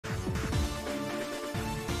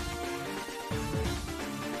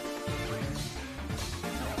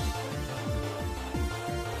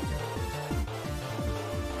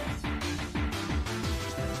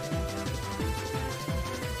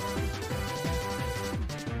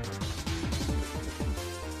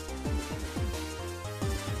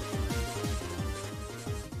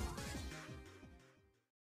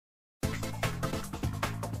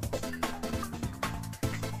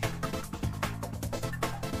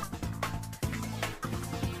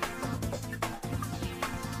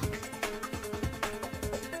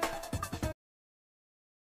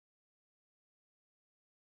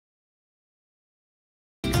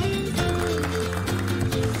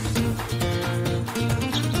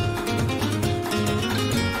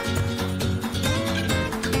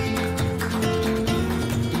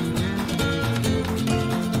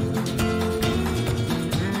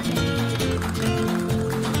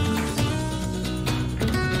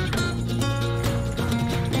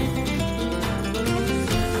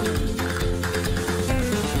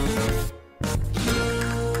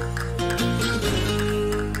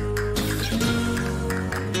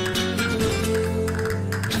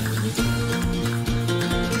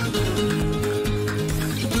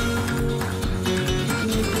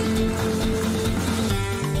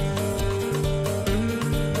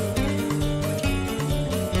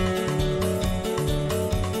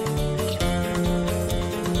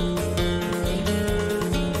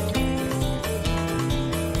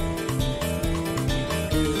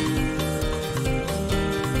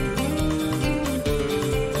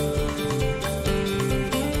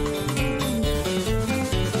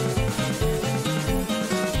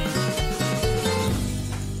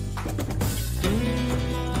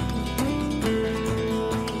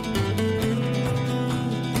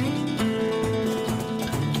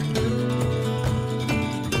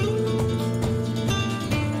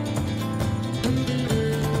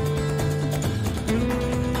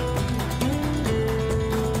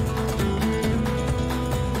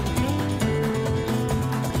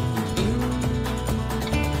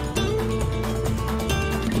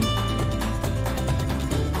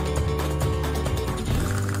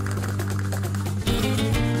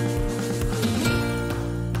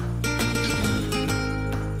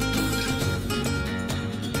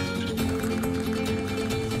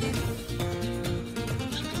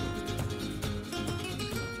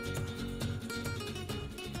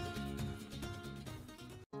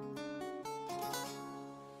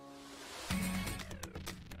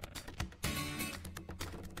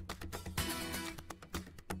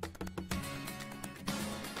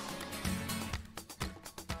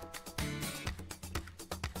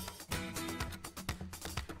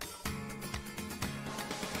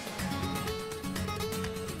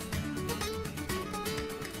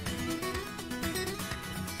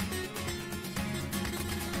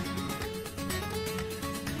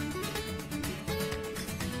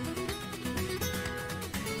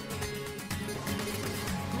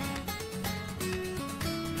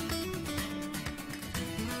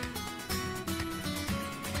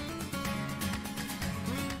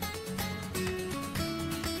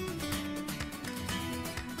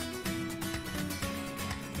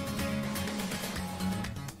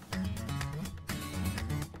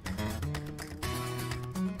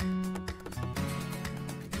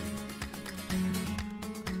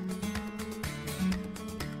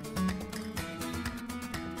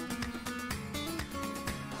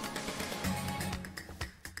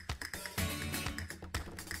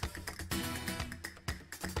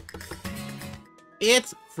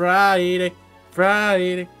It's Friday.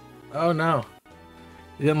 Friday. Oh no.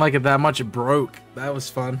 You didn't like it that much, it broke. That was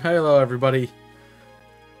fun. Hello everybody.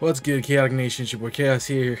 What's good, Chaotic Nation? It's your boy Chaos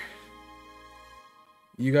here.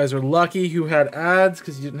 You guys are lucky who had ads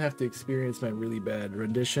because you didn't have to experience my really bad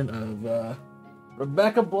rendition of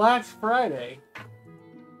Rebecca Black's Friday.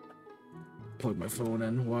 Plug my phone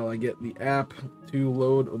in while I get the app to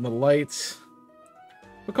load on the lights.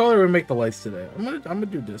 What color would make the lights today? I'm gonna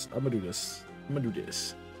do this. I'm gonna do this.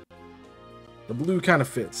 The blue kind of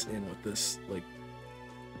fits in with this like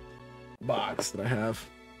box that I have.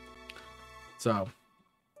 So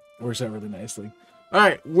works out really nicely.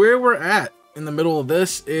 Alright, where we're at in the middle of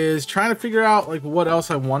this is trying to figure out like what else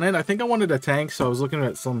I wanted. I think I wanted a tank, so I was looking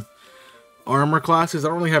at some armor classes. I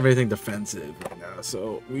don't really have anything defensive right now,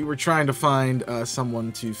 so we were trying to find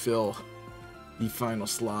someone to fill the final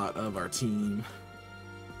slot of our team.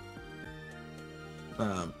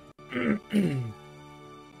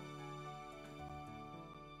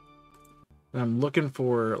 I'm looking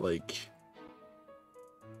for like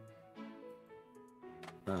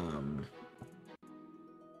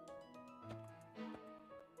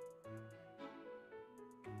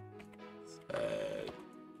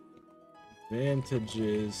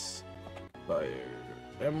advantages fire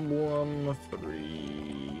Emblem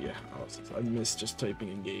 3. Oh, I miss just typing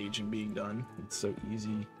engage and being done. It's so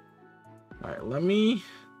easy. Alright, let me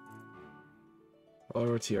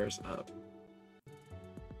lower TR's up.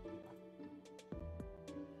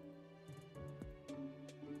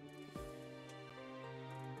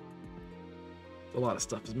 A lot of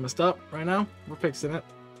stuff is messed up right now. We're fixing it.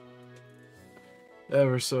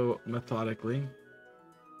 Ever so methodically.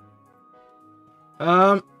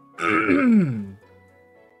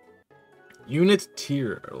 Unit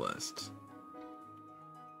tier list.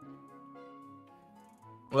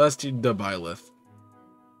 Well, let's do the Byleth.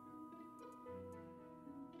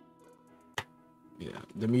 Yeah,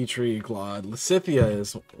 Dimitri, Claude. Lysithia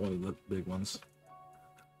is one of the big ones.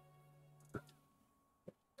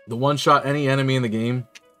 The one-shot any enemy in the game.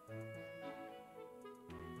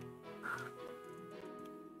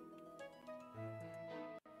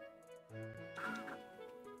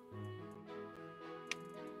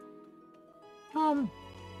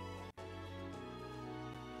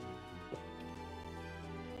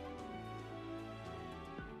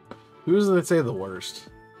 Who's they say the worst?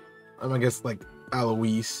 I guess like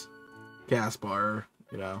Alois, Gaspar,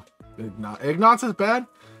 you know. Ignatz is bad.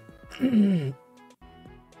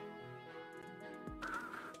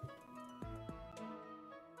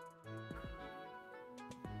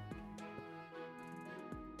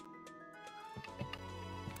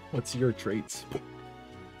 What's your traits?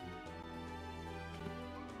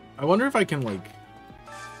 I wonder if I can like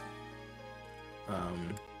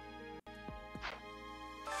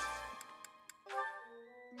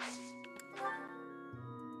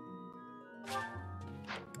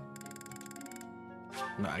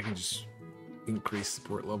no, I can just increase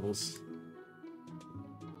support levels.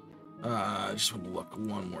 I just want to look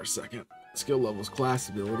one more second. Skill levels, class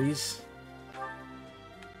abilities.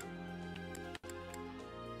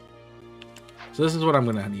 So this is what I'm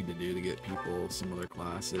gonna need to do to get people some other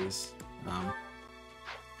classes.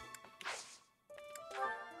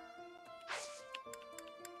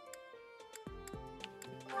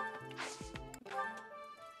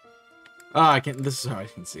 I can. This is how I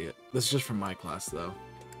can see it. This is just from my class, though.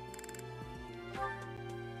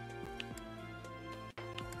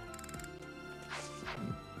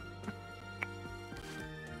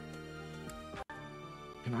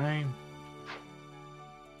 Can I?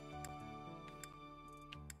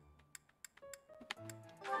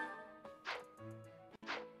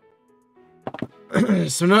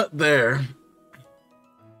 So not there.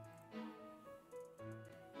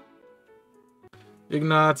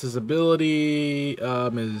 Ignatz's ability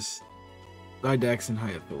is high dex and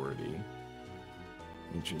high authority.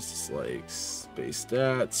 Interest like space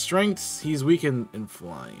stats. Strengths, he's weak in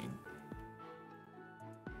flying.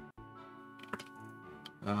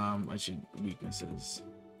 I should weaknesses.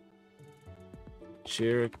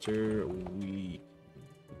 Character weak.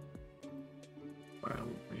 Wow,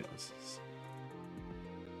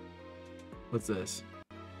 what's this?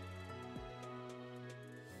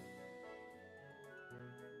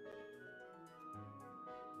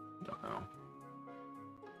 Don't know.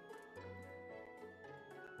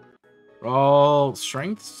 All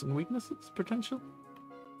strengths and weaknesses potential?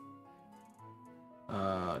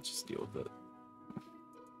 Just deal with it.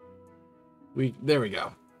 There we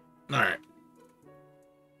go. Alright.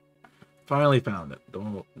 Finally found it.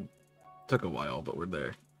 Took a while, but we're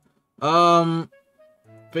there.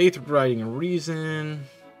 Faith, writing, and reason.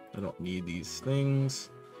 I don't need these things.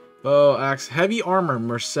 Bow, axe, heavy armor,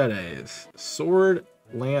 Mercedes. Sword,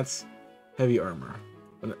 lance, heavy armor.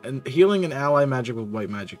 And healing an ally magic with white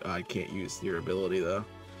magic. Oh, I can't use your ability though.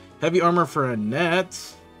 Heavy armor for Annette.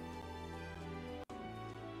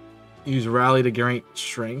 Use rally to grant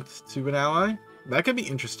strength to an ally. That could be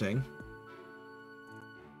interesting.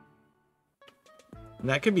 And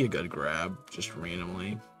that could be a good grab, just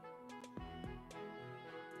randomly.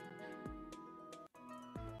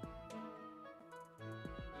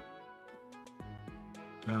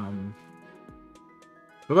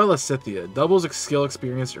 What about Lysithea? Doubles skill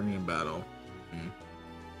experience earned in battle.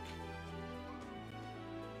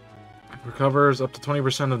 Recovers up to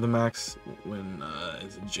 20% of the max when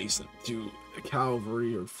is adjacent to a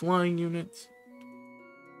cavalry or flying unit.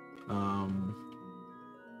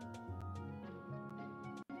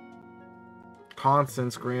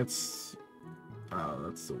 Constance grants. Oh,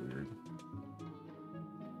 that's so weird.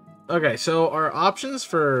 Okay, so our options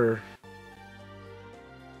for.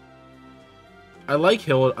 I like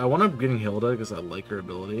Hilda. I want to getting Hilda because I like her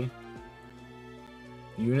ability.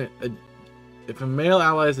 Unit. If a male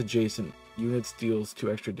ally is adjacent, unit deals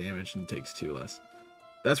 2 extra damage and takes 2 less.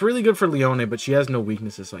 That's really good for Leone, but she has no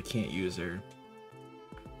weaknesses, so I can't use her.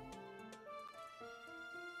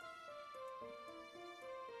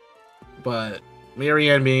 But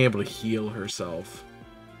Marianne being able to heal herself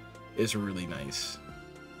is really nice.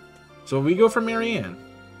 So we go for Marianne.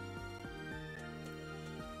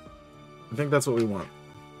 I think that's what we want.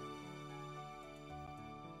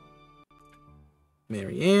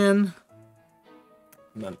 Marianne.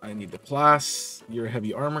 And then I need the class. You're a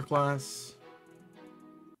heavy armor class.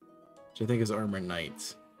 Which I think is armor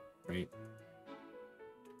knight, right?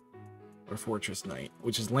 Or fortress knight,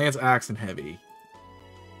 which is lance, axe, and heavy.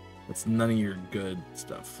 That's none of your good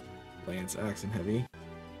stuff. Lance, axe, and heavy.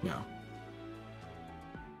 No.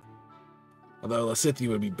 Although Lysithea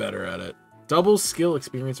would be better at it. Double skill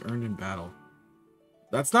experience earned in battle.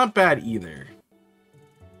 That's not bad either.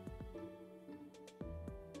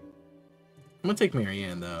 I'm gonna take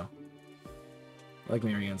Marianne though. I like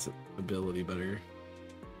Marianne's ability better.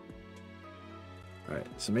 Alright,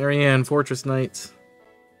 so Marianne, Fortress Knight.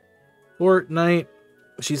 Fort Knight.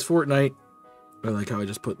 She's Fort Knight. I like how I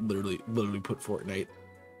just put literally put Fortnite.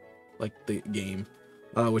 Like the game.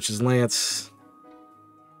 Which is Lance.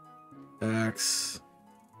 Axe.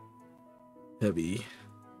 Heavy.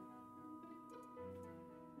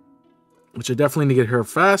 Which I definitely need to get her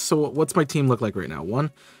fast. So what's my team look like right now?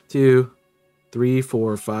 1, 2, 3,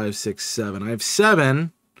 4, 5, 6, 7. I have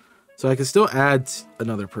 7. So I can still add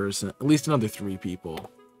another person. At least another 3 people.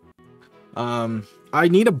 I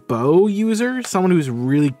need a bow user. Someone who's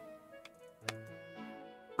really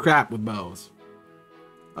crap with bows.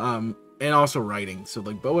 And also writing. So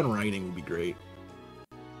like bow and writing would be great.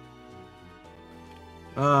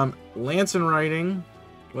 Lance and writing.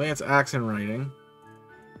 Lance, axe, and writing.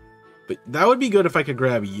 But that would be good if I could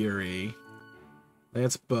grab Yuri.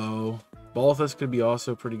 Lance, bow. Balthus could be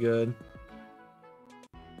also pretty good.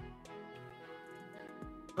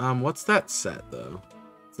 What's that set though?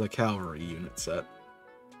 It's the cavalry unit set.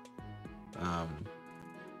 I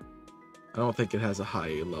don't think it has a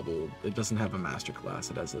high level. It doesn't have a master class.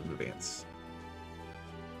 It has an advanced.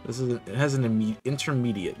 It has an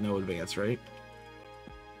intermediate, no advanced, right?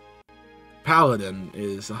 Paladin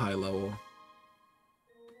is a high level.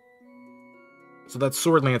 So that's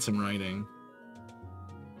sword, lance, and riding.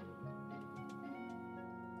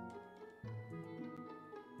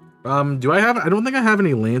 Do I have? I don't think I have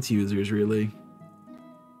any lance users really.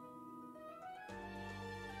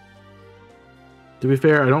 To be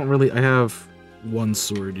fair, I don't really. I have one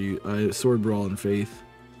sword. Sword, brawl, and faith.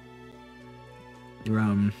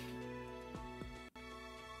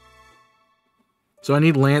 So I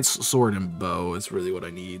need lance, sword, and bow is really what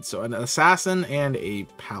I need. So an assassin and a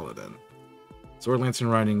paladin. Sword, lance,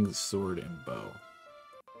 and riding, sword, and bow.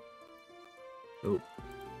 Oh.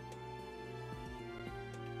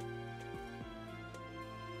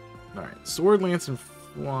 Alright, sword, lance,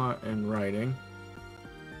 and riding.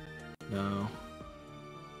 No.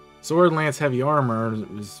 Sword, lance, heavy armor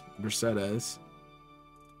is Mercedes.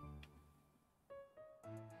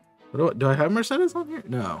 Do I have Mercedes on here?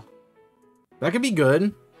 No. That could be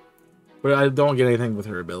good, but I don't get anything with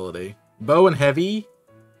her ability. Bow and heavy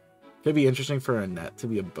could be interesting for Annette to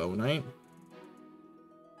be a bow knight.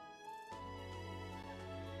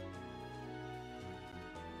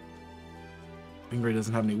 Ingrid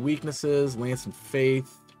doesn't have any weaknesses. Lance and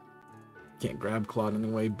faith. Can't grab Claude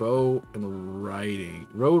anyway. Bow and riding.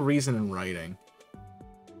 Road, reason, and riding.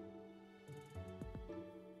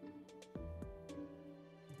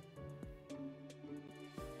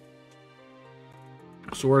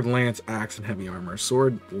 Sword, lance, axe, and heavy armor.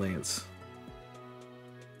 Sword, lance.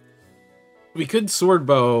 We could sword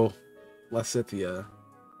bow Lysithea.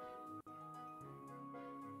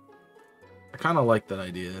 I kind of like that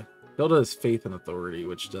idea. Hilda has faith and authority,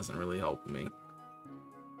 which doesn't really help me.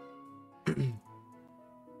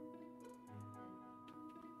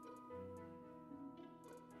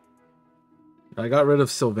 I got rid of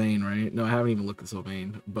Sylvain, right? No, I haven't even looked at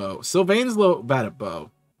Sylvain. Bow. Sylvain's low bad at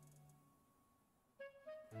bow.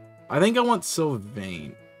 I think I want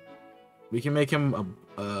Sylvain. We can make him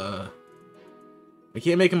a we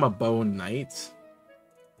can't make him a bow knight.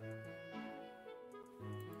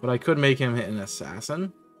 But I could make him an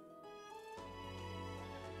assassin.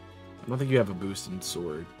 I don't think you have a boost in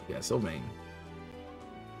sword. Yeah, Sylvain.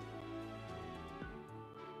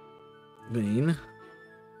 Vayne.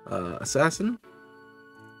 Assassin.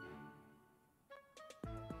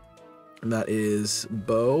 And that is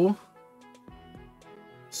bow.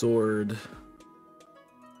 Sword.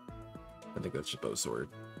 I think that's just bow sword.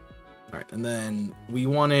 Alright, and then we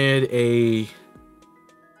wanted a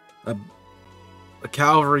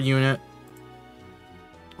cavalry unit.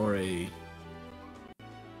 Or a...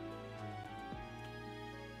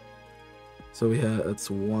 So we have,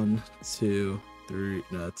 that's 1, 2, 3,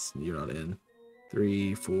 no, that's, you're not in.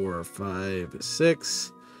 3, 4, 5,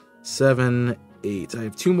 6, 7, 8. I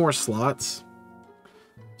have 2 more slots.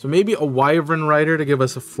 So maybe a Wyvern Rider to give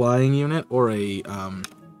us a flying unit, or a,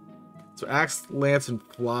 so Axe, Lance, and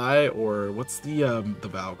Fly, or what's the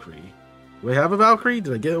Valkyrie? Do I have a Valkyrie?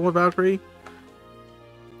 Did I get one Valkyrie?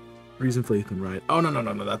 Reason, Faith, and Right. Oh,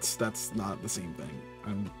 no, that's not the same thing.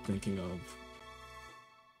 I'm thinking of...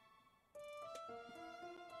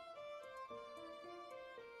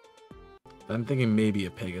 I'm thinking maybe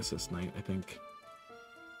a Pegasus Knight, I think.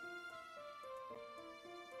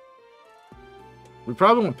 We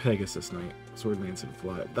probably want Pegasus Knight. Sword, Lance, and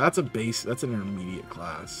Fly. That's a base, that's an intermediate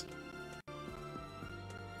class.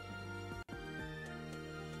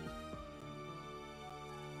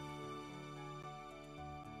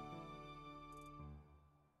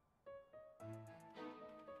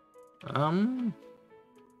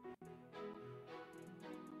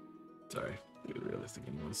 Sorry, be realistic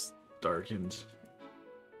and was darkened.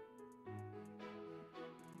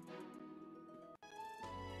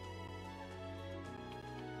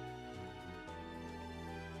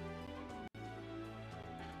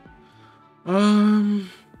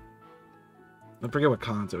 I forget what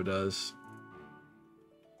Kanto does.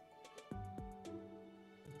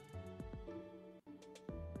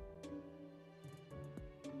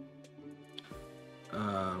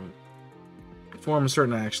 Perform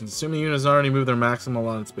certain actions. Assuming the unit has already moved their maximum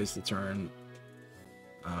allotted space to turn.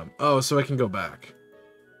 Oh, so I can go back.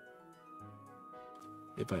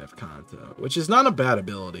 If I have Kanto. Which is not a bad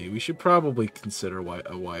ability. We should probably consider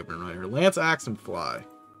a Wyvern Rider. Lance, Axe, and Fly.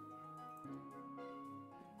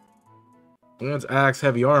 Lance, Axe,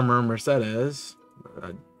 Heavy Armor, Mercedes.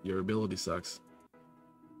 Your ability sucks.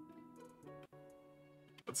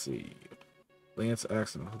 Let's see. Lance,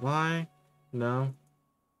 Axe, and Fly. No.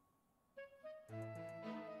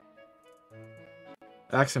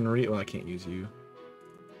 Axe and well, I can't use you.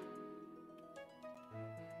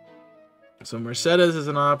 So Mercedes is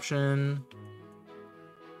an option.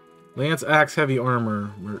 Lance, Axe, Heavy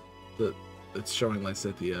Armor. It's showing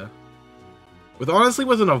Lysithea. With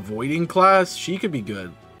an avoiding class, she could be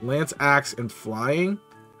good. Lance, Axe, and Flying.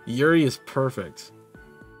 Yuri is perfect.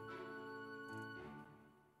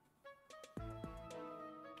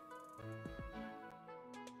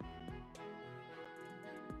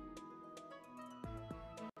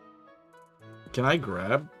 Can I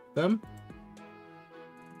grab them?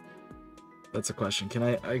 That's a question. Can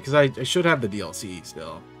I? Because I should have the DLC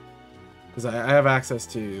still. Because I have access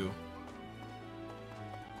to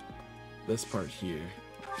this part here.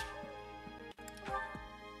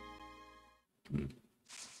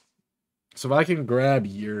 So if I can grab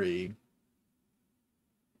Yuri,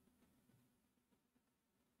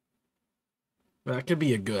 that could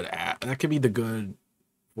be a good app. That could be the good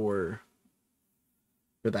for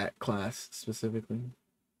that class specifically.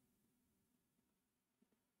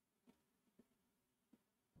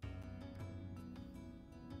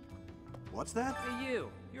 What's that? Hey,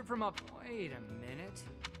 you're from up. Wait a minute.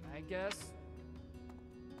 I guess.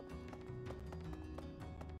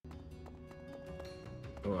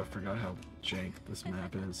 Oh, I forgot how jank this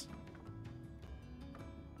map is.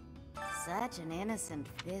 Such an innocent.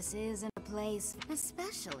 This isn't a place,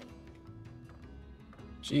 especially.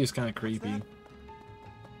 She is kind of creepy.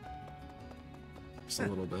 Just a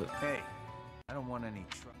little bit. Hey, I don't want any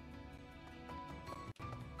trouble.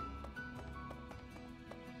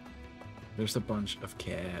 There's a bunch of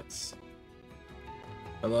cats.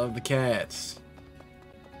 I love the cats.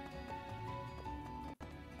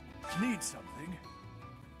 Need something?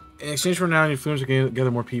 In exchange for now, your films will gather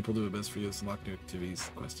more people to do it best for you. Let's unlock new activities.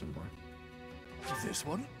 Question more. This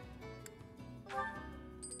one?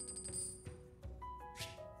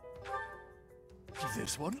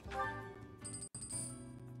 This one?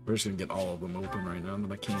 We're just gonna get all of them open right now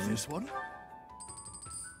that I can. This one?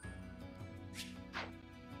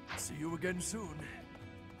 See you again soon.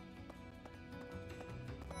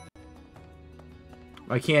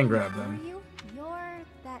 I can grab Who are them. you? You're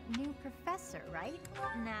that new professor, right?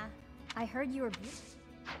 Nah. I heard you were...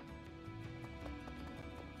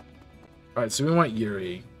 Alright, so we want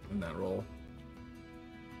Yuri in that role.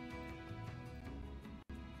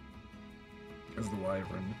 As the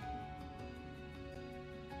Wyvern.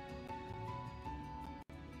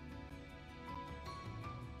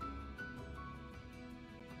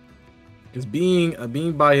 Because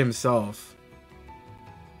being by himself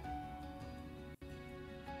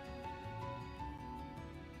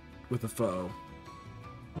with a foe.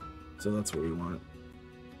 So that's what we want.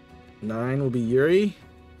 9 will be Yuri.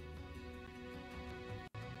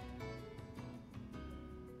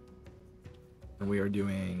 And we are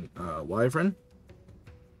doing Wyvern,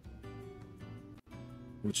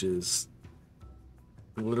 which is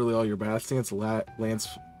literally all your bath stance. Lance.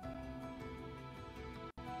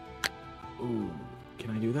 Ooh, can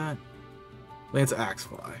I do that? Lance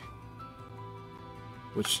Axefly.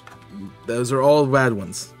 Which, those are all bad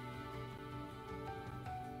ones.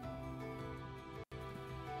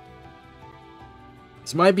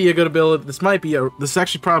 This might be a good ability. This is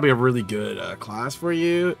actually probably a really good class for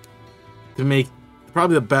you to make.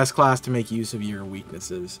 Probably the best class to make use of your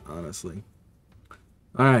weaknesses, honestly.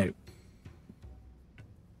 All right.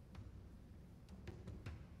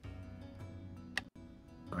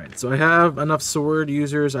 All right. So I have enough sword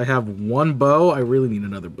users. I have 1 bow. I really need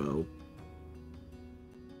another bow.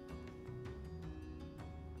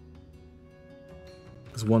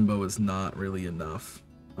 Because 1 bow is not really enough.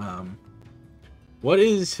 What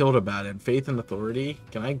is Hilda bad in? Faith and Authority?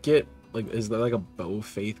 Can I get, like, is there like a bow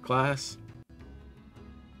faith class?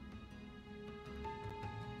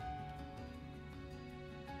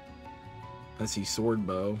 I see sword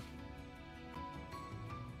bow.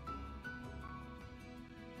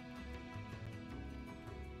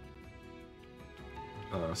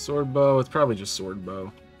 Sword bow, it's probably just sword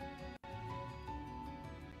bow.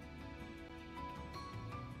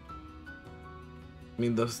 I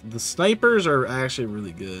mean, the snipers are actually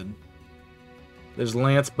really good. There's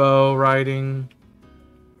lance bow riding.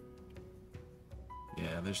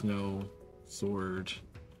 Yeah, there's no sword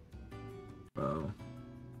bow.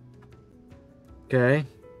 Okay.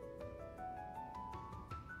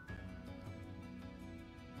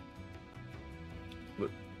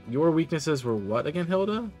 Your weaknesses were what again,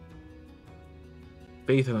 Hilda?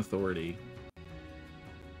 Faith and Authority.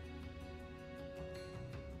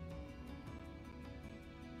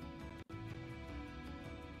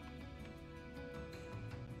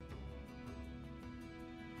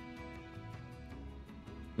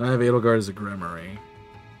 I have Edelgard as a Grimoire.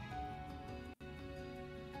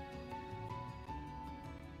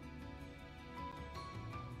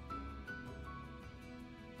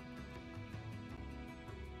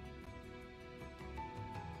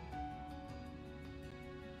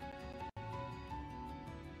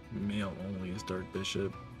 Male only is Dark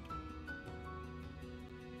Bishop.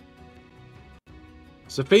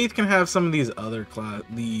 So Faith can have some of these other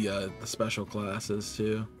the special classes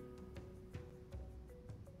too.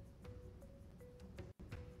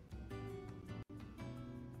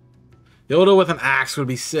 Yoda with an axe would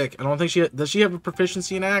be sick. I don't think does she have a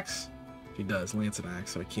proficiency in axe? She does, lance and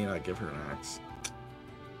axe, so I cannot give her an axe.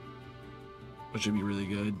 Which would be really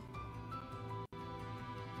good.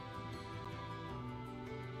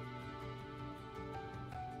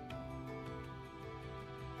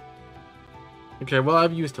 Okay, well,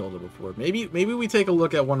 I've used Hilda before. Maybe we take a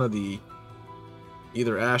look at one of the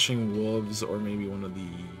either Ashing Wolves or maybe one of the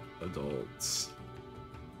adults.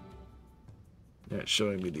 Yeah, it's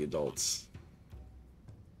showing me the adults.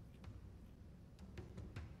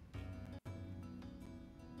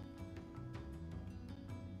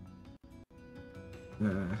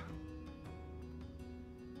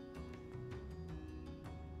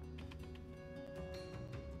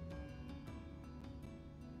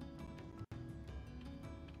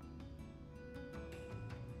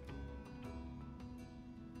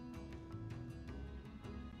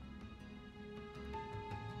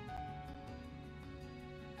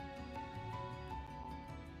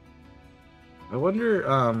 I wonder,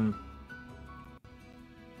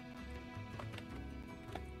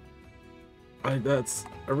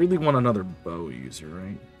 I really want another bow user,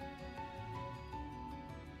 right?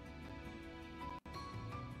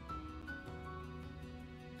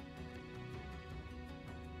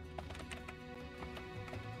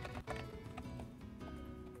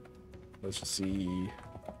 Let's just see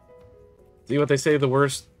what they say the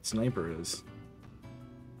worst sniper is.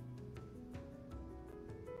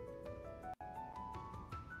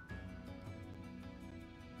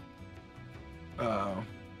 Oh.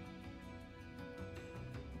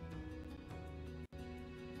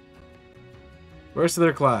 Worst of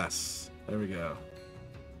their class. There we go.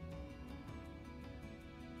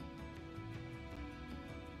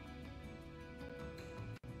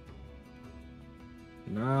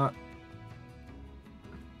 Not.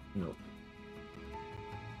 Nope.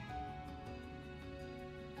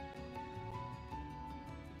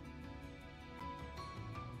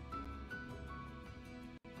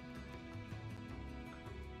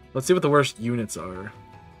 Let's see what the worst units are.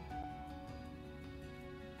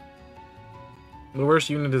 The worst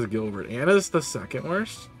unit is Gilbert. Anna's the second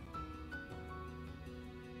worst?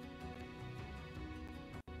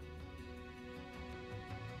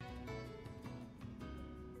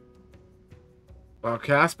 Wow,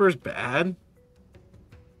 Casper's bad?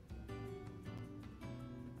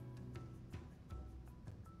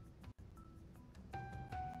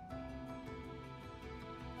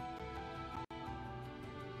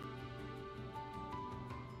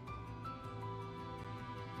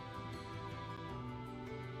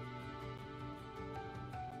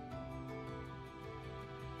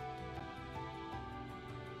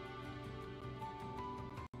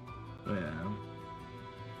 Yeah.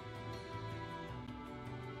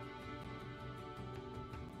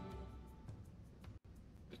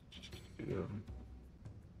 Yeah.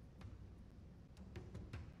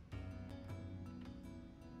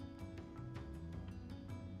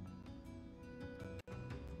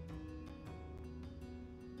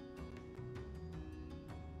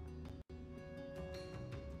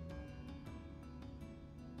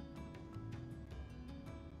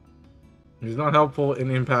 He's not helpful in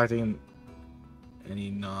impacting any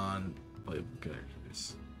non-playable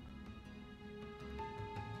characters.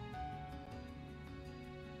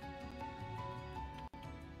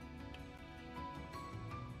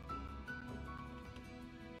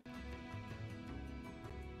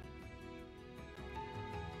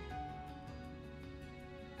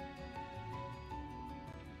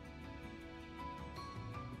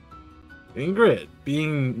 Ingrid,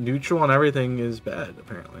 being neutral on everything is bad,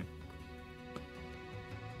 apparently.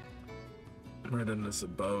 Right in this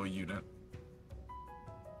bow unit.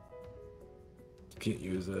 Can't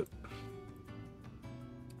use it.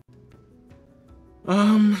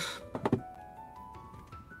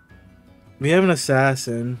 We have an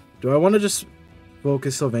assassin. Do I want to just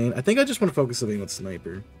focus Sylvain? I think I just want to focus Sylvain with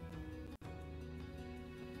sniper.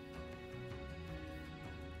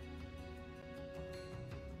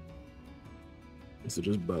 So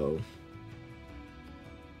just bow.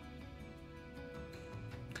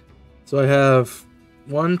 So I have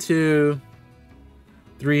 1, 2,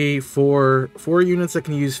 3, 4 units that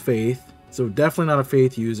can use Faith. So definitely not a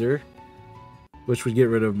Faith user, which would get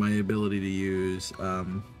rid of my ability to use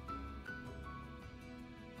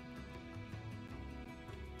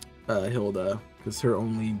Hilda, because her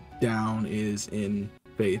only down is in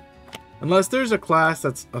Faith. Unless there's a class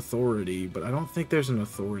that's authority, but I don't think there's an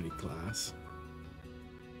authority class.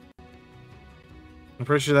 I'm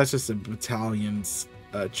pretty sure that's just a battalion's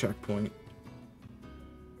checkpoint.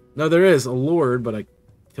 No, there is a lord, but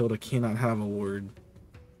Hilda cannot have a lord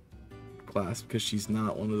class because she's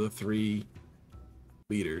not one of the 3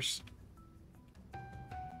 leaders.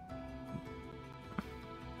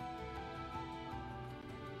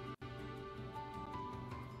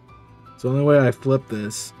 So the only way I flip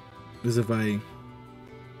this is if I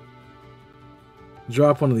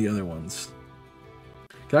drop one of the other ones.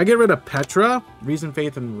 Can I get rid of Petra, Reason,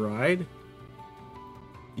 Faith, and Ride?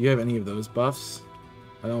 Do you have any of those buffs?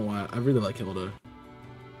 I don't want. I really like Hilda.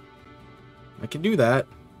 I can do that.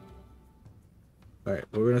 Alright,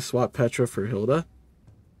 but we're going to swap Petra for Hilda.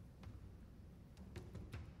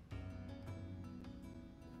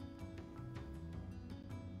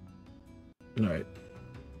 Alright.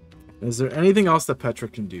 Is there anything else that Petra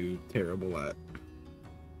can do terrible at?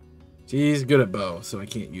 She's good at bow, so I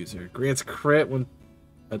can't use her. Grants crit when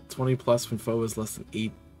at 20 plus when foe is less than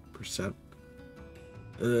 8%.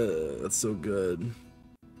 That's so good.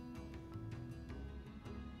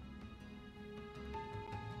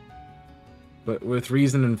 But with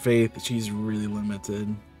Reason and Faith, she's really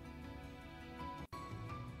limited.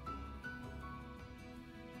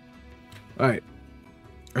 Alright.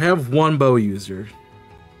 I have one bow user.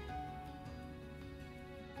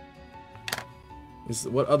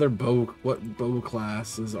 What other bow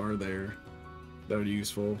classes are there that are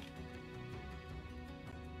useful?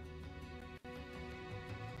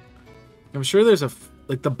 I'm sure there's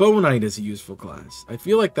like the bow knight is a useful class. I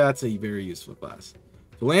feel like that's a very useful class.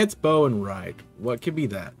 Lance, bow, and ride. What could be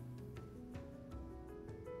that?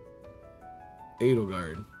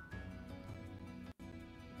 Edelgard.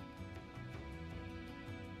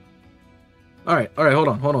 All right, hold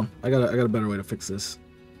on. I got a better way to fix this.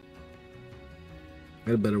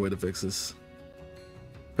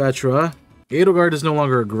 Petra. Edelgard is no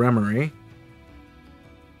longer a Gremory.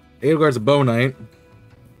 Edelgard's a bow knight.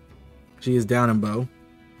 She is down in bow.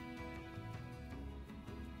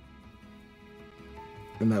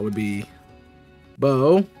 And that would be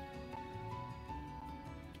bow,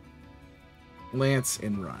 lance,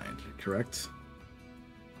 and ride, correct?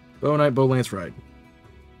 Bow knight, bow, lance, ride.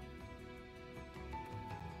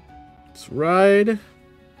 Let's ride.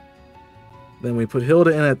 Then we put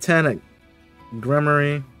Hilda in at 10 at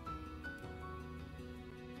Gremory.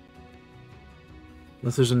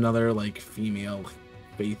 Unless there's another, like, female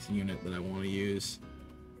faith unit that I want to use.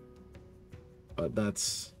 But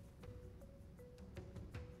that's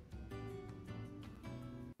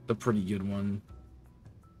a pretty good one.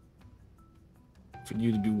 For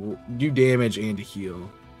you to do damage and to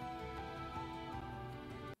heal.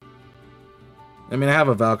 I mean, I have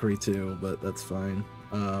a Valkyrie too, but that's fine.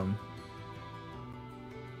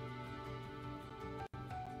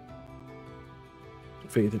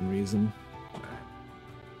 Faith and reason.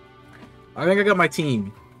 I think I got my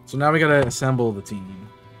team. So now we gotta assemble the team.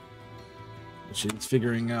 Which is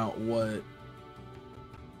figuring out what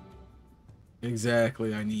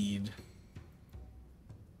exactly I need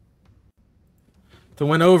to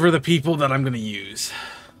win over the people that I'm gonna use.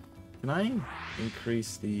 Can I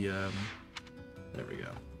increase the there we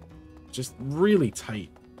go. Just really tight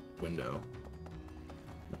window.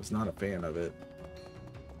 I was not a fan of it.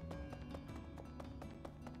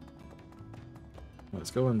 Let's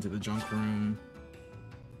go into the junk room.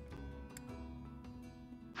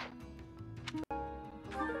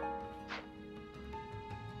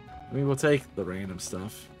 We will take the random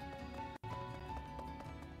stuff.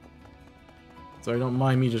 So I don't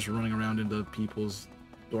mind me just running around into people's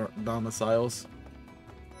domiciles.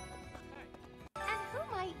 And who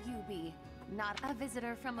might you be? Not a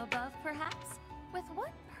visitor from above, perhaps? With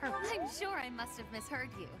what purpose? I'm sure I must have misheard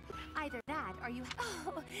you. Either that or you...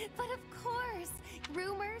 Oh, but of course.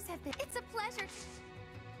 Rumors have been... It's a pleasure.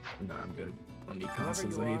 Nah, I'm good. I don't need However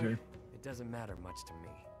constants you are, later. it doesn't matter much to me.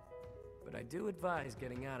 But I do advise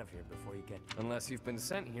getting out of here before you get... Unless you've been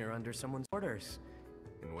sent here under someone's orders.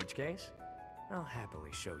 In which case, I'll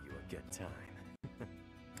happily show you a good time.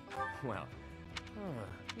 Well,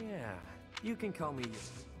 yeah. You can call me...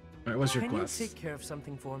 Alright, what's your Can quest? you take care of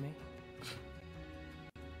something for me?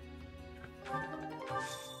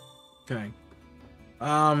 Okay.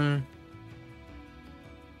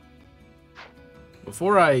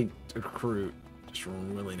 Before I recruit, just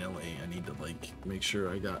willy-nilly, I need to like make sure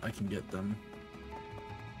I can get them.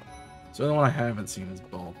 So the one I haven't seen is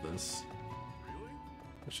Balthus. Really?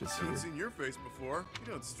 Which is I haven't here. seen your face before.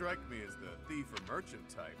 You don't strike me as the thief or merchant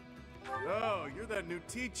type. Oh, you're that new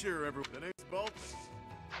teacher, everyone. The name's Balthus.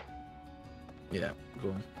 Yeah,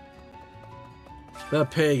 cool. The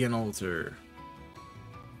pagan altar.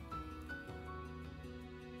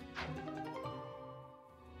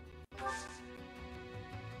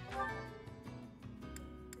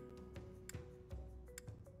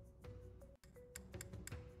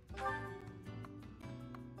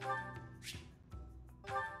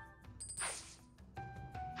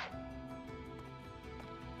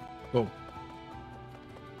 Cool.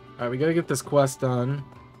 Alright, we gotta get this quest done.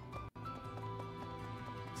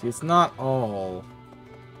 See, it's not all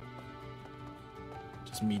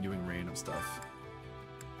just me doing random stuff.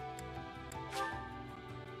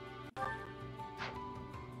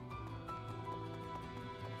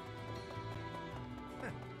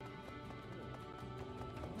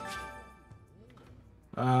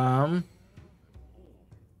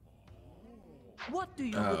 What do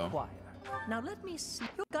you require? Now let me see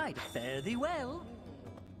your guide. Fare thee well.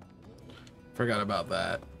 Forgot about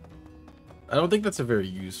that. I don't think that's a very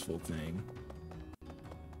useful thing,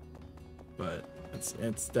 but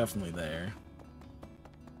it's definitely there.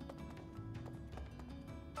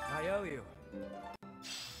 I owe you.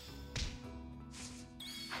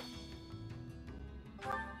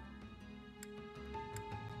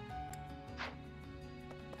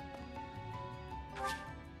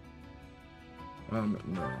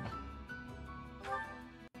 No.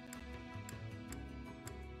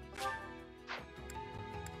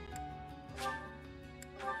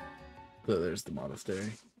 So there's the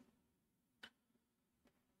monastery.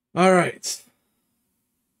 All right.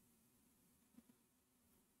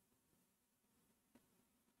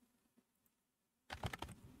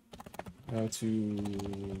 How to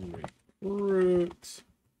recruit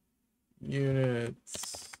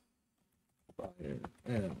units. Fire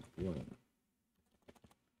Emblem.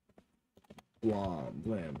 Blonde,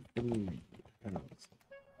 blam, blue.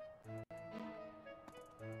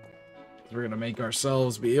 We're gonna make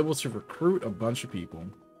ourselves be able to recruit a bunch of people.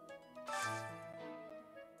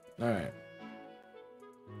 All right.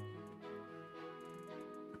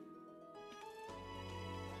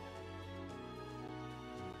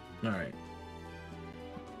 All right.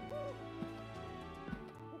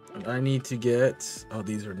 And I need to get... Oh,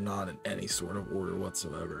 these are not in any sort of order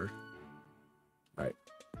whatsoever. All right.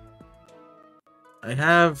 I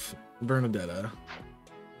have Bernadetta.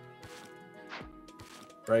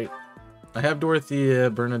 Right? I have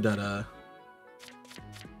Dorothea, Bernadetta.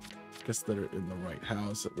 Guess they're in the right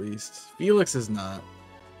house at least. Felix is not.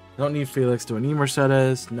 I don't need Felix. Do I need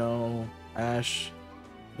Mercedes? No. Ash.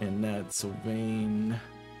 Annette. Sylvain.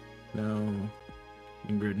 No.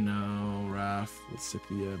 Ingrid, no. Raph.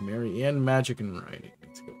 Lysithia. Mary Ann. Magic and Writing.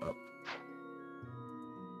 Let's go up.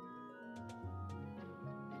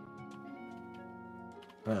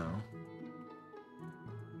 Oh.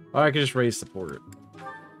 Oh, I could just raise support.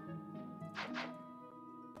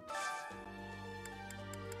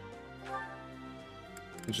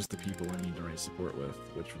 It's just the people I need to raise support with,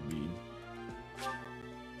 which would be...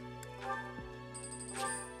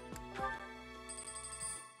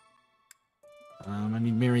 I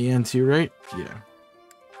need Marianne too, right? Yeah.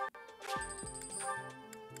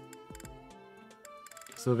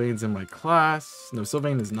 Sylvain's in my class. No,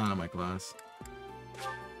 Sylvain is not in my class.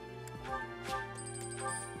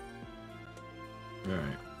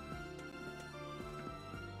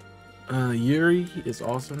 Alright. Yuri is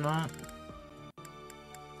also not.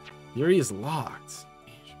 Yuri is locked.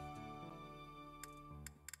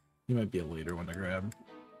 He might be a later one to grab.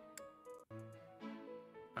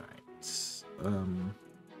 Alright.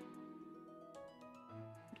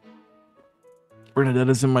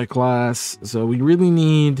 Bernadetta's in my class, so we really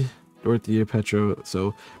need Dorothea, Petro.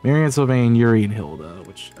 So Marianne, Sylvain, Yuri, and Hilda,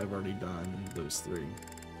 which I've already done those three.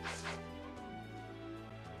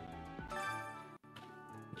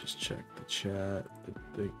 Just check the chat. Did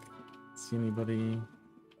they see anybody?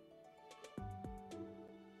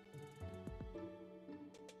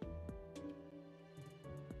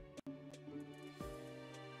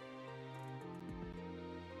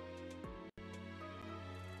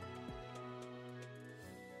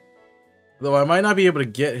 Though I might not be able to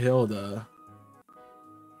get Hilda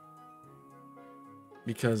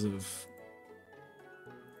because of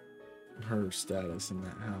her status in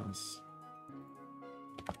that house.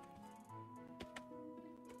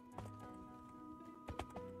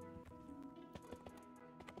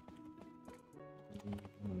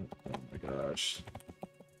 Oh my gosh.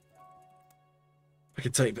 If I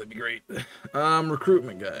could type, that'd be great.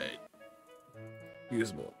 Recruitment guide.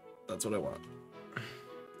 Usable. That's what I want.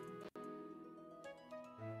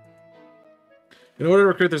 In order to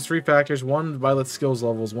recruit, there's three factors. One, Violet's skills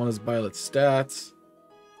levels. One is Violet's stats.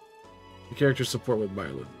 The character support with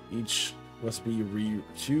Violet. Each must be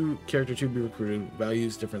character to be recruited.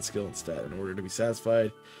 Values different skill and stat. In order to be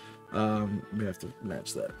satisfied, we have to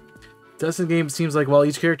match that. Testing game seems like while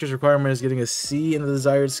each character's requirement is getting a C in the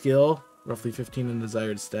desired skill, roughly 15 in the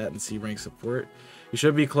desired stat, and C rank support, you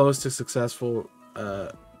should be close to successful.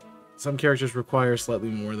 Some characters require slightly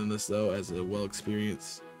more than this though, as a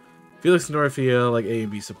well-experienced. Felix and Dorothea, like A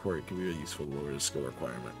and B support, can be really useful to lower the skill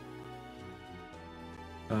requirement.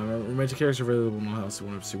 Romantic characters are available in the house. So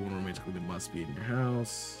one of one romantically must be in your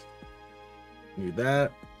house. Do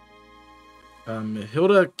that.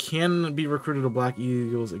 Hilda can be recruited to Black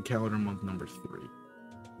Eagles in calendar month number 3.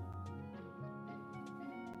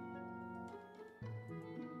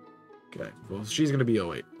 Okay, well she's gonna be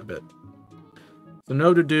 08 a bit. So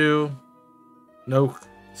no to do. No,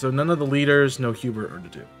 so none of the leaders, no Hubert or to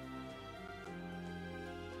do.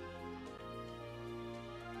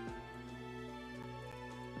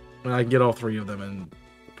 And I can get all three of them in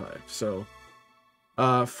 5. So,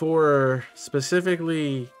 for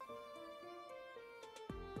specifically,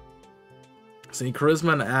 see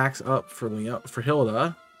charisma and axe up for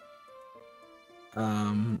Hilda.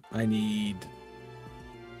 I need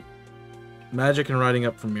magic and writing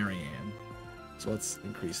up for Marianne. So let's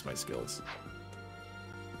increase my skills.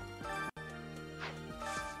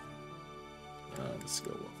 The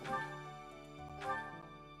skill level.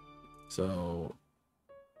 So.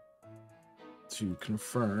 To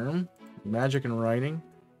confirm, magic and writing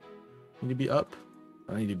Need to be up?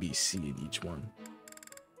 I need to be C in each one.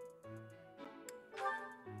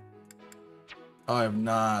 I have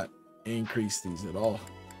not increased these at all.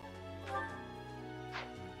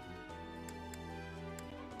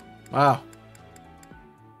 Wow.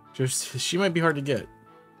 She might be hard to get.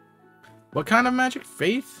 What kind of magic?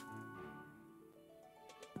 Faith?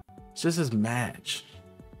 It just says match.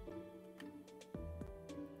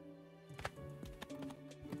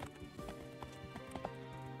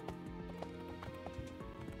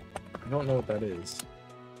 I don't know what that is.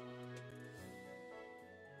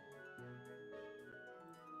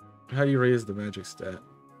 How do you raise the magic stat?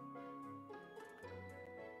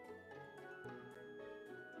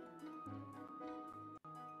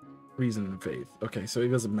 Reason and faith. Okay, so it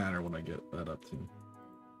doesn't matter when I get that up to.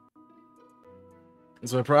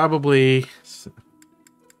 So I probably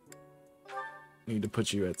need to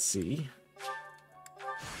put you at C.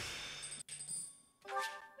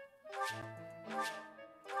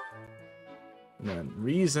 And then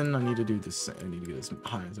reason, I need to do this. I need to get as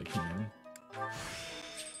high as I can.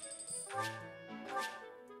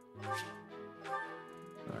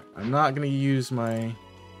 Alright, I'm not gonna use my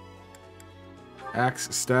axe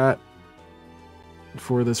stat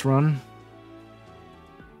for this run.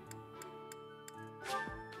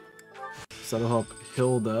 So that'll help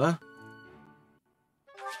Hilda.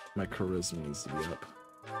 My charisma needs to be up,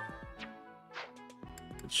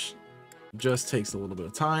 which just takes a little bit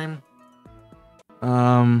of time.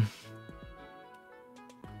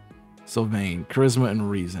 Sylvain, charisma and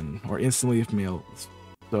reason, or instantly if male.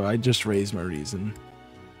 So I just raised my reason.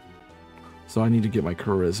 So I need to get my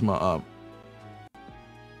charisma up.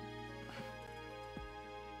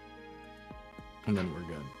 And then we're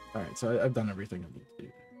good. Alright, so I've done everything I need to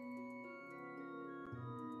do.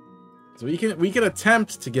 So we can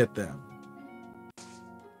attempt to get them.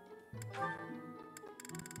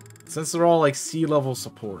 Since they're all like C level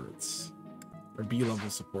supports. Or B level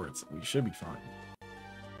supports, we should be fine.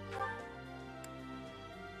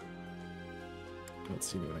 Let's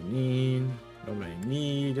see what I need. What I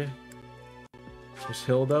need. There's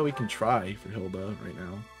Hilda. We can try for Hilda right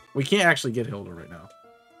now. We can't actually get Hilda right now.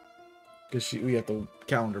 Because we have to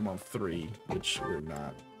calendar month 3, which we're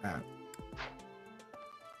not at.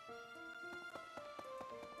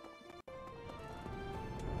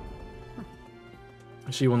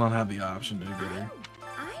 She will not have the option to get her.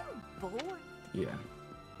 I'm bored. Yeah.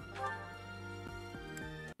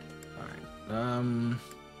 Alright.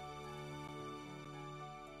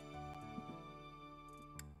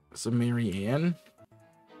 So Mary Ann.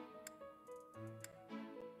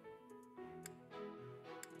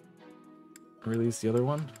 Release the other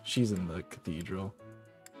one? She's in the cathedral.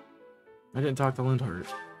 I didn't talk to Lindhart.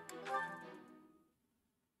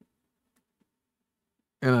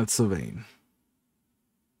 And that's Sylvain.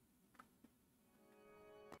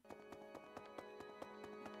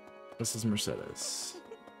 This is Mercedes.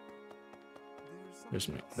 Here's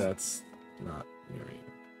me. That's not Mary.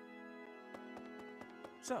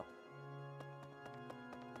 So.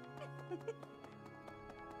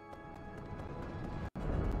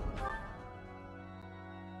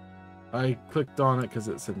 I clicked on it because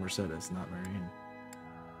it said Mercedes, not Marianne.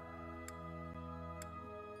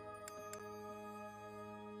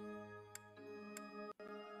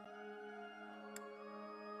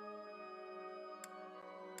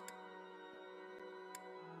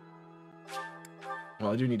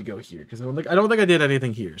 Well, I do need to go here because I don't think I did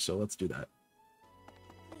anything here, so let's do that.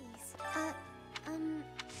 Please.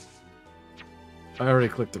 I already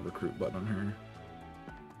clicked the recruit button on her.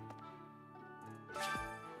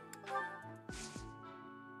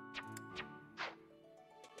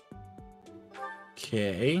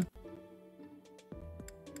 Okay.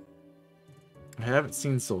 I haven't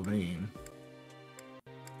seen Sylvain.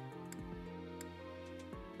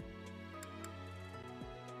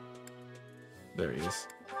 There he is.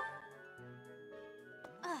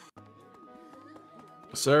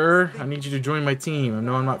 Sir, I need you to join my team. I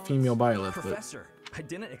know I'm not female Byleth, but... Professor, I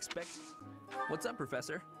didn't expect... What's up,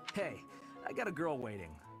 Professor? Hey, I got a girl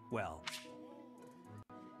waiting. Well...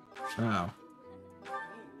 Oh.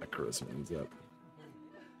 My charisma needs up.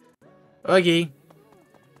 Okay.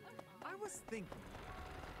 I was thinking.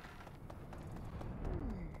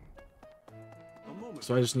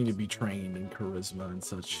 So I just need to be trained in charisma and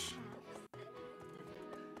such.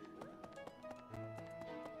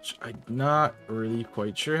 I'm not really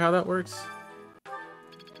quite sure how that works.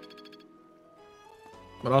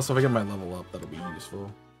 But also if I get my level up, that'll be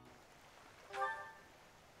useful.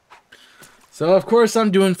 So of course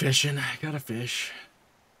I'm doing fishing. I gotta fish.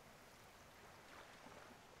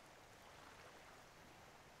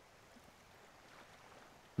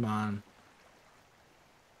 Come on.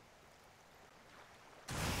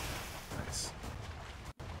 Nice.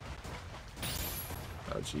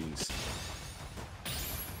 Oh, jeez.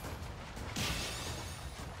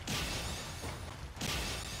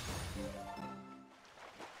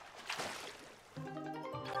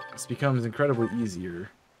 This becomes incredibly easier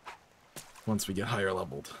once we get higher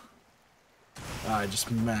leveled. I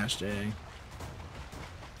just mashed A.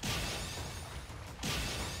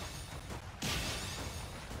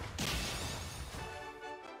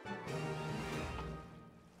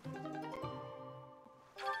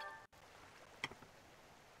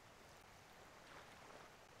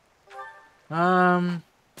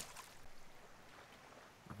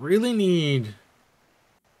 Really need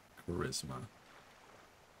charisma.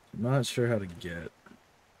 I'm not sure how to get.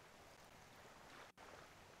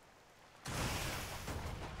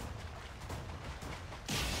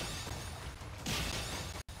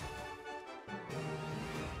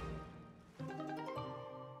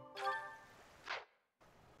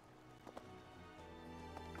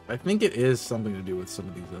 I think it is something to do with some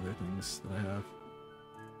of these other things that I have.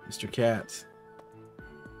 Mr. Cat.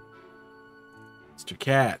 Mr.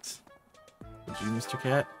 Cat. Did you, Mr.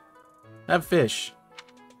 Cat? Have fish.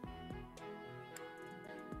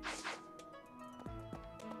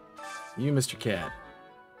 You, Mr. Cat.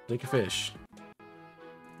 Take a fish.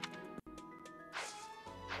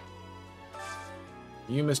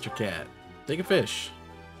 You, Mr. Cat. Take a fish.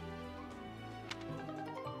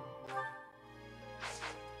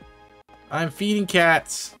 I'm feeding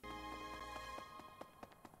cats.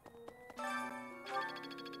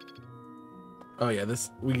 Oh yeah,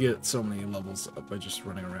 we get so many levels up by just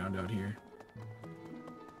running around out here.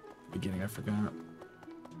 Beginning, I forgot.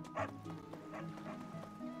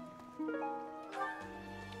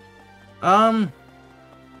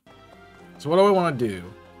 So what do I want to do?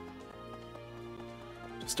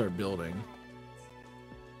 Just start building.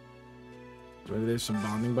 There's some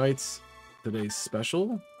bonding bites. Today's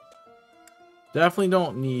special. Definitely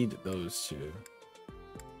don't need those two.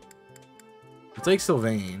 I'll take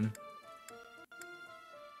Sylvain.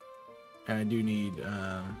 And I do need,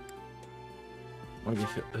 I want to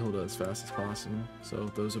get Hilda as fast as possible. So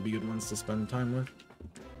those will be good ones to spend time with.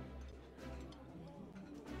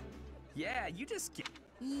 Yeah, you just get...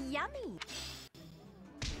 Yummy.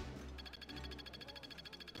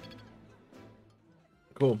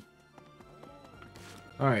 Cool.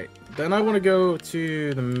 Alright, then I want to go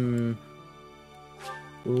to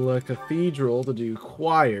the cathedral to do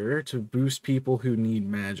choir to boost people who need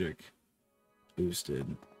magic boosted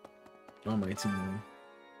on my team.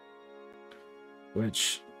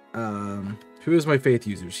 Which, who is my faith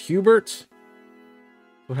users? Hubert?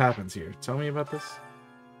 What happens here? Tell me about this.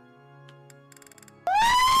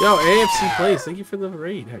 Yo, AFC Plays, thank you for the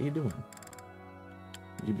raid. How you doing?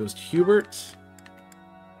 You boost Hubert.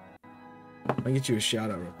 I'll get you a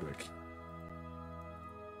shout out real quick.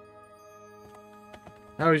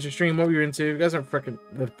 How was your stream? What were you into? If you guys aren't freaking...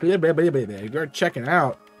 If you're checking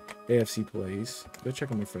out AFC Plays, go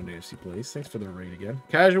check out my friend AFC Plays. Thanks for the raid again.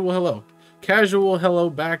 Casual hello. Casual hello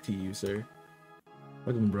back to you, sir.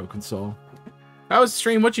 Welcome, Broken Soul. How was the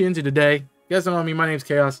stream? What you into today? You guys don't know me. My name's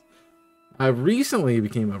Chaos. I recently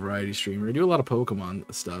became a variety streamer. I do a lot of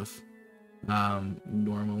Pokemon stuff.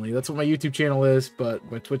 Normally. That's what my YouTube channel is, but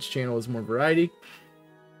my Twitch channel is more variety.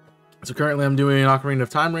 So currently I'm doing Ocarina of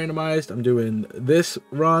Time randomized. I'm doing this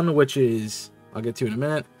run, which is... I'll get to in a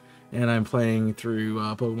minute. And I'm playing through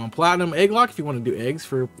Pokemon Platinum Egglock. If you want to do eggs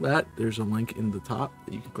for that, there's a link in the top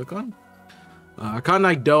that you can click on.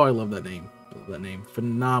 Arcanite Doe, I love that name. Love that name.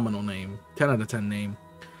 Phenomenal name. 10 out of 10 name.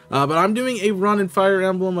 But I'm doing a run in Fire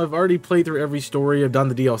Emblem. I've already played through every story. I've done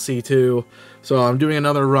the DLC too. So I'm doing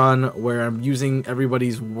another run where I'm using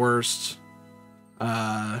everybody's worst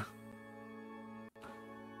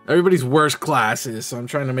classes. So I'm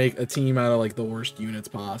trying to make a team out of like the worst units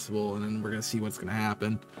possible, and then we're gonna see what's gonna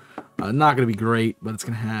happen. Not gonna be great, but it's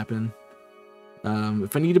gonna happen.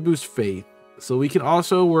 If I need to boost faith, so we can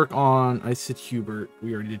also work on... I said Hubert.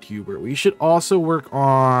 We already did Hubert. We should also work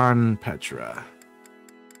on Petra.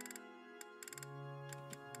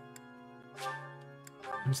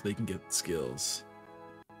 So they can get skills.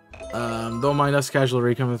 Don't mind us, casual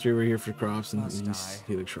raid coming through. We're here for crops and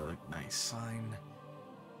he looks Relic. Nice. Fine.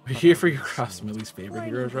 We're here for your crops. My least favorite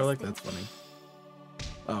hero is Relic. That's funny.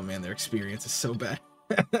 Oh man, their experience is so bad.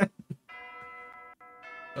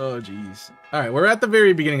 Oh jeez. Alright, we're at the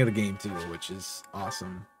very beginning of the game too, which is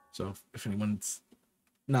awesome. So if anyone's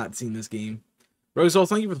not seen this game. Rosal,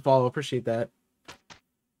 thank you for the follow. Appreciate that.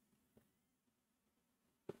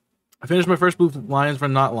 I finished my first Blue Lions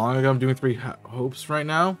run not long ago. I'm doing 3 hopes right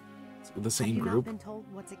now. It's with the same group. Have you not been told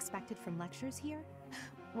what's expected from lectures here?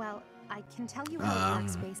 Well, I can tell you how it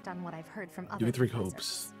works based on what I've heard from other Do 3 professors.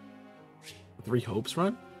 hopes. 3 hopes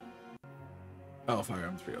run? Oh,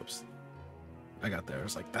 Firearm 3 hopes. I got there. I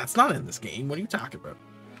was like, that's not in this game. What are you talking about?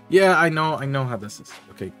 Yeah, I know how this is.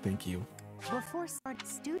 Okay, thank you. Before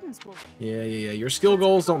students will. Yeah. Your skill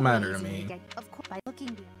goals don't matter to me. Of course, by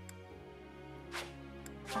looking.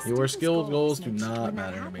 Your skill goals do not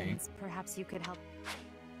matter to me. Perhaps you could help.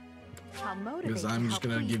 Because I'm just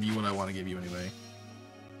gonna give you what I want to give you anyway.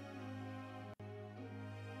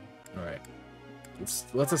 Alright.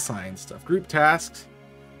 Let's assign stuff. Group tasks.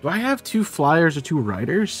 Do I have 2 flyers or 2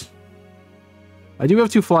 writers? I do have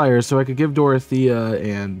 2 flyers, so I could give Dorothea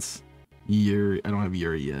and Yuri. I don't have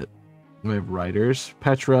Yuri yet. I have writers.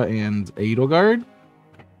 Petra and Edelgard.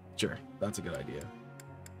 Sure, that's a good idea.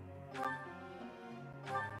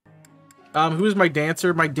 Who's my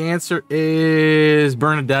dancer? My dancer is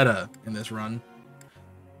Bernadetta in this run.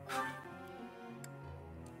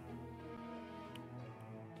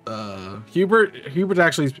 Hubert's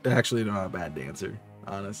actually not a bad dancer,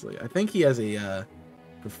 honestly. I think he has a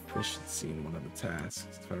proficiency in one of the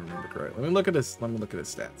tasks, if I remember correctly. Let me look at his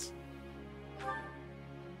stats.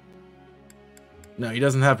 No, he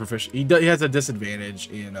doesn't have proficiency. He has a disadvantage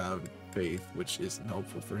in faith, which isn't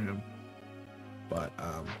helpful for him. But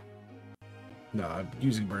no, I'm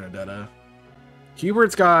using Bernadetta.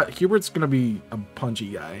 Hubert's gonna be a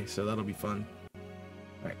punchy guy, so that'll be fun.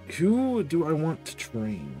 Alright, who do I want to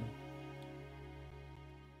train?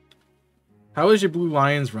 How is your Blue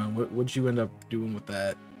Lions run? What'd you end up doing with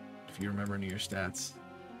that? If you remember any of your stats.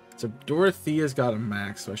 So Dorothea's got a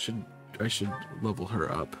max, so I should level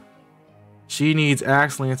her up. She needs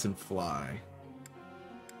Axe, Lance, and Fly.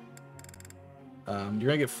 You're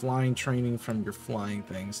gonna get flying training from your flying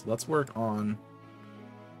things. Let's work on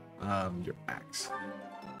your axe.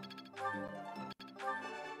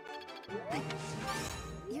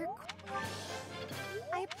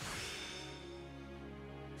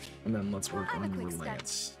 And then let's work on your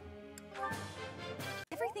lance.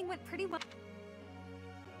 Everything went pretty well.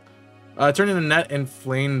 Turning the net and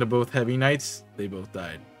flame to both heavy knights. They both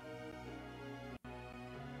died.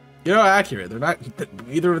 You know, accurate. They're not.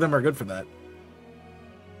 Neither of them are good for that.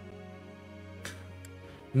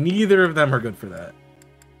 Neither of them are good for that.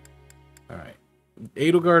 Alright.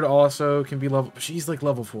 Edelgard also can be level... She's like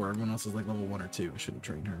level 4. Everyone else is like level 1 or 2. I shouldn't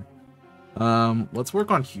train her. Let's work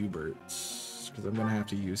on Hubert. Because I'm going to have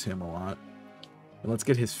to use him a lot. And let's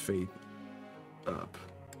get his faith up.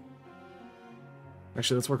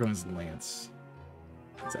 Actually, let's work on his lance.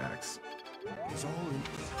 His axe.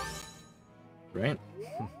 Right?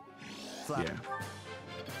 Yeah.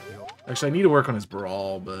 Actually, I need to work on his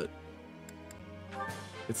brawl, but...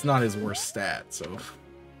 it's not his worst stat, so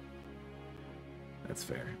that's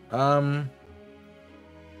fair.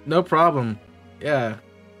 No problem. Yeah.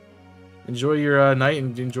 Enjoy your night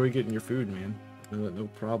and enjoy getting your food, man. No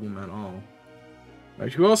problem at all.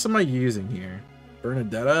 Alright, who else am I using here?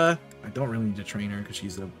 Bernadetta? I don't really need to train her because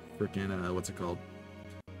she's a freaking what's it called?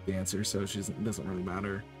 Dancer, so she doesn't really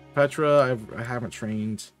matter. Petra, I haven't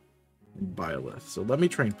trained in Byleth, so let me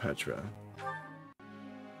train Petra.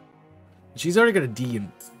 She's already got a D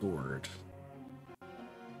in Sword.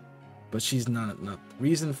 But she's not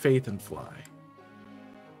Reason, Faith, and Fly.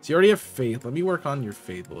 So you already have Faith. Let me work on your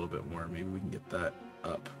Faith a little bit more. Maybe we can get that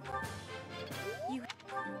up.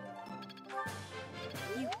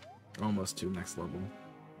 Almost to next level.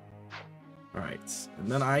 Alright.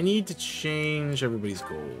 And then I need to change everybody's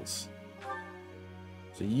goals.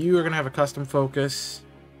 So you are going to have a custom focus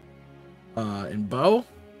in bow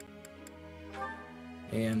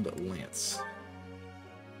and lance.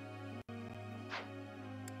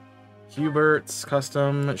 Hubert's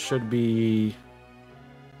custom should be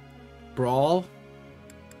brawl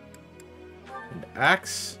and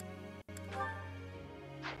axe.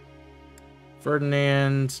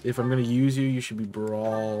 Ferdinand, if I'm going to use you, you should be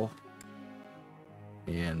brawl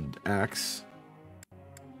and axe.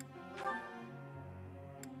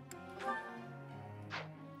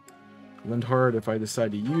 Lindhard, if I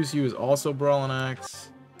decide to use you, is also brawl and axe.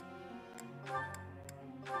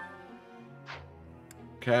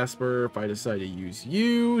 Casper, if I decide to use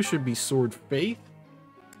you, should be sword faith.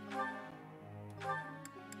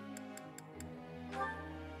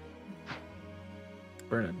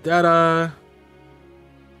 Bernadetta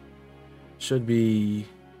should be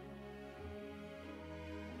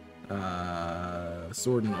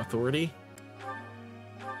sword and authority.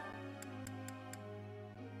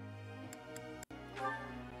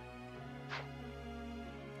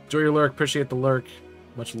 Enjoy your lurk. Appreciate the lurk.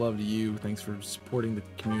 Much love to you. Thanks for supporting the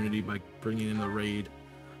community by bringing in the raid.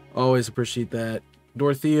 Always appreciate that.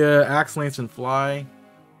 Dorothea, Axe, Lance, and Fly.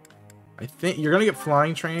 I think you're gonna get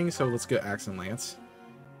flying training, so let's get Axe and Lance.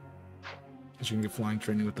 Because you're gonna get flying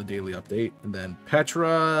training with the daily update. And then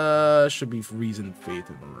Petra should be Reason, Faith,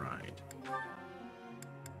 and Ride.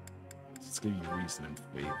 Let's give you Reason and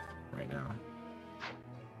Faith right now.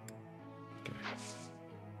 Okay.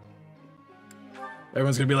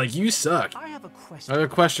 Everyone's gonna be like, you suck. I have a question. I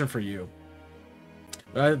have a question for you.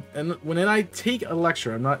 And when I take a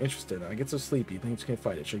lecture, I'm not interested. I get so sleepy. Things can't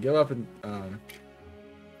fight it. Should I give up and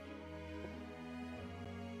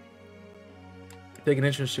take an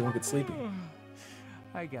interest? She won't get sleepy.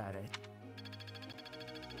 I got it.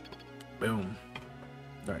 Boom.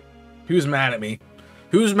 All right. Who's mad at me?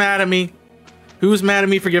 Who's mad at me? Who's mad at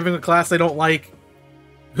me for giving a class they don't like?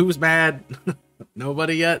 Who's mad?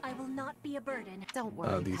 Nobody yet. I will not be a burden. Don't worry,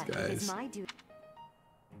 Oh, these Petra. It is guys. my duty.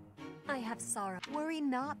 I have sorrow. Worry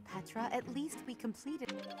not, Petra. At least we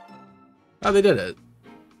completed. Oh, they did it.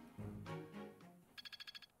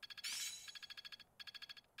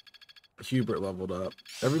 Hubert leveled up.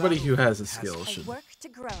 Everybody who has a skill should. Work to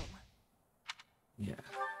grow. Yeah.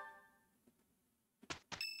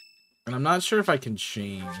 And I'm not sure if I can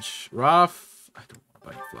change. Roth, I don't want to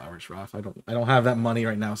buy flowers, Roth. I don't have that money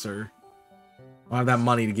right now, sir. I don't have that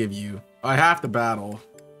money to give you. I have to battle.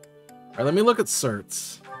 Alright, let me look at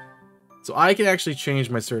certs. So I can actually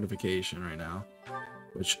change my certification right now.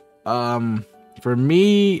 Which, for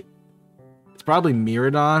me, it's probably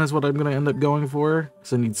Miradon is what I'm gonna end up going for.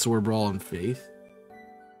 Because I need Sword Brawl and Faith.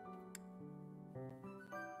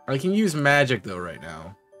 I can use magic though right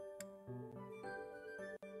now.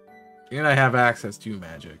 And I have access to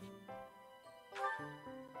magic.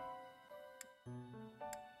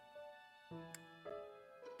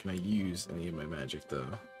 Can I use any of my magic though?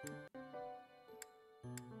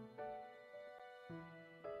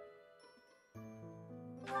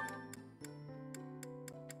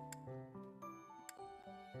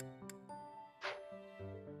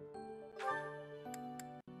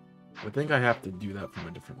 I think I have to do that from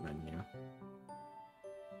a different menu.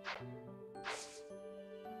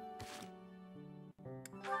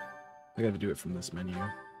 I gotta do it from this menu.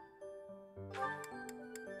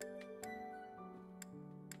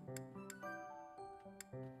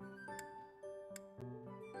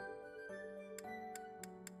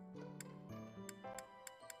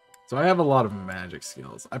 So I have a lot of magic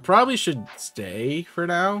skills. I probably should stay for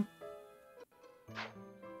now.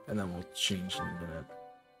 And then we'll change in a minute.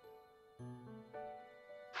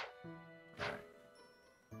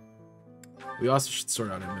 We also should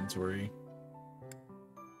sort out inventory.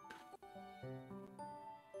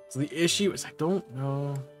 So the issue is I don't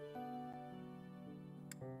know.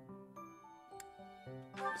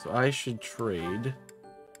 So I should trade.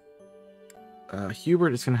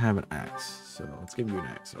 Hubert is going to have an axe. So let's give you an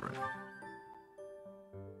axe already.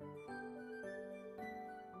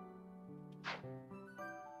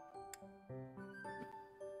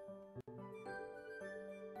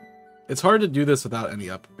 It's hard to do this without any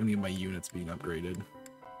of my units being upgraded.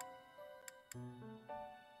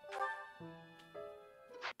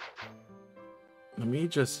 Let me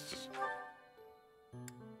just...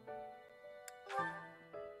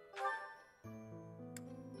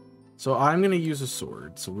 So I'm going to use a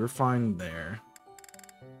sword, so we're fine there.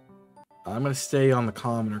 I'm going to stay on the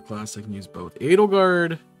commoner class. I can use both.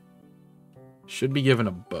 Edelgard should be given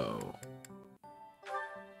a bow.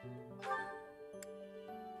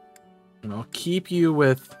 And I'll keep you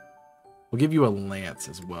with... We'll give you a lance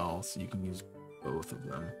as well, so you can use both of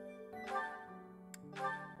them.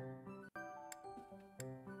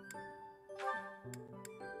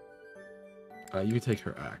 You can take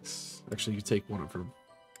her axe. Actually, you take one of her...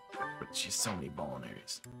 But she's so many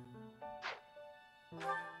ballinaries.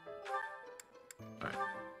 Alright.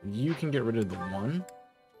 You can get rid of the one.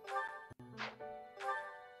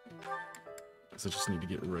 So just need to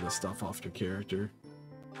get rid of stuff off your character.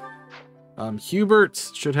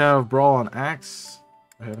 Hubert should have Brawl on Axe.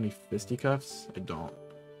 Do I have any fisticuffs? I don't.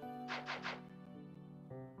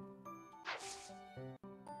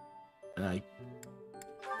 And I...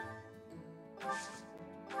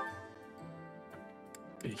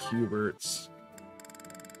 Hubert's.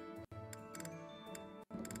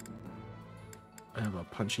 I have a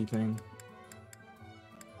punchy thing.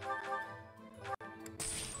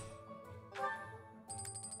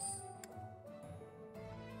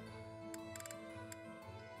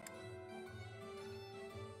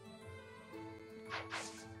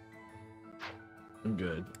 I'm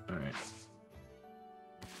good. All right.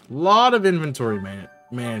 Lot of inventory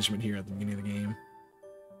management here at the beginning of the game.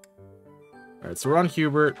 Alright, so we're on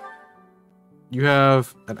Hubert. You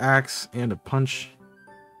have an axe and a punch.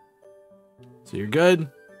 So you're good.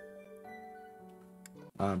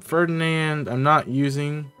 Ferdinand, I'm not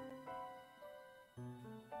using.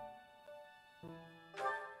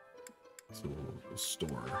 So we'll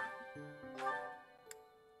store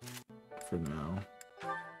for now.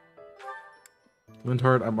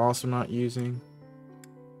 Lindhard, I'm also not using.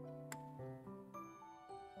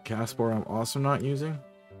 Caspar, I'm also not using.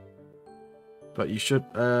 But you should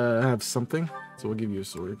have something, so we'll give you a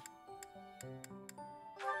sword.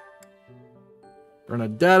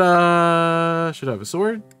 Bernadetta should have a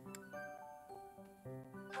sword.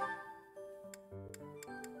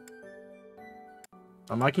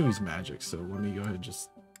 I can use magic, so let me go ahead and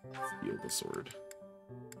just steal the sword.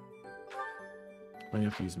 I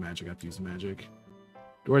have to use magic, I have to use magic.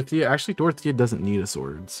 Dorothea, actually Dorothea doesn't need a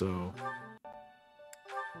sword, so...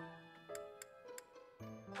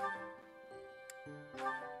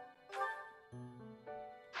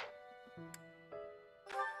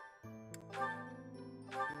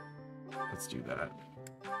 let's do that.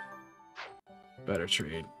 Better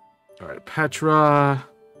trade. Alright, Petra.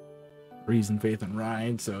 Reason, Faith, and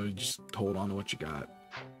Ryan, so just hold on to what you got.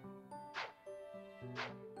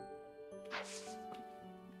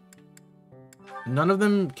 None of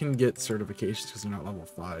them can get certifications because they're not level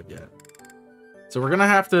 5 yet. So we're gonna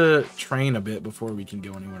have to train a bit before we can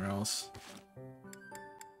go anywhere else.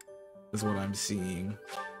 Is what I'm seeing.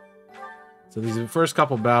 So these first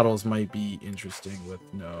couple battles might be interesting with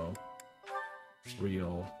no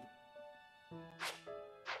real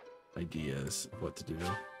ideas of what to do.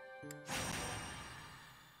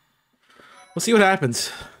 We'll see what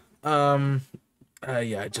happens.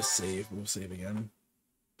 Yeah, just save. We'll save again.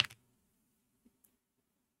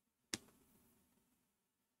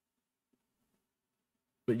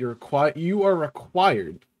 But you are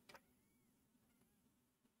required.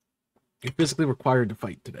 You're physically required to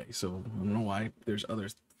fight today, so I don't know why there's other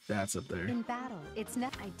stats up there. In battle, it's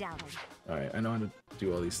not. I doubt it. Alright, I know how to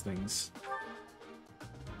do all these things.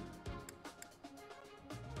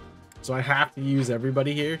 So I have to use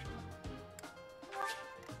everybody here.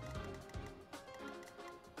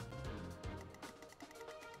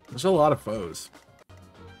 There's a lot of foes.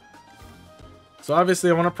 So obviously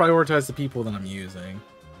I want to prioritize the people that I'm using.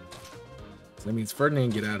 So that means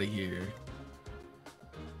Ferdinand, get out of here.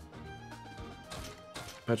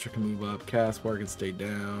 Petra can move up. Caspar can stay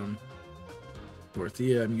down.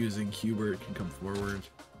 Dorothea, I'm using. Hubert can come forward.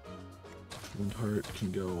 Lindhart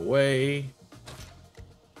can go away.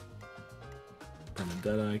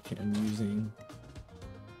 Bernadetta I'm using.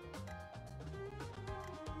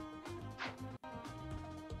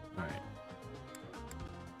 Alright.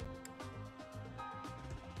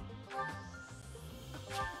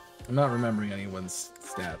 I'm not remembering anyone's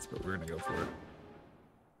stats, but we're gonna go for it.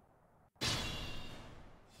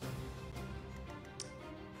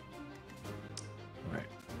 Alright.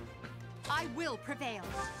 I will prevail.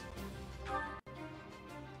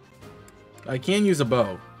 I can use a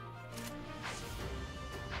bow.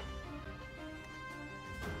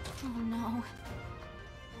 Oh no.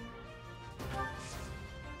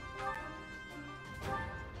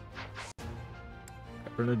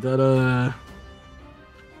 Bernadetta.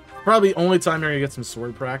 Probably only time you're gonna get some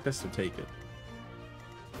sword practice, so take it.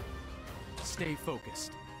 Stay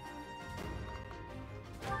focused.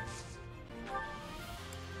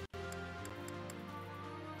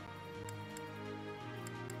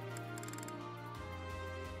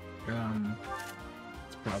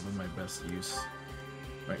 It's probably my best use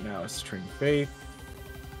right now is to train Faith.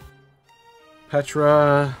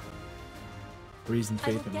 Petra. Reason,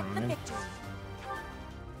 Faith, and Ryan.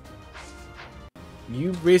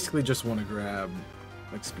 You basically just want to grab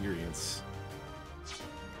experience.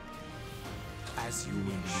 As you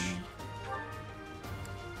wish.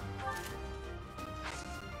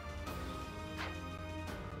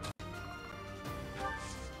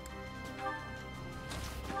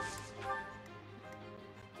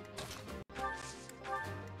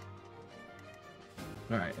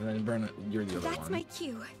 Alright, and then Berna, you're the other one. That's my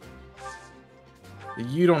cue.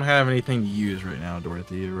 You don't have anything to use right now,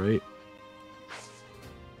 Dorothea, right?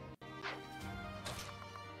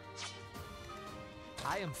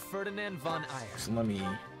 I am Ferdinand von Ayer. So let me...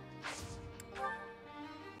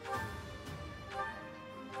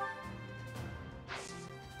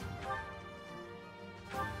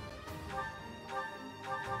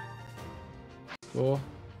 Cool.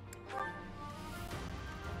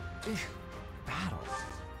 Battle.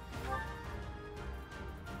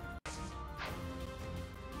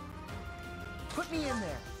 Put me in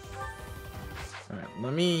there. Alright,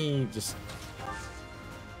 let me just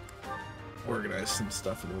organize some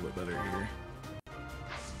stuff a little bit better here.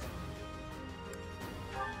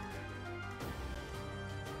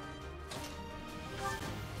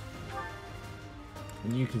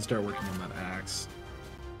 And you can start working on that axe.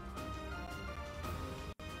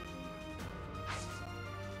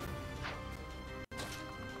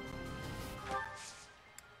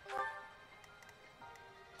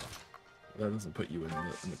 That doesn't put you in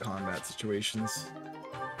the combat situations.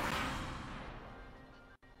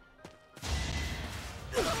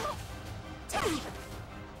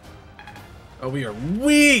 Oh, we are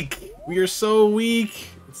weak! We are so weak!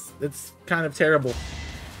 It's kind of terrible.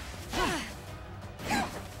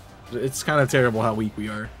 It's kind of terrible how weak we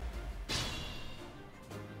are.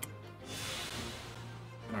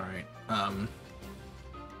 Alright,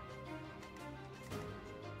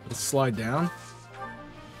 let's slide down.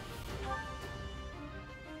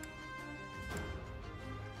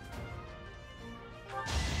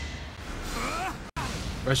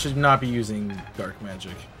 I should not be using dark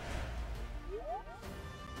magic.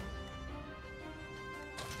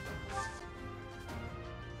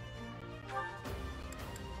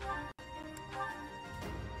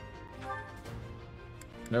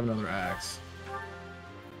 I have another axe.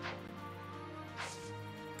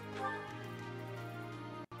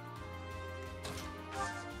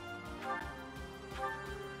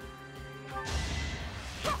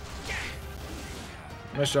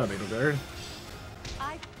 Nice job, Edelgard.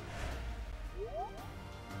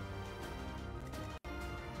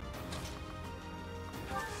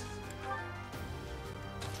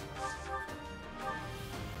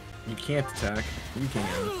 You can't attack. You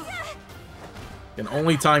can. And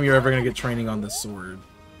only time you're ever gonna get training on this sword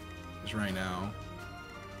is right now.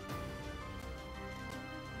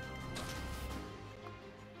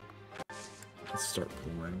 Let's start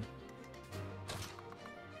pulling.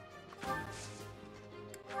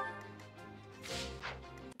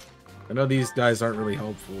 I know these guys aren't really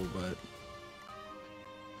helpful,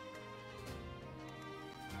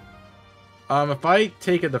 but if I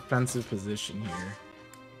take a defensive position here,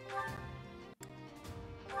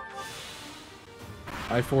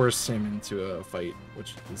 I force him into a fight,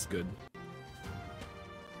 which is good.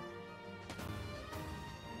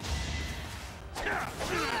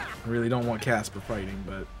 I really don't want Casper fighting,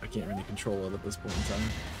 but I can't really control it at this point in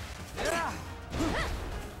time.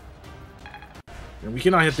 And we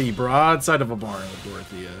cannot hit the broadside of a barn with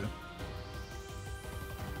Dorothea.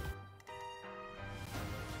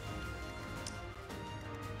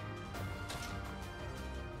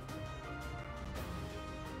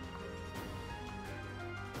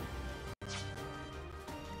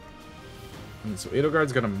 And so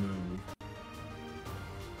Edelgard's gonna move.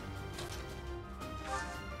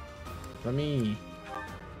 Let me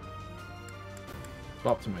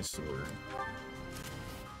swap to my sword.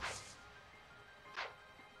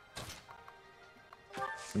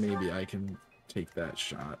 Maybe I can take that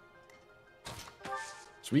shot.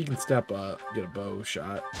 So we can step up, get a bow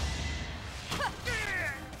shot.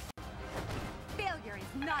 Failure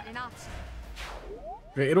is not an option.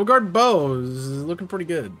 Okay, Edelgard bows is looking pretty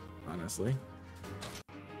good, honestly.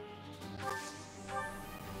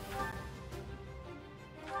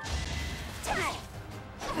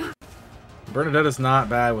 Bernadetta's not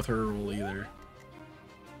bad with her roll either.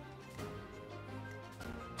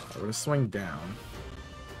 We're gonna swing down.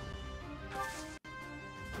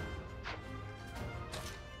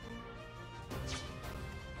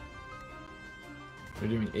 We're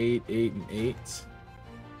doing 8, 8, and 8.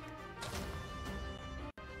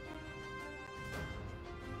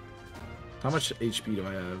 How much HP do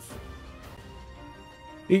I have?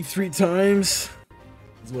 8 3 times.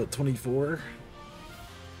 Is what, 24?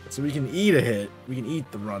 So we can eat a hit. We can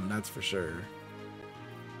eat the run, that's for sure.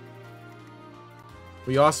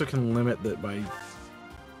 We also can limit that by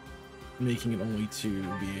making it only to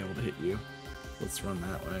be able to hit you. Let's run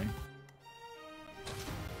that way.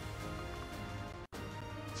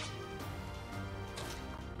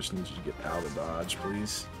 Just need you to get out of dodge,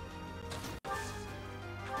 please.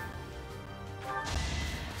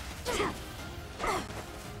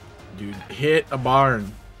 Dude, hit a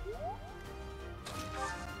barn.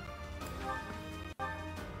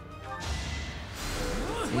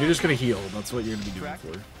 You're just gonna heal. That's what you're gonna be doing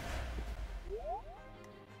for.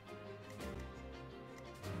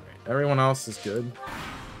 Everyone else is good.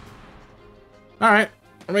 Alright,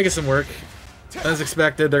 we're making some work. As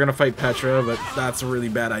expected, they're gonna fight Petra, but that's a really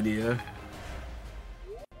bad idea.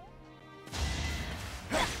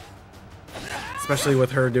 Especially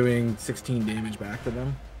with her doing 16 damage back to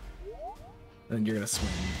them. And you're gonna swing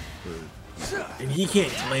for... And he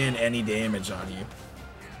can't land any damage on you.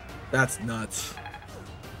 That's nuts.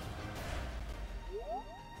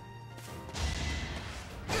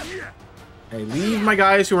 Hey, leave my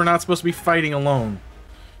guys who are not supposed to be fighting alone.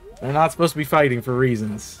 They're not supposed to be fighting for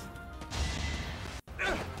reasons.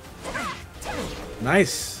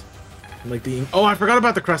 Nice. Like the... Oh, I forgot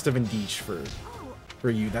about the Crest of Indiche for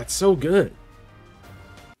you. That's so good.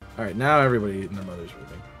 Alright, now everybody and their mother's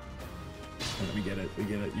moving. Right, we get it. We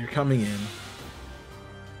get it. You're coming in.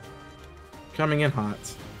 Coming in hot.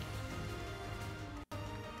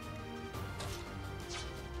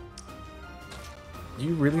 Do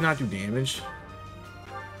you really not do damage?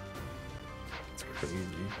 That's crazy.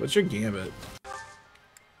 What's your gambit?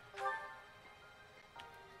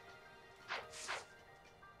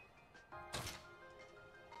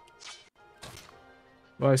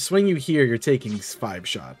 Well, I swing you here, you're taking 5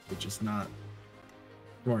 shot, which is not a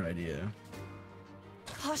smart idea.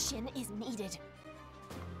 Caution is needed.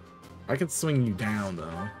 I can swing you down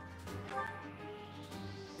though.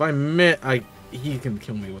 If I he can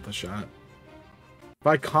kill me with a shot. If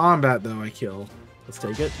I combat though, I kill. Let's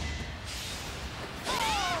take it.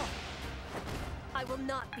 I will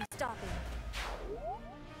not be stopping.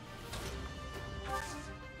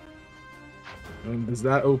 Does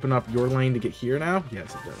that open up your lane to get here now?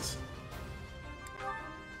 Yes, it does.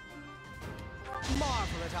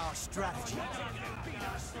 Marvel at our strategy.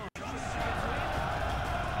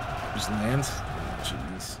 Just lands?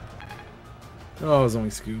 Jeez. Oh, it was only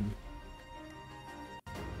Scoob.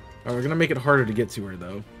 Alright, we're gonna make it harder to get to her,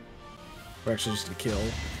 though. Or actually just to kill.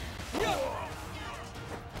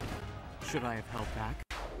 Should I have held back?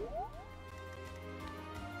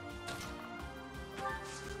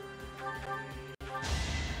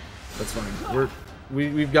 That's fine.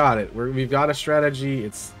 We've got it. We've got a strategy.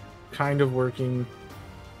 It's kind of working.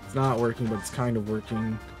 It's not working, but it's kind of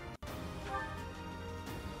working.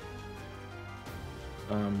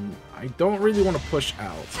 I don't really want to push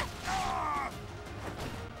out.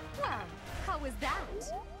 Well, how was that?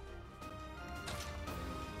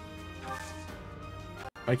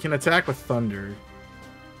 I can attack with Thunder.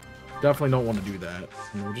 Definitely don't want to do that.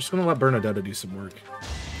 And we're just gonna let Bernadetta do some work.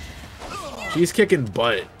 She's kicking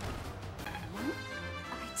butt.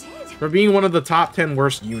 For being one of the top 10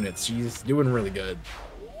 worst units, she's doing really good.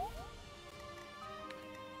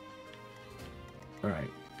 Alright.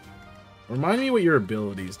 Remind me what your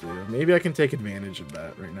abilities do. Maybe I can take advantage of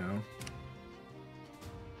that right now.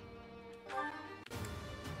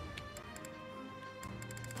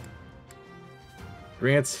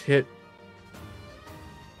 Grants hit.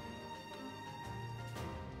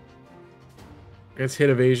 Grants hit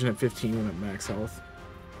evasion at 15 when at max health.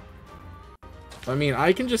 I mean,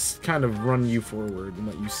 I can just kind of run you forward and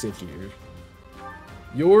let you sit here.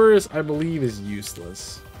 Yours, I believe, is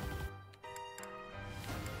useless.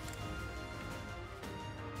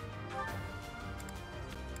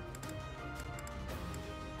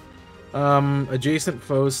 Adjacent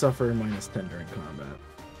foes suffer -10 during combat.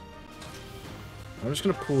 I'm just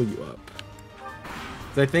gonna pull you up.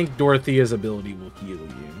 'Cause I think Dorothea's ability will heal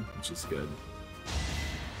you, which is good.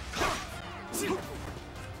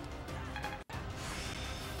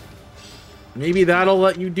 Maybe that'll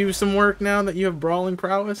let you do some work now that you have brawling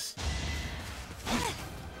prowess.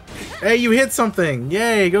 Hey, you hit something!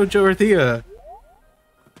 Yay, go Dorothea!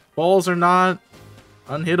 Balls are not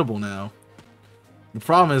unhittable now. The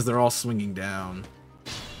problem is they're all swinging down.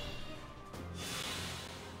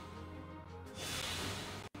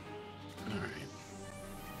 Alright.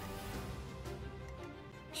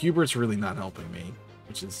 Hubert's really not helping me,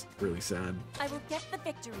 which is really sad. I will get the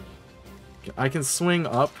victory. I can swing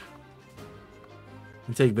up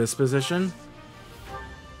and take this position.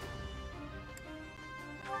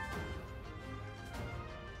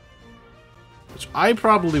 Which I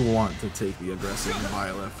probably want to take the aggressive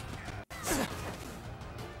Byleth.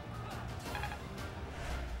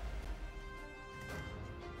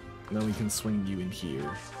 And then we can swing you in here.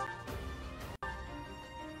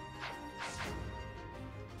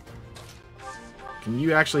 Can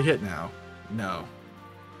you actually hit now? No.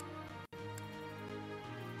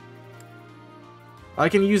 I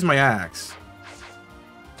can use my axe.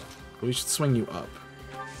 But we should swing you up.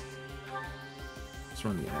 Let's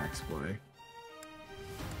run the axe play.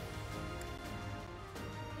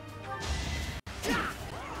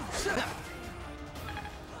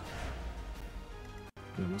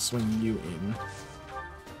 And we'll swing you in.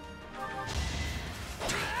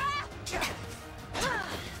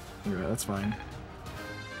 Alright, that's fine.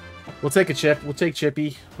 We'll take a chip. We'll take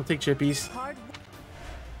Chippy. We'll take Chippies.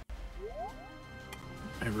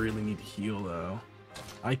 I really need to heal, though.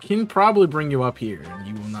 I can probably bring you up here, and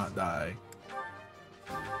you will not die.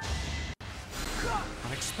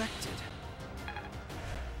 Unexpected.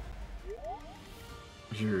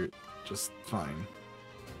 You're just fine.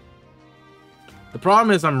 The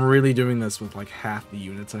problem is I'm really doing this with like half the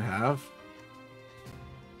units I have.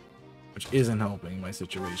 Which isn't helping my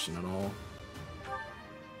situation at all.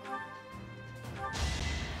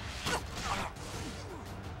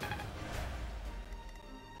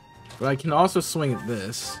 But I can also swing at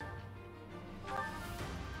this.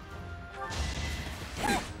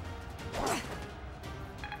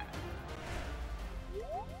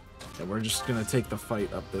 And we're just gonna take the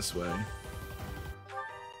fight up this way.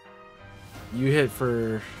 You hit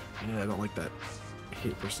for... Yeah, I don't like that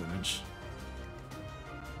hit percentage.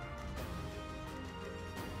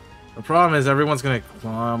 The problem is everyone's gonna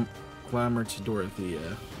clamor to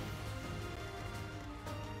Dorothea.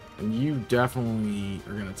 And you definitely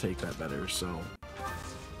are gonna take that better, so...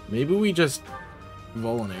 Maybe we just...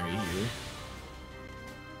 Vulnerary here.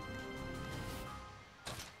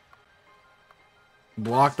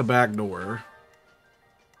 Block the back door.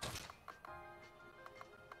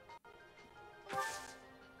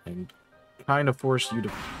 And kind of force you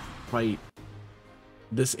to fight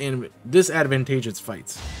disadvantageous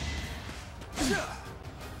fights.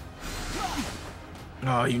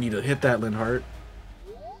 Oh, you need to hit that, Linhart.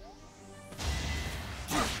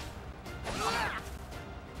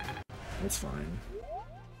 That's fine.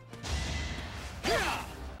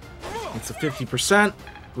 It's a 50%.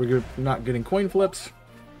 We're not getting coin flips.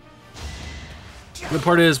 The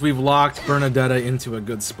part is we've locked Bernadetta into a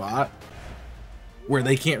good spot where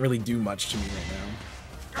they can't really do much to me right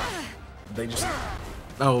now. They just...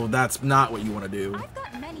 Oh, that's not what you want to do. I've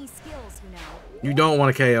got many skills, you know. You don't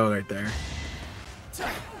want to KO right there.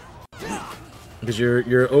 Because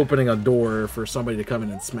you're opening a door for somebody to come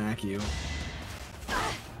in and smack you.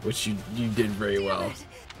 Which you did very well.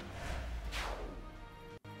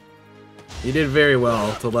 You did very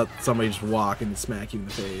well to let somebody just walk and smack you in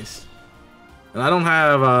the face. And I don't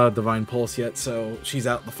have Divine Pulse yet, so she's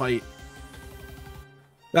out the fight.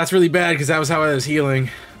 That's really bad because that was how I was healing.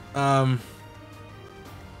 Alright,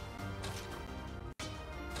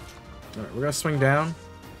 we're gonna swing down.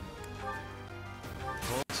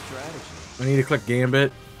 I need to click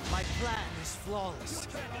Gambit. My plan is flawless.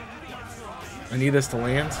 I need this to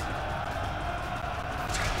land.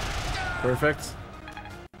 Perfect.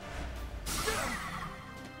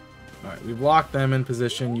 Alright, we've locked them in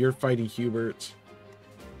position. You're fighting Hubert.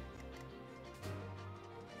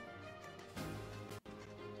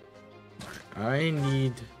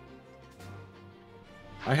 Alright,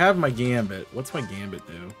 I have my Gambit. What's my Gambit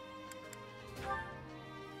do?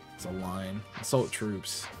 It's a line. Assault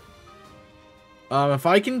troops. If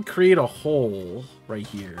I can create a hole right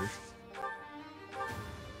here.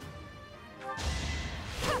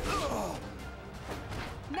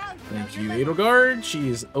 Thank you, Edelgard. She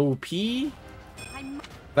is OP.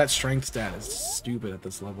 That strength stat is stupid at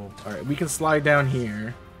this level. Alright, we can slide down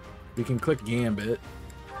here. We can click Gambit.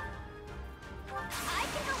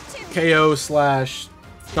 KO /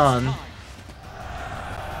 stun.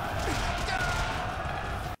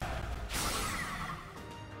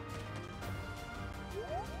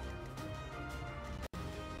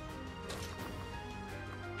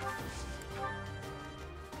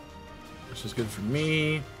 Which is good for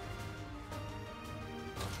me.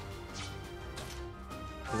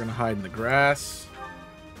 We're gonna hide in the grass.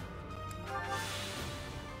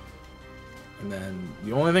 And then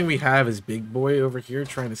the only thing we have is Big Boy over here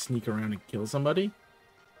trying to sneak around and kill somebody.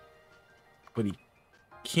 But he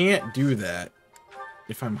can't do that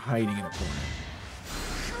if I'm hiding in a corner.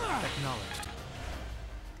 Acknowledged.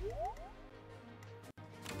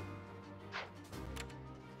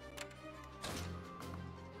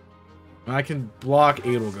 I can block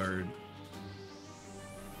Edelgard.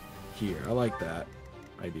 Here, I like that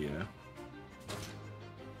idea.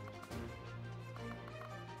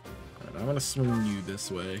 Alright, I'm gonna swing you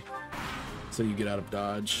this way so you get out of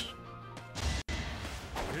dodge.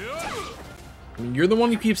 I mean, you're the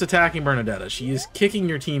one who keeps attacking Bernadetta. She is kicking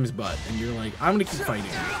your team's butt, and you're like, I'm gonna keep fighting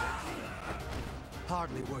her.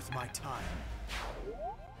 Hardly worth my time.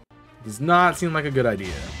 Does not seem like a good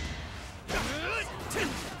idea.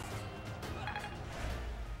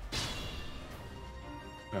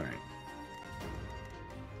 Alright.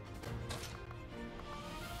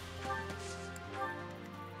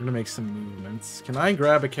 I'm gonna make some movements. Can I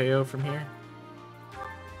grab a KO from here?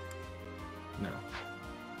 No.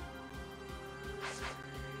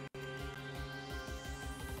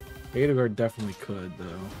 Edelgard definitely could,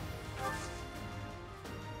 though.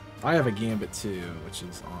 I have a Gambit too, which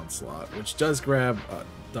is Onslaught, which does grab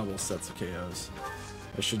double sets of KOs.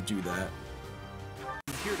 I should do that.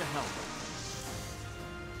 I'm here to help.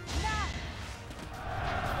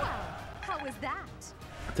 Well, how was that?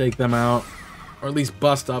 Take them out, or at least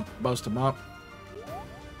bust them up.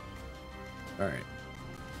 All right.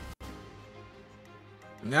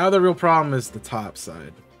 Now the real problem is the top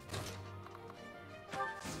side.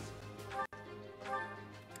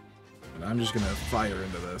 And I'm just gonna fire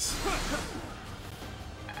into this.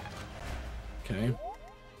 Okay.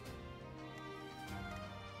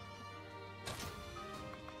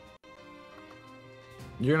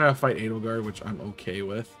 You're gonna fight Edelgard, which I'm okay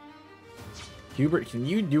with. Hubert, can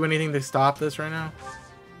you do anything to stop this right now?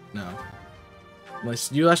 No.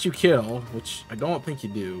 Unless you kill, which I don't think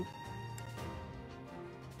you do.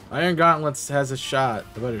 Iron Gauntlets has a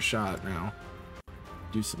better shot now.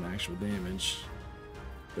 Do some actual damage.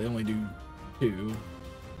 They only do 2.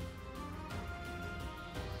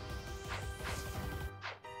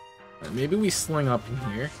 Alright, maybe we sling up in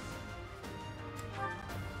here.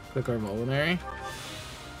 Click our Vulnerary.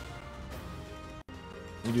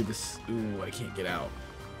 We do this. Ooh, I can't get out.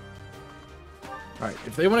 Alright,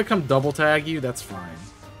 if they want to come double tag you, that's fine.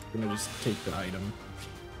 I'm gonna just take the item.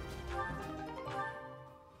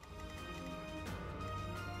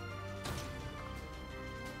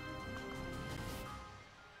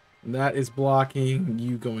 And that is blocking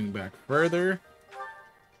you going back further.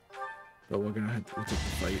 But we'll take the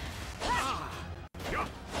fight.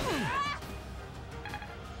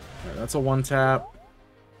 Alright, that's a 1-tap.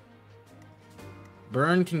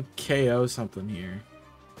 Burn can KO something here.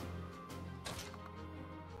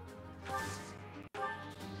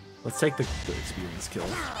 Let's take the experience kill.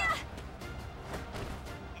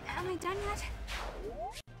 Am I done yet?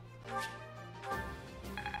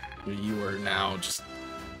 You are now just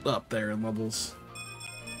up there in levels.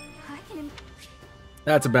 I can...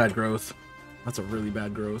 That's a bad growth. That's a really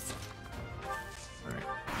bad growth. Alright.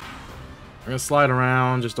 We're gonna slide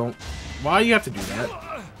around, just don't... Why do you have to do that?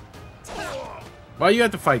 Why do you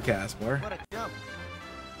have to fight Casper? What a jump.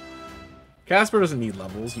 Casper doesn't need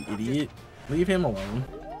levels, you idiot. Leave him alone.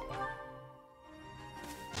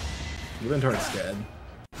 Lindhardt's dead.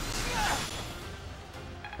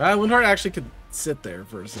 Lindhardt actually could sit there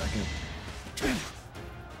for a second.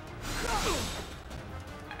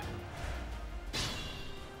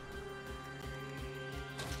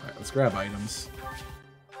 Alright, let's grab items.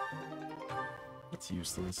 That's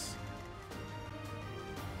useless.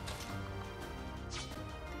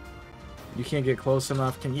 You can't get close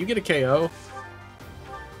enough. Can you get a KO?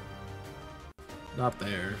 Not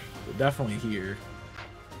there. But definitely here.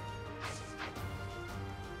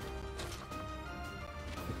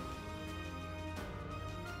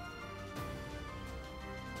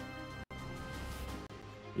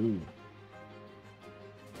 Ooh.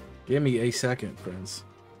 Give me a second, friends.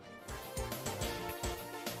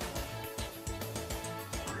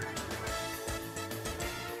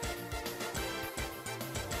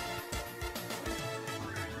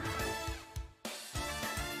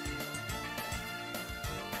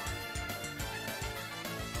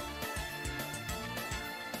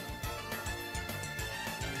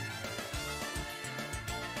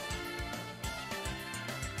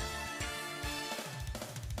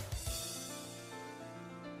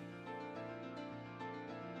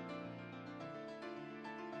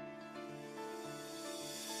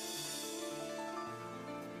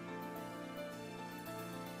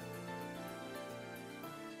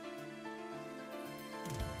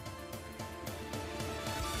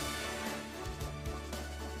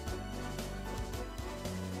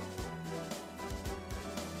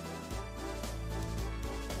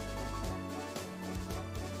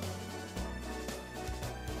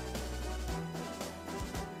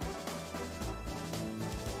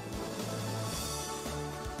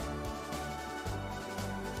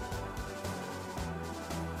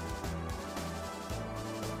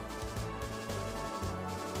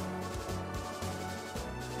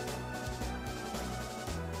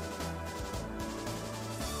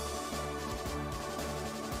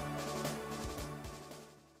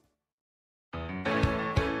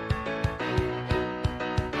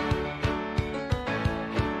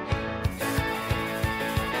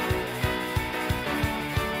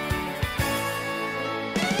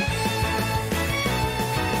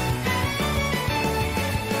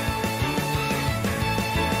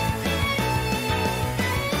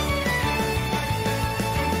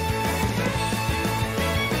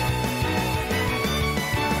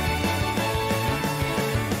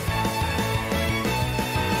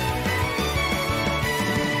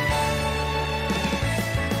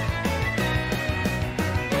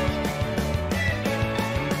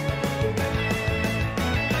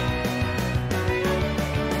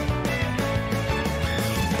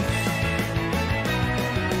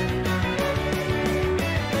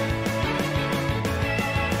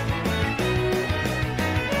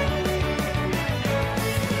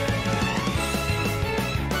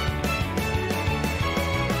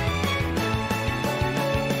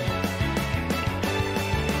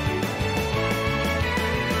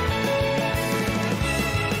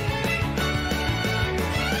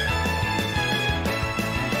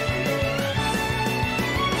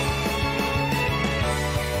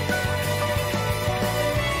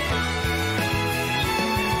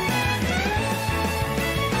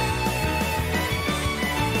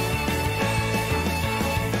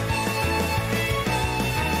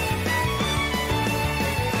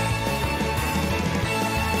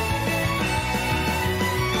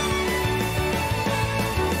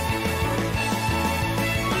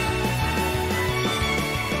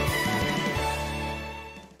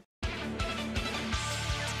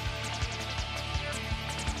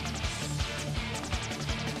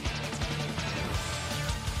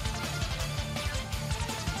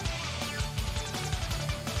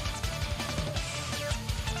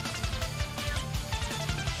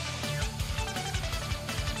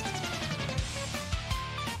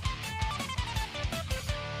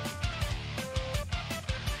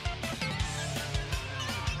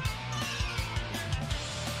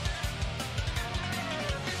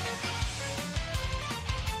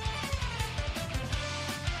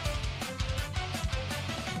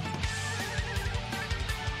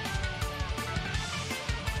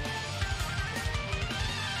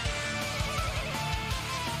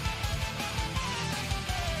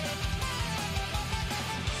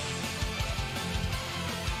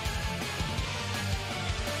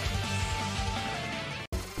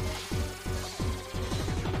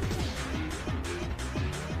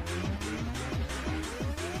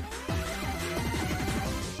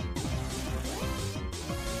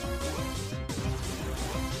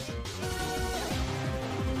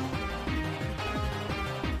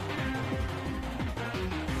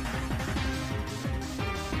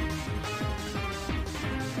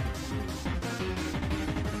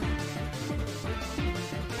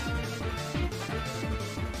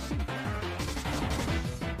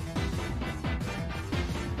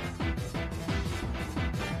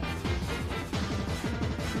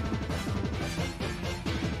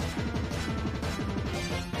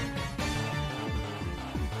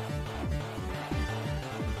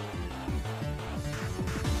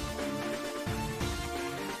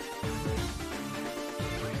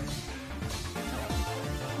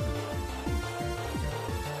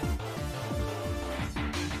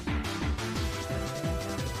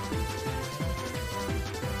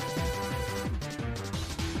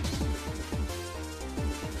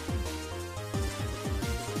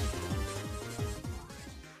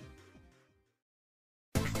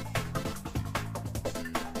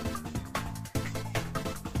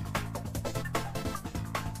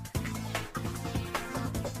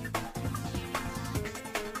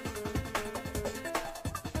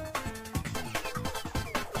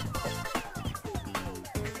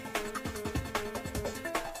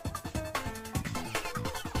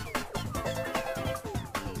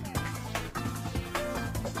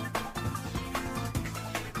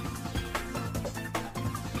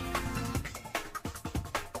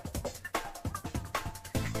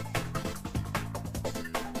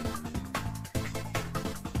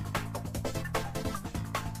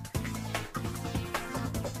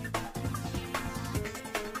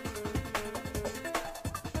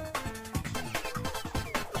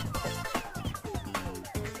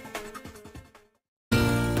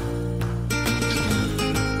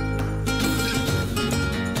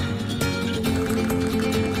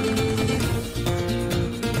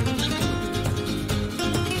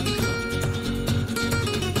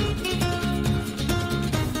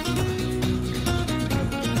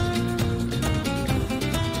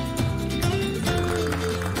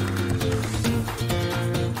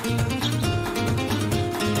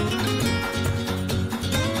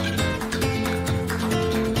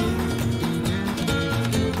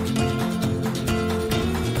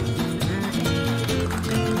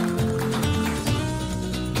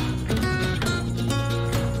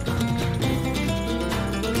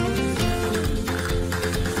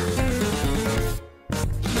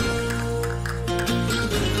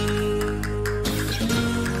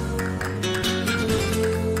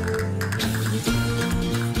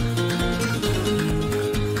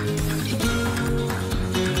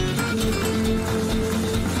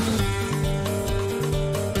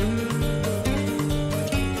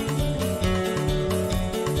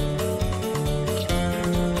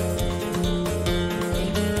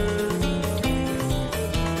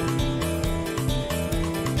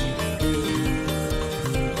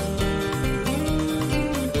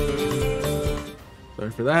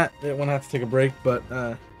 for that. Didn't want to have to take a break, but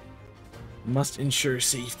must ensure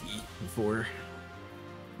safety before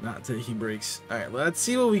not taking breaks. All right, let's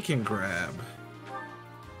see what we can grab.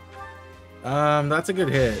 That's a good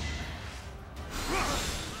hit.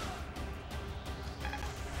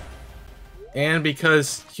 And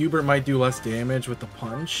because Hubert might do less damage with the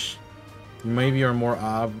punch, maybe are more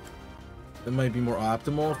it might be more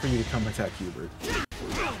optimal for you to come attack Hubert,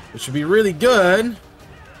 which would be really good.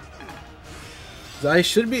 I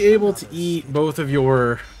should be able to eat both of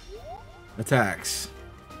your attacks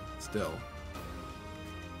still.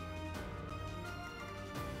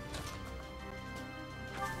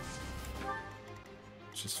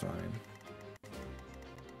 Which is fine.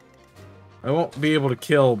 I won't be able to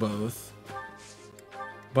kill both,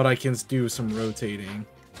 but I can do some rotating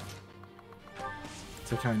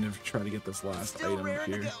to kind of try to get this last item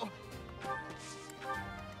here.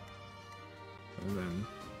 And then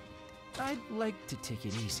I'd like to take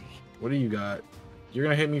it easy. what do you got? You're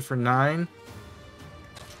gonna hit me for 9.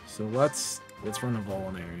 So let's run a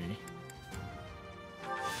vulnerary.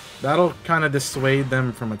 That'll kind of dissuade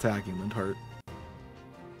them from attacking Lindhart.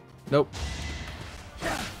 Nope.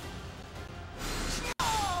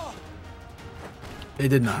 It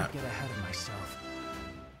did not. Get ahead of myself.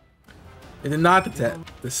 It did not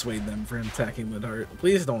dissuade them from attacking Lindhart.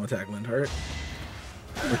 Please don't attack Lindhart.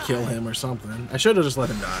 Or kill him or something. I should have just let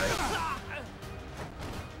him die.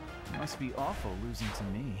 Must be awful losing to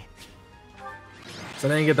me. So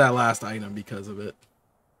I didn't get that last item because of it.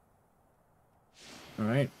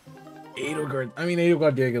 Alright.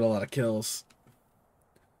 Edelgard did get a lot of kills.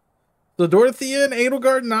 So Dorothea and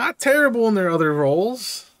Edelgard, not terrible in their other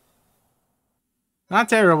roles. Not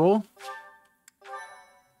terrible.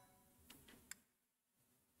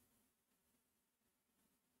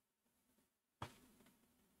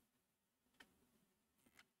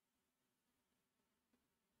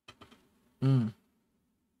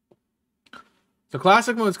 So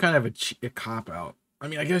classic mode is kind of a cop-out. I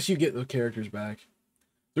mean, I guess you get the characters back.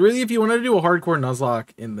 So really, if you wanted to do a hardcore Nuzlocke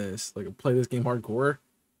in this, like play this game hardcore,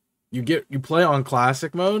 you play on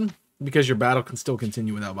classic mode because your battle can still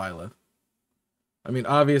continue without Byleth. I mean,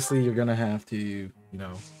 obviously you're gonna have to, you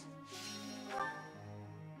know,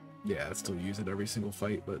 yeah, still use it every single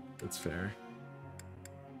fight, but that's fair.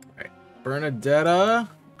 All right, Bernadetta.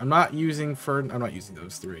 I'm not using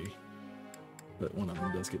those 3, but one of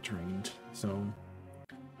them does get trained. So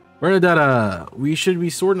Bernadetta, we should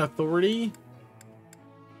be Sword and Authority.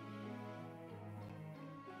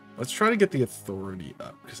 Let's try to get the Authority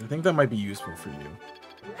up, because I think that might be useful for you.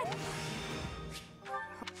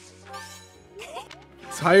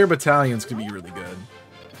 These higher battalions could be really good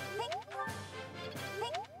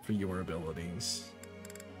for your abilities.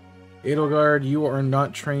 Edelgard, you are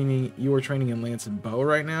training in Lance and Bow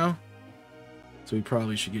right now. So we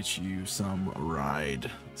probably should get you some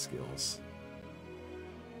ride skills.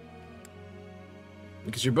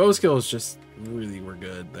 Because your bow skills just really were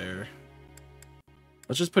good there.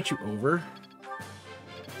 Let's just put you over.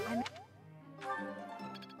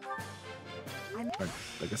 Right,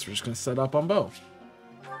 I guess we're just going to set up on bow.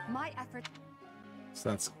 My effort. So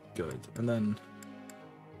that's good. And then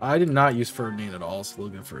I did not use Ferdinand at all, so we'll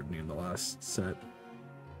get Ferdinand the last set.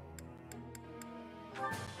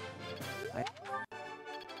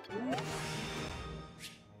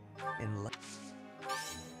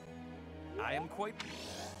 I am quite...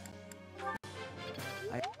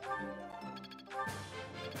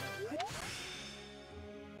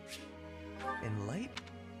 In light?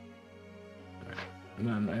 Alright, and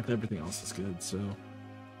then everything else is good, so...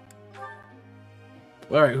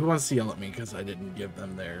 Alright, who wants to yell at me because I didn't give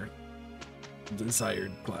them their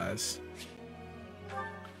desired class?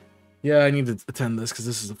 Yeah, I need to attend this because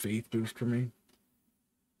this is a faith boost for me.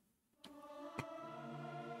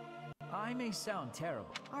 I may sound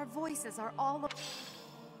terrible. Our voices are all...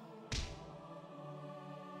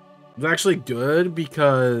 It's actually good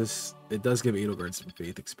because it does give Edelgard some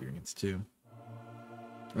faith experience too.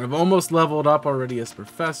 And I've almost leveled up already as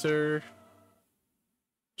Professor,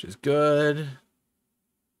 which is good.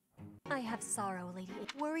 I have sorrow, lady.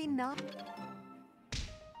 Worry not.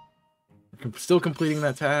 I'm still completing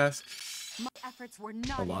that task. My efforts were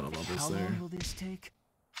not... A lot of levels How there. long will this take?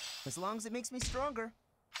 As long as it makes me stronger.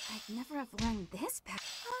 I'd never have learned this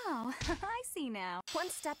path. Oh, I see now. One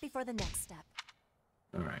step before the next step.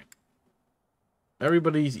 Alright.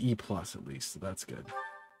 Everybody's E+ at least, so that's good.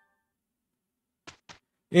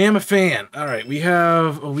 Yeah, I'm a fan. Alright, we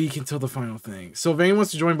have a week until the final thing. Sylvain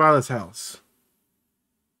wants to join Violet's house.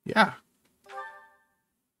 Yeah.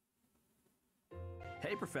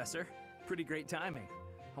 Hey, Professor. Pretty great timing.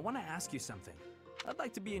 I want to ask you something. I'd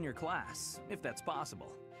like to be in your class, if that's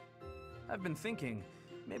possible. I've been thinking,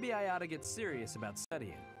 maybe I ought to get serious about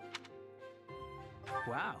studying.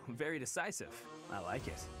 Wow, very decisive. I like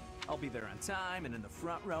it. I'll be there on time and in the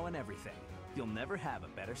front row and everything. You'll never have a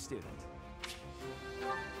better student.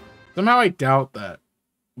 Somehow I doubt that.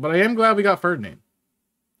 But I am glad we got Ferdinand.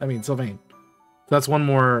 I mean, Sylvain. That's one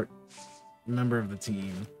more member of the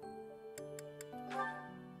team.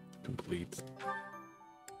 Complete.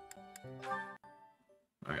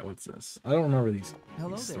 Alright, what's this? I don't remember these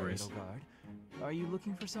stories. Edelgard. Are you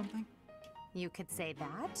looking for something? You could say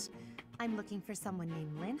that. I'm looking for someone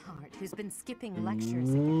named Linhardt who's been skipping lectures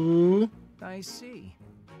Ooh. again. I see.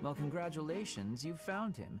 Well, congratulations, you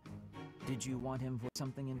found him. Did you want him for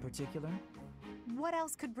something in particular? What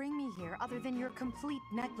else could bring me here other than your complete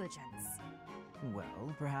negligence?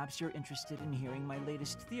 Well, perhaps you're interested in hearing my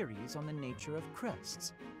latest theories on the nature of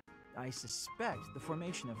crests. I suspect the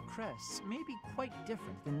formation of crests may be quite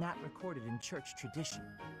different than that recorded in church tradition.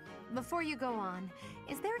 Before you go on,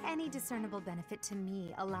 is there any discernible benefit to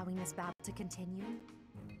me allowing this battle to continue?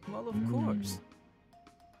 Well, of course.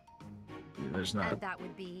 There's not. And that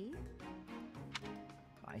would be?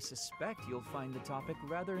 I suspect you'll find the topic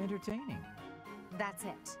rather entertaining. That's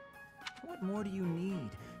it. What more do you need?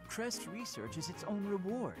 Crest research is its own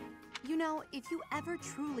reward. You know, if you ever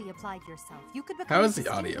truly applied yourself, you could become How a is the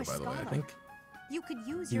audio, by distinguished the way? I scholar. think You could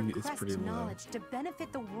use your it's pretty crest low. knowledge to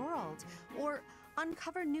benefit the world, or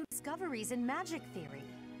uncover new discoveries in magic theory.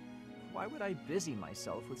 Why would I busy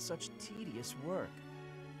myself with such tedious work?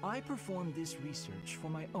 I perform this research for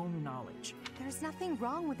my own knowledge. There's nothing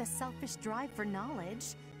wrong with a selfish drive for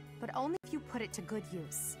knowledge, but only if you put it to good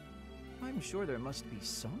use. I'm sure there must be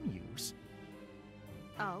some use.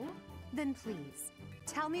 Oh? Then please,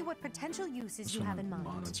 tell me what potential uses you have in mind.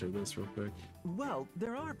 Monitor this real quick. Well,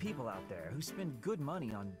 there are people out there who spend good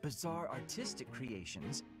money on bizarre artistic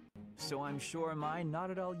creations, so I'm sure my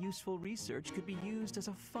not at all useful research could be used as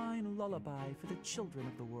a fine lullaby for the children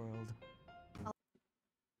of the world.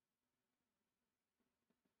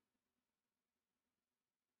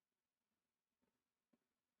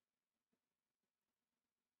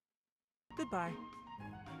 Goodbye.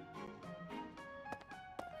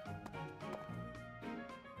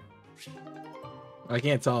 I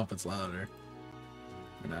can't tell if it's louder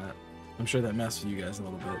or not. I'm sure that messed with you guys a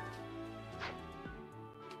little bit.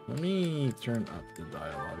 Let me turn up the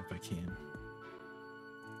dialogue if I can.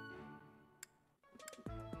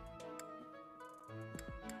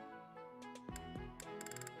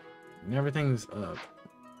 And everything's up.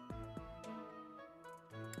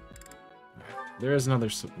 Alright, there is another.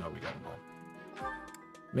 No, we got them all.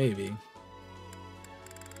 Maybe.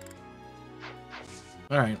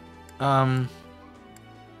 Alright.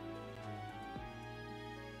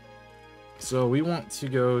 So we want to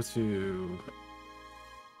go to...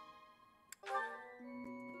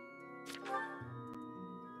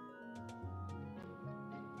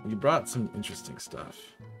 We brought some interesting stuff.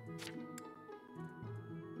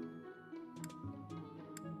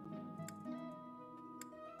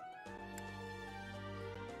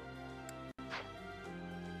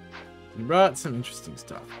 We brought some interesting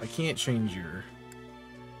stuff. I can't change your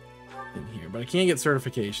thing here, but I can get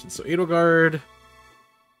certifications. So Edelgard,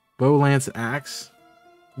 Bow, Lance, and Axe.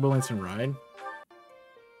 Bow, Lance, and Ride.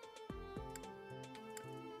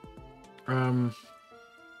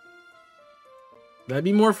 That'd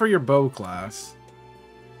be more for your bow class.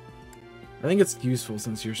 I think it's useful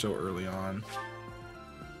since you're so early on.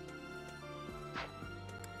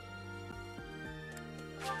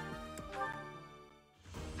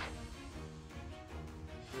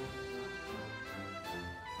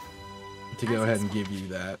 To go ahead and give you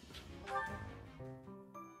that.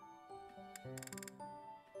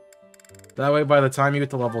 That way, by the time you get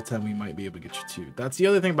to level 10, we might be able to get you 2. That's the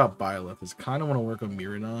other thing about Byleth, is kind of want to work on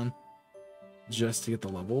Miradon just to get the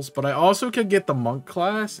levels. But I also could get the monk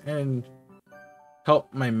class and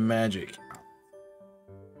help my magic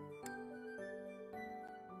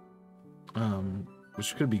out.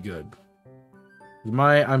 Which could be good.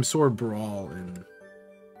 I'm sword brawl, and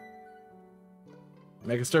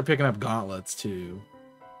I can start picking up gauntlets too.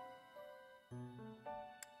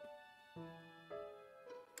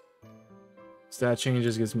 Stat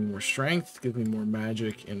changes gives me more strength, gives me more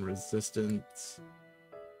magic and resistance.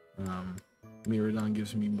 Miradon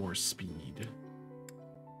gives me more speed.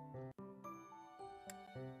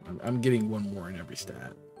 I'm getting one more in every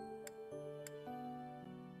stat.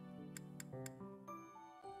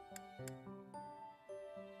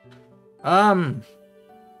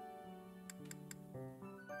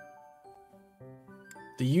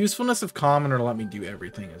 The usefulness of Commoner to let me do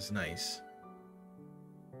everything is nice.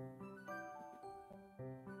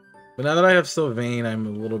 But now that I have Sylvain, I'm a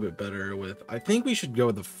little bit better with... I think we should go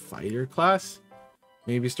with the fighter class.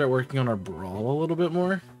 Maybe start working on our brawl a little bit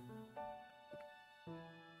more.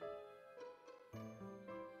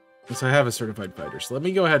 Since I have a certified fighter, so let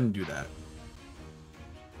me go ahead and do that.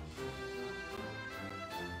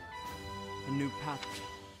 A new path.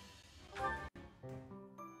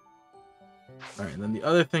 Alright, and then the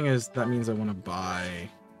other thing is, that means I want to buy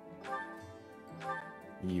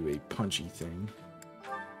you a punchy thing.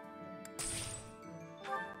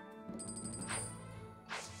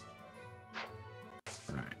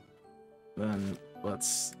 Alright. Then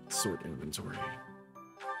let's sort inventory.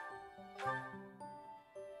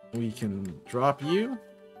 We can drop you.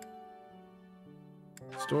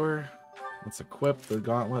 Store. Let's equip the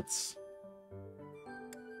gauntlets.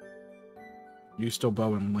 You still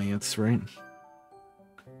bow and lance, right?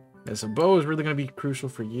 Yeah, so bow is really going to be crucial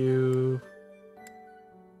for you.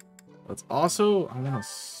 Let's also... I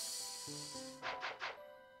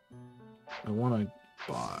want to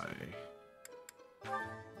buy...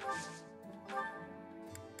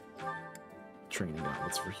 training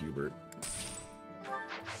gauntlets for Hubert.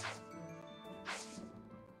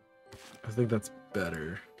 I think that's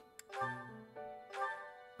better.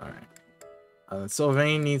 Alright.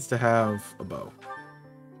 Sylvain needs to have a bow.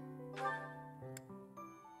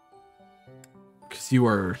 Because you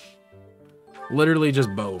are literally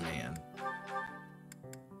just bow man.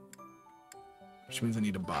 Which means I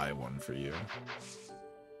need to buy one for you.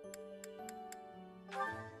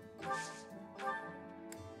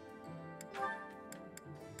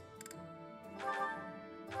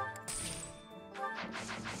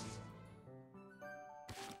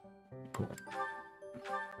 Cool.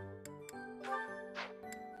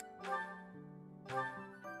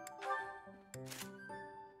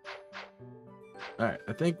 Alright,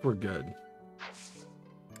 I think we're good.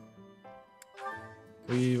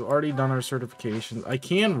 We've already done our certifications. I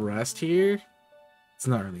can rest here. It's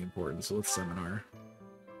not really important, so let's seminar.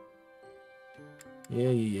 Yeah.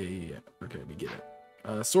 Okay, we get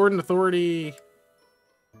it. Sword and authority.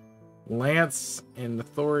 Lance and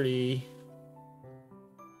authority.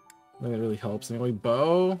 I think that really helps. Anyway,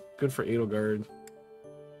 bow. Good for Edelgard.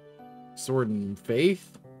 Sword and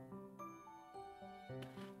faith.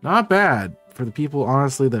 Not bad. For the people,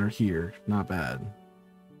 honestly, that are here. Not bad.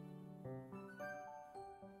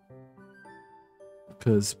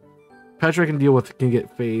 Because Petra can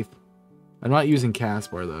get faith. I'm not using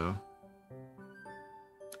Caspar, though.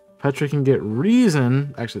 Petra can get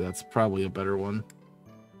reason. Actually, that's probably a better one.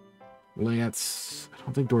 Lance. I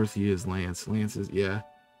don't think Dorothy is Lance. Lance is, yeah.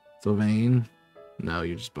 Sylvain. No,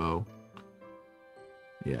 you're just bow.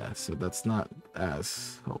 Yeah, so that's not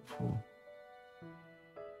as helpful.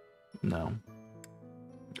 No.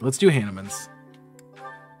 Let's do Hanneman's.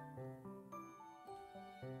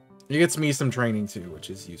 It gets me some training too, which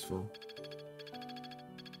is useful.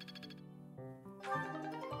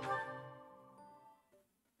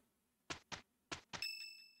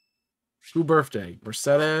 Who birthday?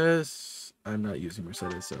 Mercedes. I'm not using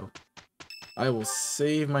Mercedes, so I will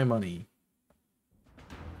save my money.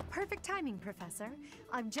 Perfect timing, Professor.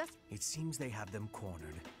 It seems they have them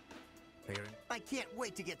cornered. I can't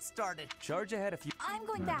wait to get started. Charge ahead if you... I'm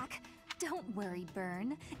going back. Don't worry,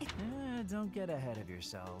 Burn. Don't get ahead of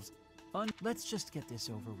yourselves. Let's just get this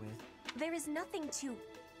over with. There is nothing to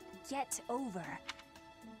get over.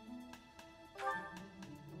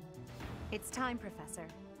 It's time, Professor.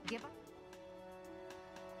 Give up.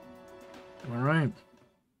 All right.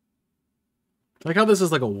 I like how this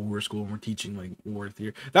is like a war school and we're teaching like war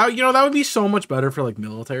theory. That, you know, that would be so much better for like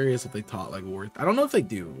militaries if they taught like war. I don't know if they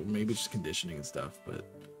do. Maybe it's just conditioning and stuff, but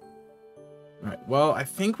all right. Well, I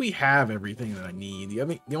think we have everything that I need.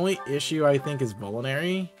 The only issue I think is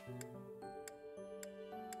Vulinary.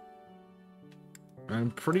 I'm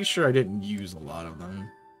pretty sure I didn't use a lot of them.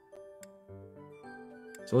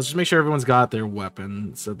 So let's just make sure everyone's got their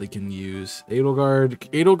weapons that they can use. Edelgard.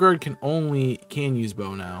 Edelgard can use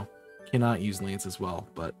bow now. Cannot use lance as well,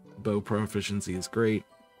 but bow proficiency is great.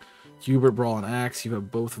 Hubert, brawl, and axe. You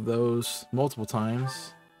have both of those multiple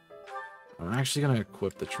times. I'm actually gonna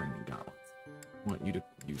equip the training gauntlets. I want you to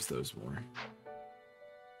use those more.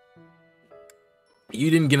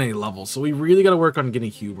 You didn't get any levels, so we really got to work on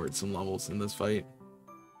getting Hubert some levels in this fight.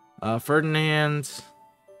 Ferdinand,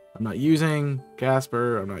 I'm not using.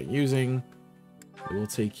 Casper, I'm not using. I will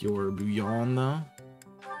take your Bouillon though.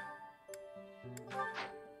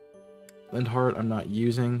 Lindhart, I'm not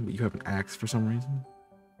using, but you have an axe for some reason.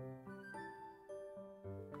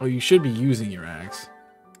 Oh, you should be using your axe.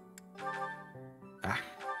 Ah.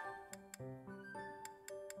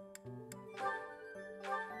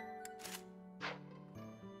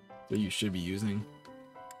 that you should be using.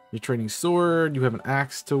 You're trading sword. You have an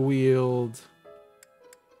axe to wield.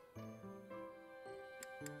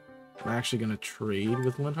 I'm actually gonna trade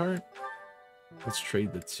with Lindhart. Let's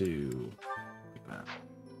trade the two. Like that.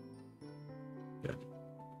 Good.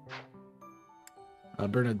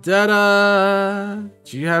 Bernadetta.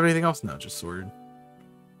 Do you have anything else? No, just sword.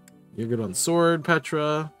 You're good on sword,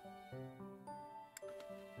 Petra.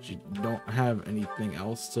 You don't have anything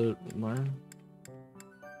else to learn?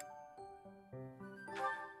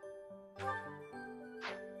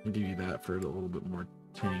 I'll give you that for a little bit more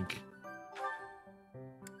tank.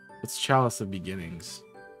 It's Chalice of Beginnings.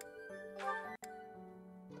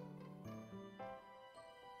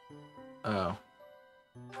 Oh.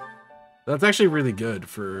 That's actually really good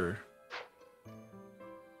for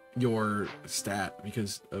your stat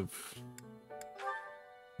because of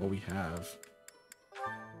what we have.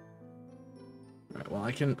 Alright, well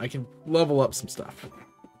I can level up some stuff.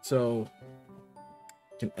 So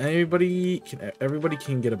everybody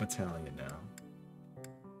can get a battalion now.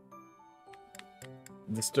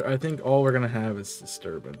 I think all we're gonna have is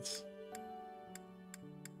disturbance.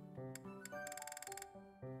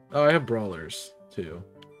 Oh, I have brawlers too.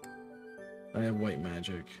 I have white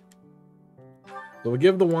magic. So we'll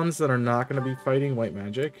give the ones that are not gonna be fighting white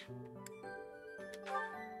magic.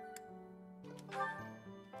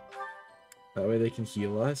 That way they can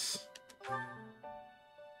heal us.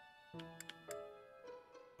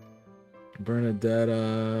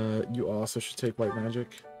 Bernadetta, you also should take white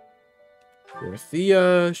magic.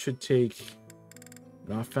 Dorothea should take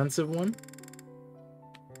an offensive one.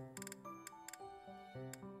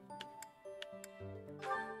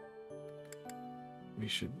 We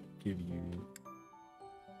should give you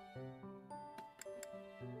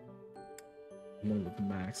one with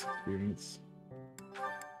max experience.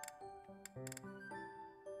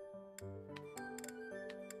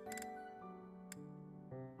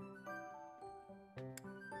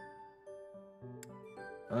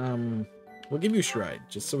 We'll give you Stride,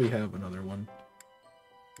 just so we have another one.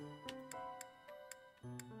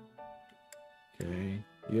 Okay,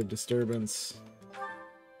 you have Disturbance.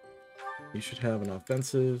 You should have an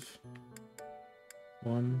offensive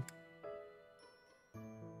one.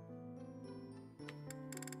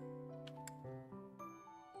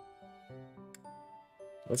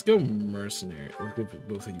 Let's go Mercenary. Let's give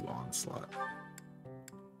both of you Onslaught.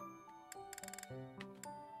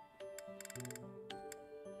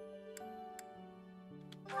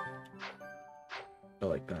 I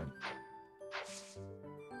like that.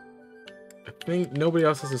 I think nobody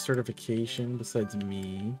else has a certification besides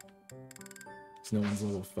me. So no one's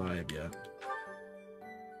level 5 yet.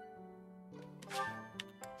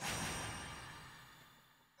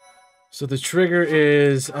 So the trigger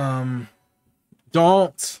is don't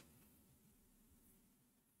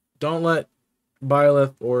let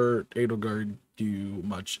Byleth or Edelgard do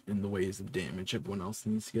much in the ways of damage. Everyone else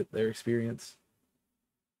needs to get their experience.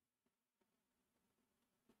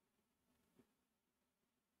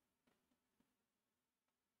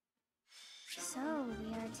 So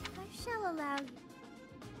we are I shall allow.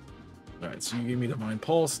 Alright, so you give me the Mind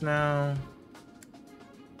Pulse now.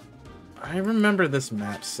 I remember this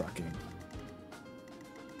map sucking.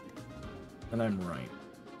 And I'm right.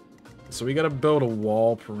 So we gotta build a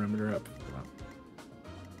wall perimeter up front.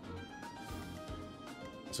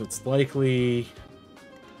 So it's likely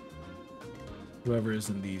whoever is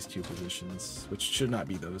in these two positions, which should not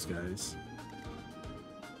be those guys.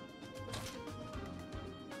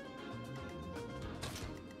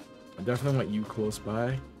 I definitely want you close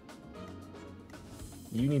by.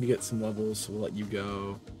 You need to get some levels, so we'll let you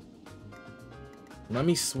go. Let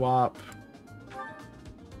me swap.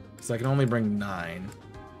 Because I can only bring 9.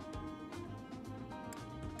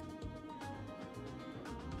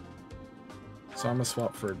 So I'm going to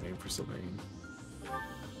swap for a name for Sylvain.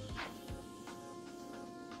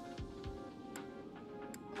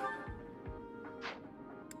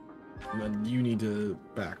 And then you need to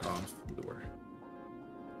back off the door.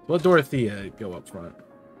 Let Dorothea go up front.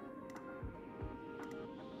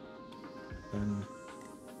 And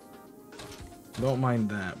don't mind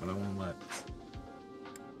that, but I want to let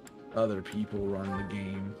other people run the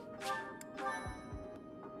game.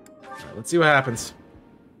 Alright, let's see what happens.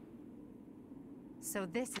 So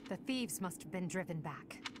the thieves must have been driven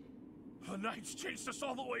back. The Knights chased us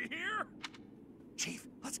all the way here? Chief,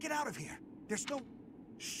 let's get out of here. There's no...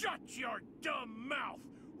 Shut your dumb mouth!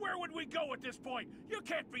 Where would we go at this point? You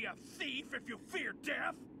can't be a thief if you fear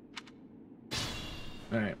death!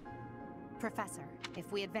 Alright. Professor,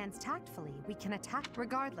 if we advance tactfully, we can attack.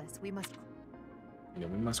 Regardless, we must... Yeah,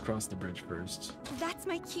 we must cross the bridge first. That's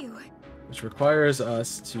my cue. which requires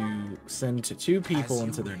us to send 2 people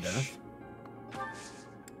into their death.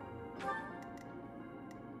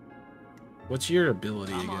 What's your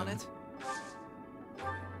ability again? On it.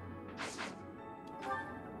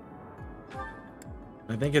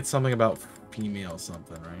 I think it's something about female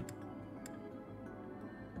something, right?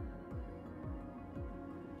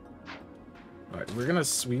 Alright, we're gonna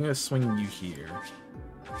swing you here.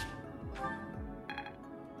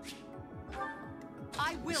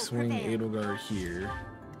 I will swing prevail. Edelgard here.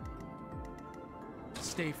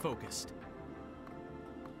 Stay focused.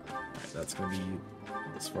 Alright, that's gonna be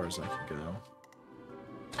as far as I can go.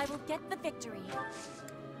 I will get the victory.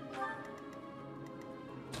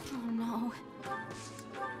 Oh no.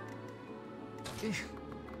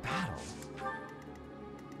 Battle.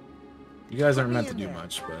 You guys aren't meant to do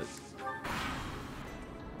much, but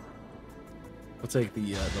we'll take the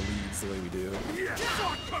leads the way we do.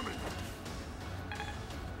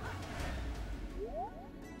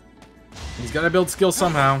 He's got to build skill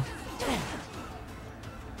somehow.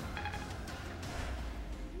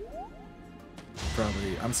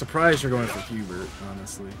 Probably. I'm surprised you're going for Hubert,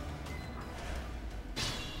 honestly.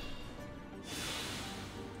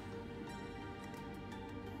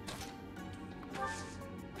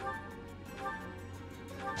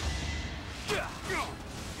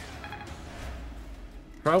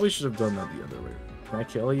 Probably should have done that the other way. Can I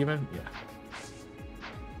kill even? Yeah.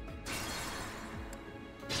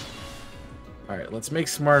 Alright, let's make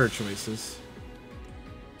smarter choices.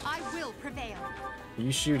 I will prevail.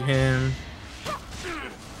 You shoot him.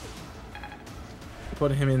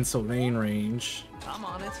 Put him in Sylvain range. I'm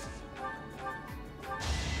on it.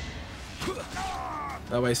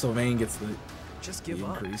 That way Sylvain gets the Just give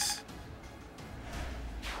up. increase.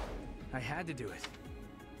 I had to do it.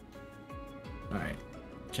 Alright.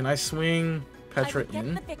 Can I swing Petra I will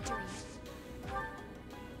in? get the victory.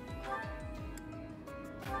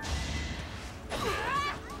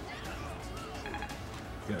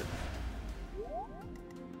 Good.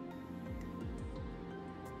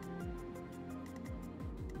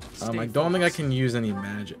 I don't think I can use any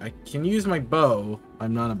magic. I can use my bow.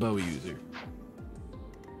 I'm not a bow user.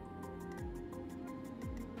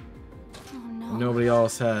 Oh no. Nobody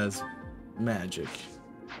else has magic.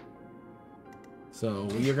 So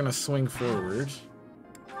we are gonna swing forward.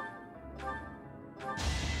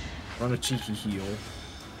 Run a cheeky heal.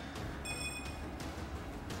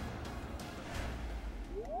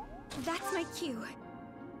 That's my cue.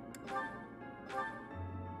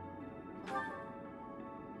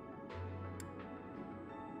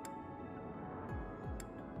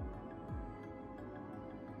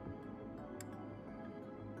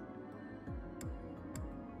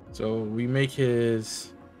 So we make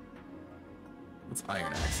his... Let's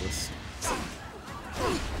Iron Axe this.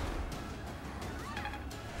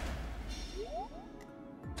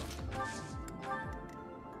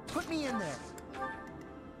 Put me in there.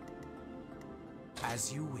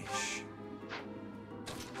 As you wish.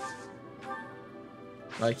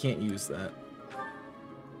 I can't use that.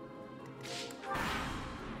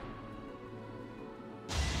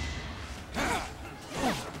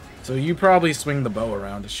 So you probably swing the bow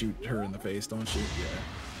around to shoot her in the face, don't you? Yeah.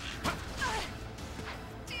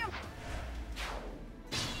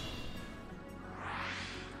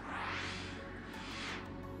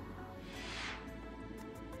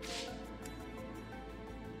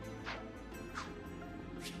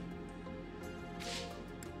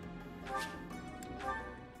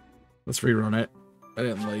 Let's rerun it. I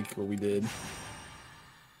didn't like what we did.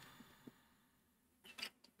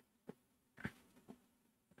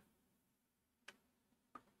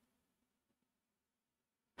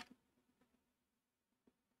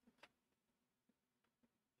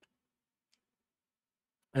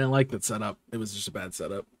 I didn't like that setup. It was just a bad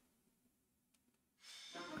setup.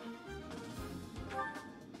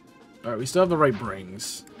 Alright, we still have the right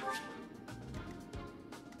brings.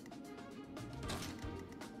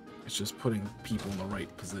 It's just putting people in the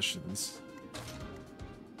right positions.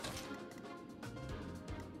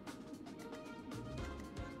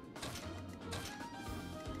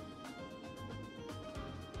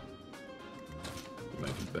 It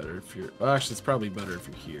might be better if you're... Well, actually, it's probably better if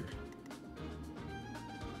you're here.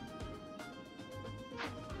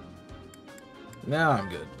 Now I'm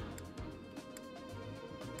good.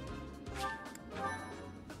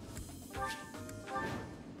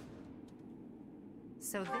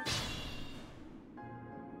 So this...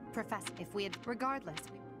 Professor, if we had... Regardless,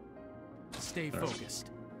 Stay focused.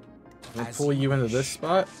 I'll pull you into this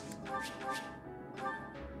spot.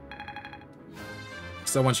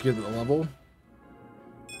 So once you get to the level...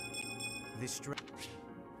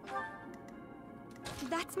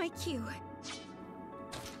 That's my cue.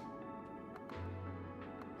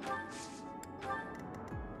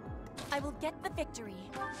 I will get the victory.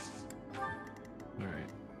 Alright.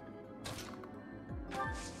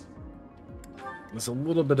 There's a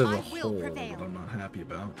little bit of a hole that I'm not happy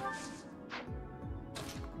about.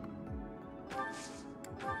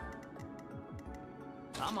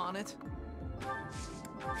 I'm on it.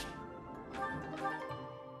 Oh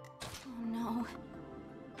no.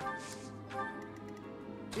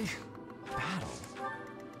 Battle.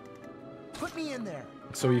 Put me in there.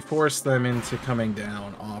 So we forced them into coming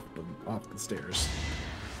down off the stairs.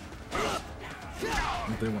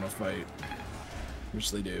 If they want to fight,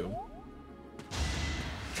 which they do.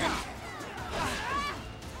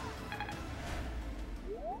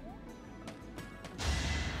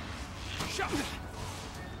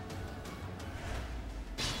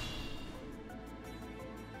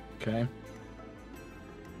 Okay.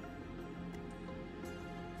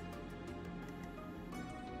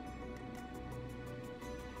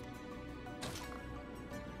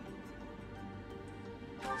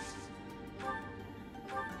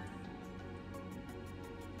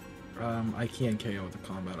 I can't KO with the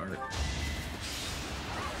combat art.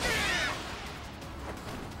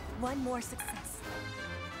 One more success.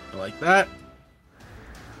 I like that.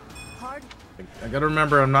 Hard. I gotta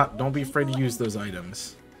remember, don't be afraid to use those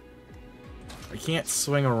items. I can't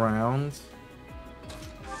swing around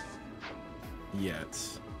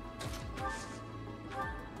yet.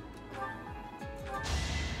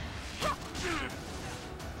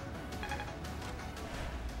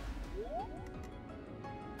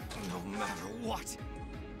 No matter what.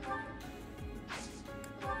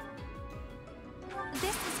 This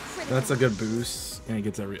is critical. That's a good boost, and it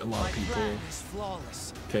gets a lot of people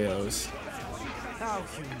KOs. How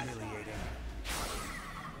humiliating.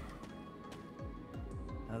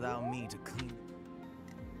 Allow me to clean.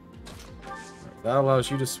 That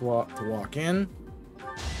allows you to walk in.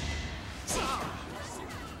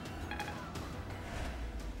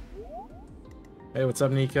 Hey, what's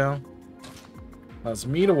up, Nico? Allows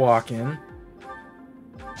me to walk in.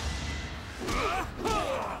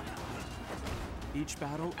 Each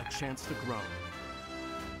battle a chance to grow.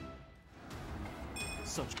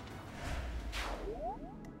 Such.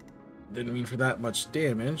 Didn't mean for that much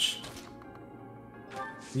damage.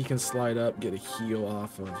 You can slide up, get a heal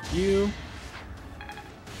off of you.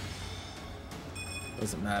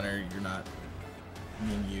 Doesn't matter, you're not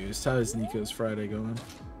being used. How is Nico's Friday going? And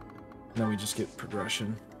then we just get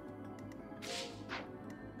progression.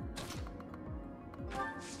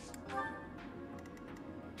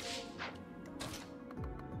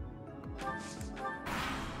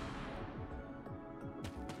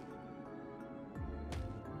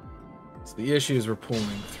 So the issue is we're pulling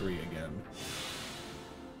 3 again.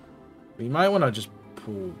 But you might want to just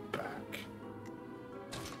pull back.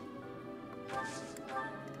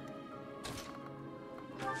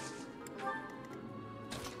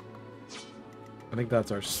 I think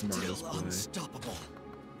that's our smartest play. Unstoppable.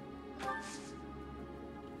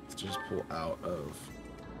 Let's just pull out of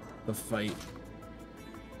the fight.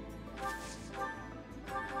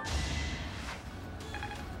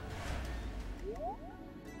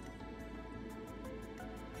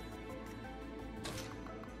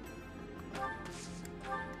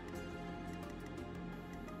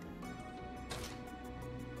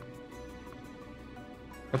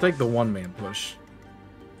 I'll take the one-man push.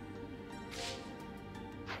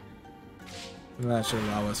 And that should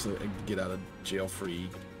allow us to get out of jail-free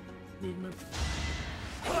movement.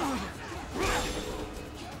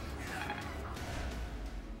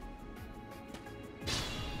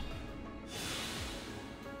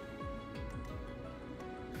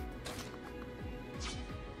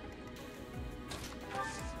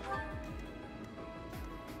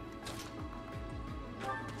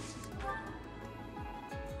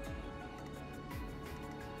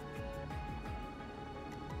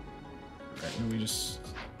 And we just...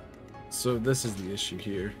 So this is the issue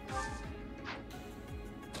here.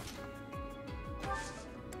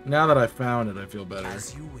 Now that I found it, I feel better.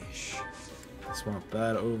 As you wish. Swap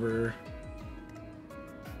that over.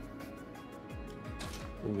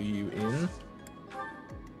 Pull you in.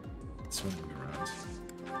 Swing you around.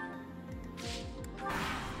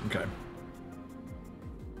 Okay.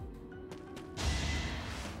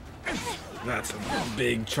 That's a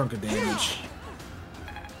big chunk of damage.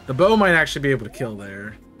 The bow might actually be able to kill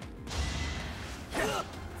there.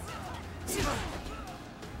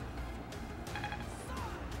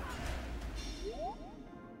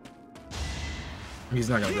 He's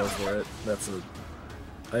not gonna go for it. That's a...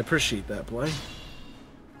 I appreciate that play.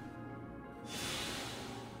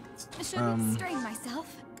 shouldn't strain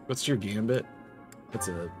myself. What's your gambit?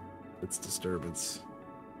 It's disturbance.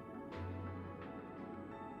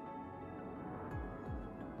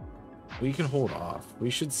 We can hold off. We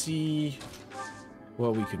should see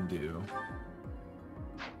what we can do.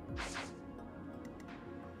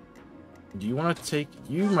 Do you want to take...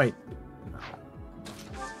 You might... No.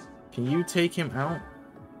 Can you take him out?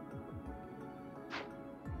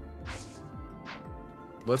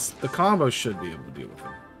 The combo should be able to deal with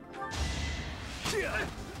him.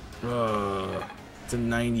 It's a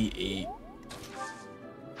 98.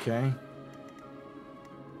 Okay.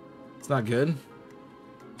 It's not good.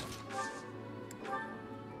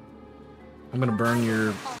 I'm gonna burn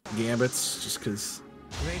your gambits just because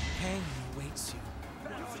Great pain awaits you.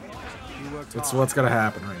 it's what's gonna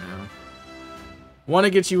happen right now. One,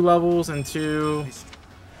 it gets you levels, and two,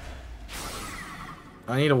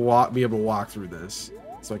 I need to be able to walk through this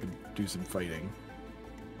so I can do some fighting.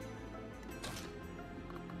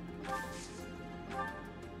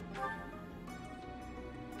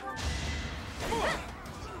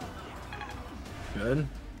 Good.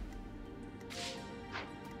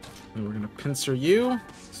 And we're gonna pincer you,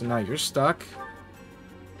 so now you're stuck.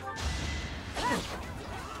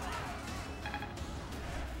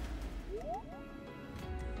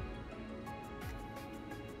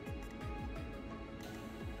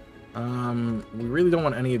 We really don't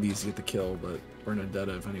want any of these to get the kill, but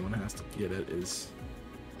Bernadetta, if anyone has to get it, is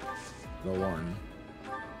the one.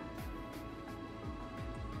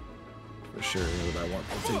 For sure that I want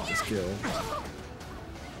to take this kill.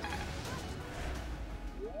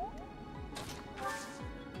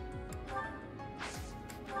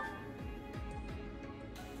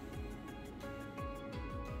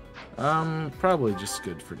 Probably just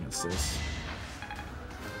good for Nissus.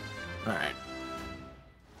 Alright.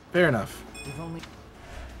 Fair enough.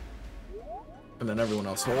 And then everyone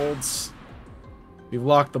else holds. We've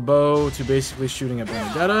locked the bow to basically shooting at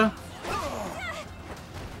Bernadetta.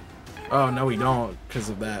 Oh, no we don't, because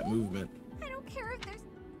of that movement. I don't care if there's...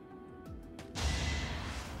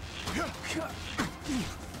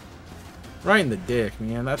 Right in the dick,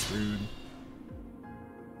 man. That's rude.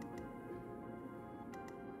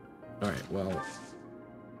 Alright, well.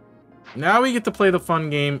 Now we get to play the fun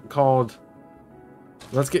game called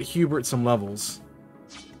Let's Get Hubert Some Levels.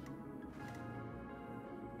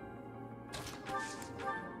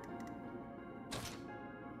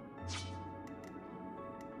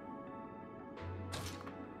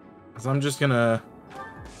 So I'm just gonna...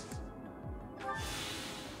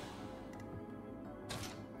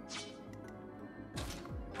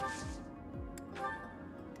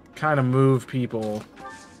 kind of move people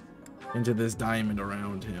into this diamond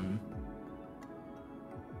around him.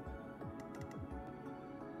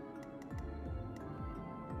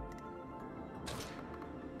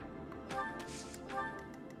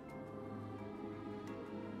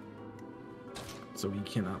 So he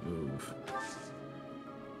cannot move.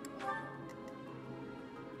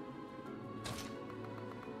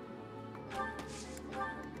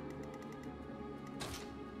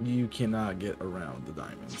 You cannot get around the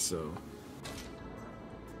diamond, so...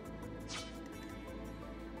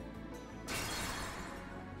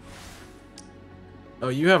 Oh,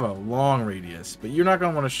 you have a long radius, but you're not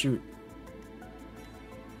going to want to shoot.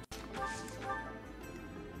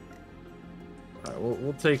 Alright,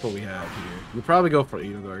 we'll take what we have here. You'll probably go for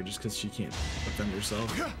Edelgard just because she can't defend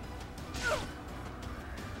herself.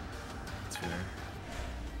 That's fair.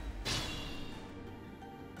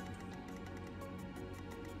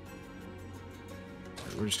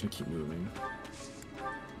 Right, we're just going to keep moving.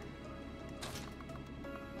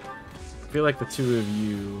 I feel like the two of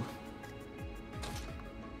you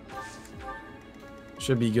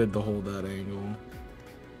should be good to hold that angle.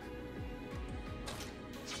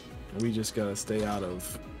 We just gotta stay out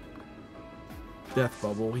of death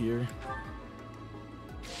bubble here.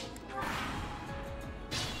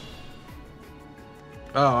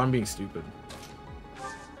 Oh, I'm being stupid.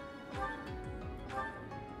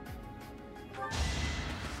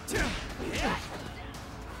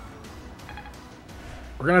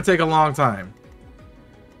 We're gonna take a long time.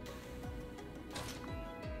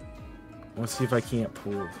 Let's see if I can't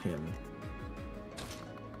pull him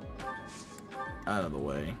out of the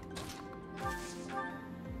way.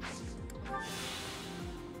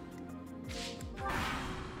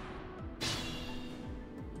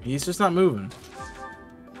 He's just not moving.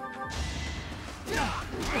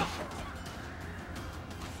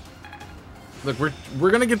 Look, we're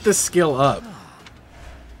gonna get this skill up.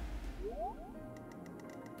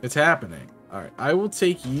 It's happening. Alright, I will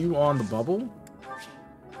take you on the bubble.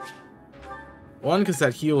 One, because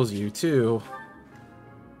that heals you. Two,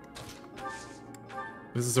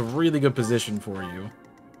 This is a really good position for you.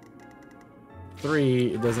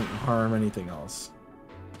 3, it doesn't harm anything else.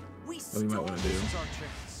 What you might want to do.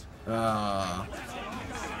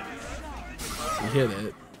 You hit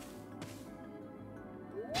it.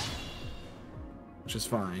 Which is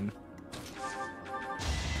fine.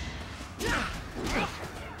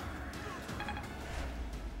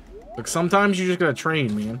 Look, sometimes you just gotta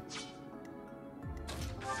train, man.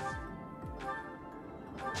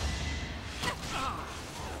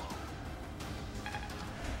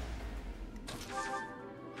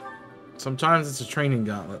 Sometimes it's a training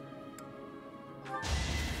gauntlet.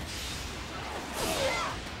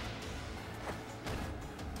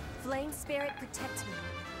 Flame spirit, protect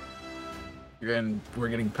me. And we're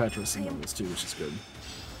getting Petra symbols too, which is good.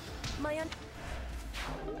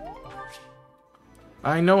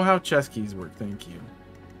 I know how chess keys work, thank you.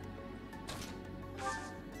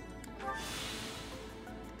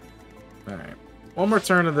 Alright. One more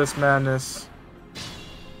turn of this madness.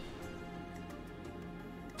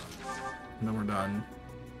 And then we're done.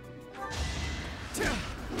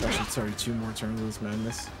 Actually, sorry, 2 more turns of this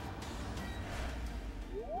madness.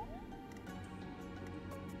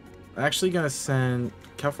 I'm actually gonna send...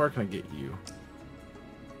 How far can I get you?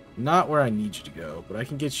 Not where I need you to go, but I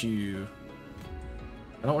can get you...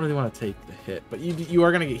 I don't really want to take the hit, but you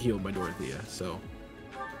are gonna get healed by Dorothea, so...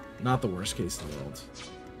 Not the worst case in the world.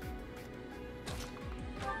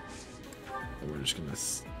 But we're just gonna...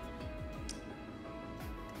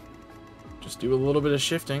 Just do a little bit of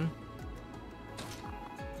shifting.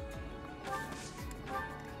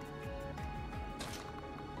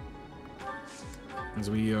 As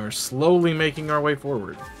we are slowly making our way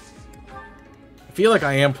forward. I feel like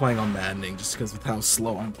I am playing on maddening just because of how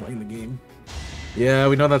slow I'm playing the game. Yeah,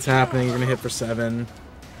 we know that's happening. You're gonna hit for 7.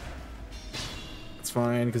 It's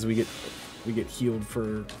fine because we get healed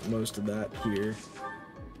for most of that here.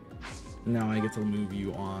 Now I get to move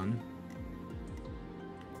you on.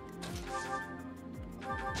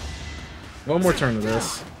 One more turn of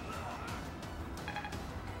this.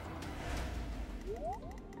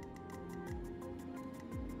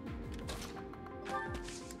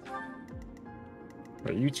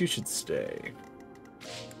 Right, you two should stay.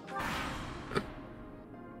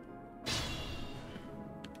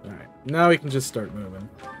 Alright, now we can just start moving.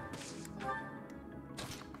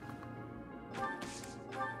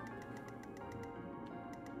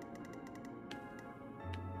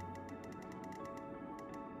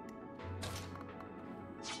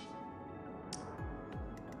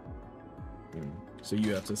 So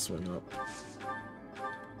you have to swing up.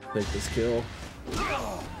 Take this kill.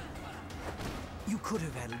 You could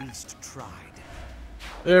have at least tried.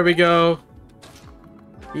 There we go.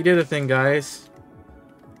 He did a thing, guys.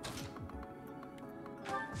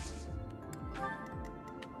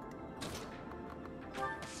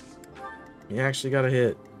 He actually got a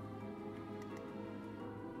hit.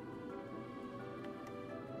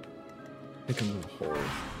 Pick him in the hole.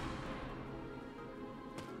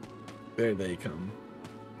 There they come.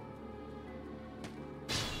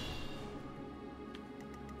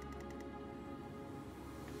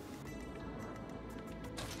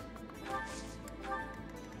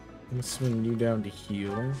 I'm gonna swing you down to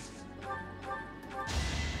heal.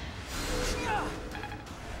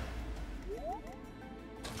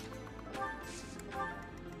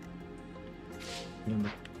 And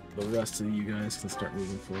the rest of you guys can start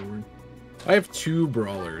moving forward. I have 2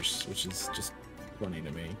 brawlers, which is just funny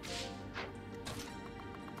to me.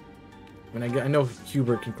 I mean, I know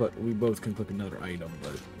Hubert can click, we both can click another item,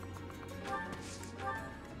 but...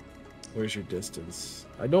 Where's your distance?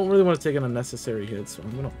 I don't really want to take an unnecessary hit, so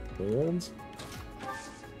I'm gonna hold.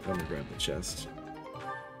 I'm gonna grab the chest.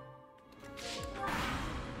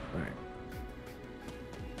 Alright.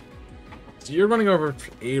 So you're running over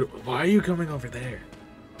 8. Why are you coming over there?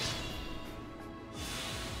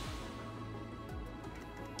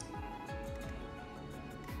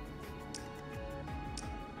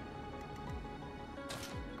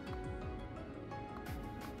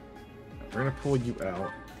 We're gonna pull you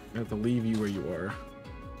out. I have to leave you where you are.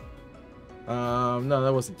 No,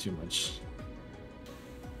 that wasn't too much.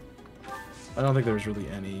 I don't think there was really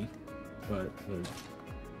any, but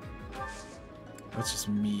that's just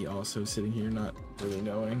me also sitting here not really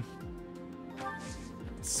knowing.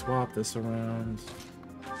 Swap this around.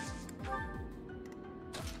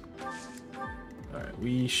 Alright,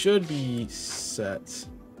 we should be set.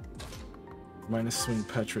 Minus swing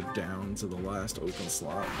Petra down to the last open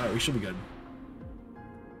slot. Alright, we should be good.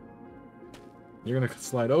 You're gonna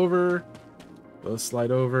slide over. Both slide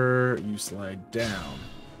over. You slide down.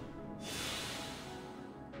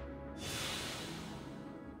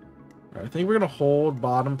 I think we're gonna hold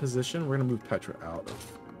bottom position. We're gonna move Petra out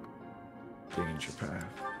of danger path.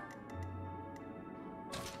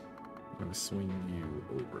 I'm gonna swing you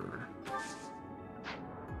over.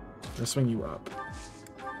 I'm gonna swing you up.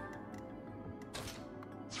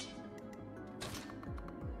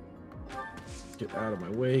 Get out of my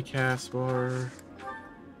way, Caspar.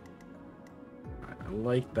 I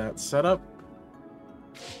like that setup.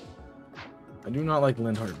 I do not like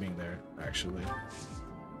Linhardt being there, actually.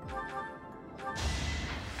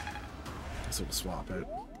 So we'll swap it.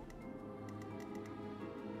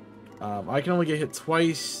 I can only get hit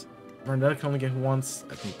twice. Bernadette can only get hit once.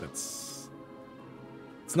 I think that's...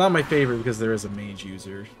 It's not my favorite because there is a mage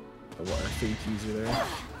user. A faith user there.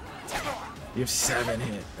 You have 7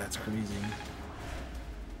 hit. That's crazy.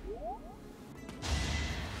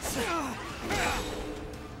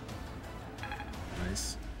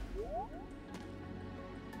 Nice.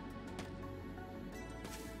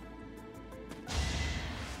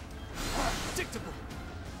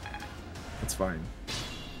 That's fine.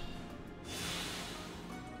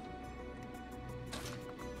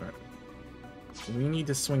 Alright. We need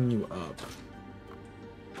to swing you up.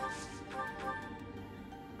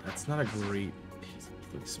 That's not a great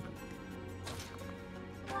placement.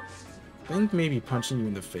 I think maybe punching you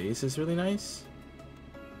in the face is really nice.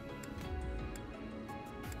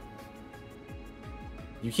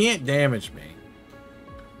 You can't damage me.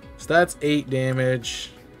 So that's 8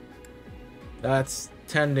 damage. That's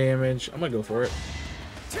 10 damage. I'm gonna go for it.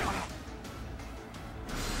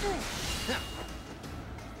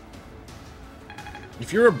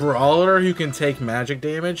 If you're a brawler who can take magic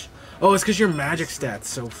damage... Oh, it's because your magic stat's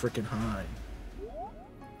so freaking high.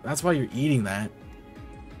 That's why you're eating that.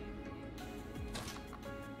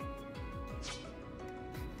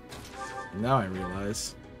 Now I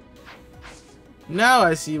realize. Now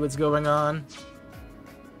I see what's going on.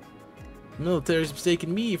 The military's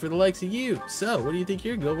mistaken me for the likes of you. So, what do you think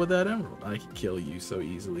you're good with that emerald? I can kill you so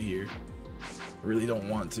easily here. I really don't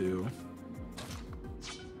want to.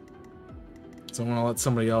 So I'm gonna let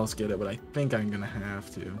somebody else get it, but I think I'm gonna have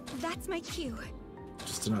to. That's my cue.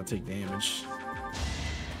 Just to not take damage.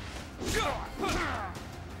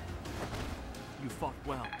 You fought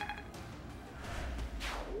well.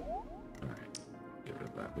 Alright. Get rid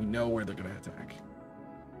of that. We know where they're gonna attack.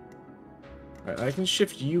 Alright, I can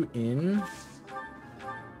shift you in.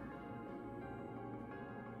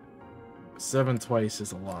 7 twice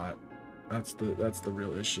is a lot. That's the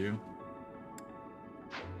real issue.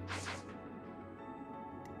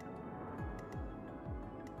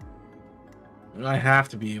 I have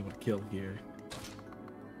to be able to kill here.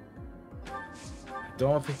 I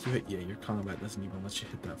don't think you hit. Yeah, your combat doesn't even let you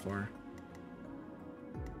hit that far.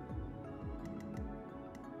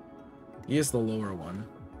 He is the lower one.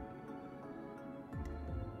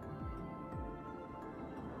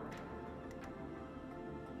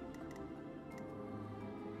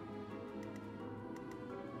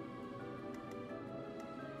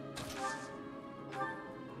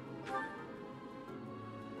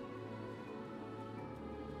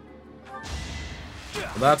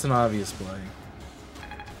 Well, that's an obvious play.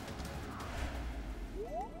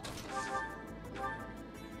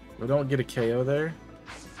 We don't get a KO there.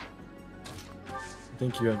 I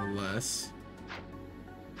think you have less.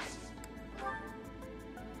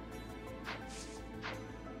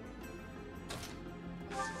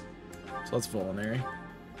 So that's vulnerary.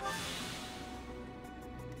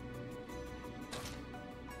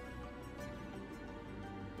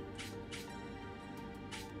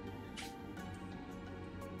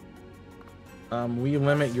 We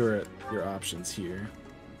limit your options here.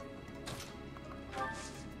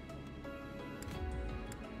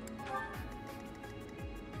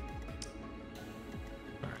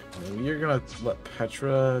 Alright, we're gonna let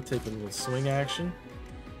Petra take a little swing action.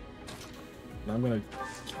 And I'm gonna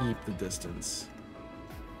keep the distance.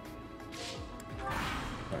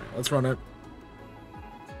 Alright, let's run it.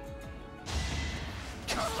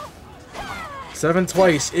 7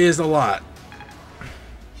 twice is a lot.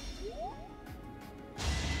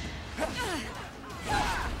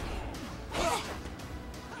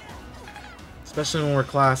 Especially when we're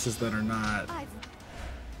classes that are not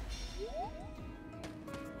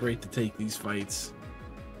great to take these fights.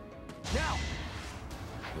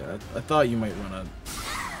 Yeah, I thought you might run a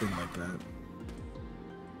thing like that.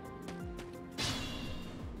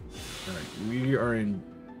 Alright, we are in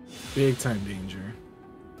big time danger.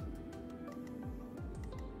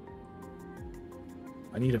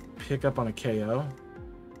 I need to pick up on a KO.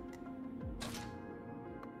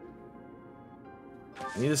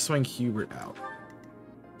 I need to swing Hubert out.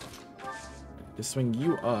 To swing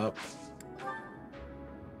you up.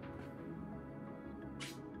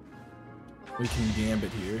 We can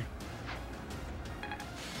gambit here.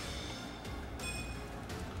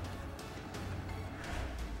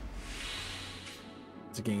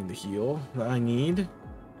 To gain the heal that I need.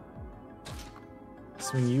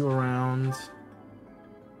 Swing you around.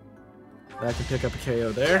 That can pick up a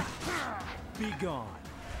KO there. Be gone.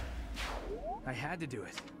 I had to do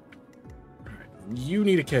it. Alright, you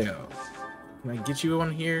need a KO. Can I get you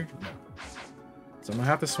one here? No. So I'm gonna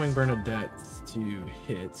have to swing Bernadette to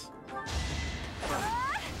hit.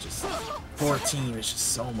 Just 14 is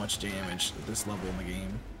just so much damage at this level in the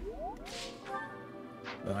game.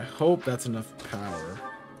 But I hope that's enough power.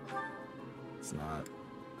 It's not.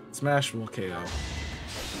 Smash will KO.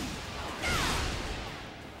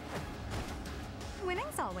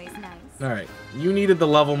 Winning's always nice. Alright, you needed the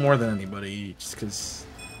level more than anybody, just because...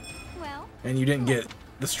 Well... And you didn't get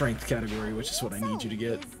the strength category, which is what I need you to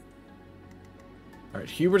get. Alright,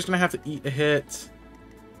 Hubert's gonna have to eat a hit.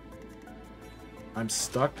 I'm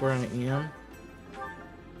stuck where I am.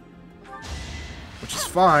 Which is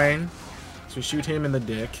fine. So we shoot him in the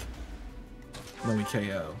dick. And then we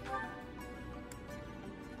KO.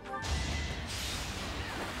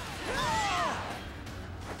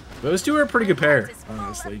 Those two are a pretty good pair,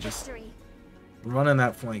 honestly. Just running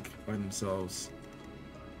that flank by themselves.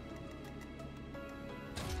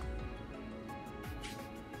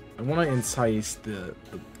 I want to entice the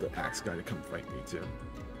axe guy to come fight me too.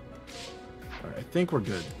 Alright, I think we're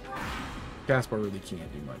good. Caspar really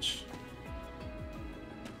can't do much.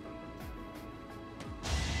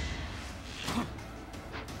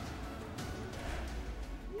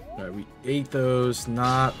 Alright, we ate those.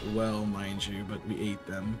 Not well, mind you, but we ate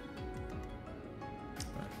them.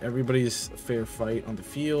 Everybody's a fair fight on the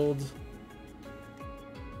field.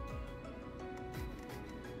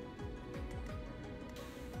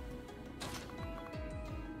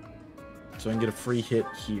 So I can get a free hit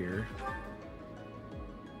here.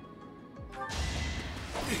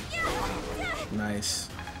 Nice.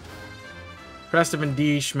 Prestive and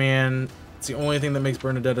Deesh, man. It's the only thing that makes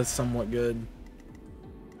Bernadetta somewhat good.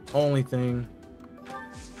 Only thing.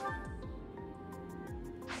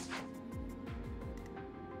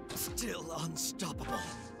 Still unstoppable.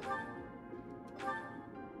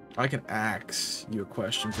 I can axe you a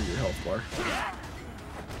question for your health bar.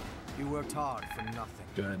 You worked hard for nothing.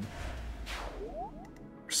 Good.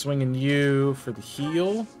 Swinging you for the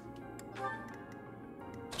heal.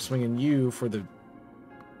 Swinging you for the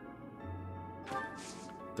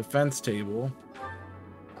defense table.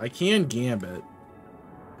 I can gambit.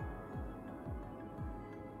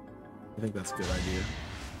 I think that's a good idea.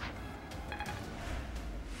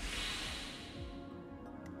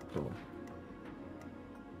 Cool.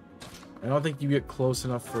 I don't think you get close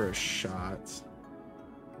enough for a shot.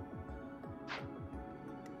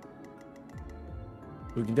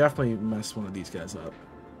 We can definitely mess one of these guys up.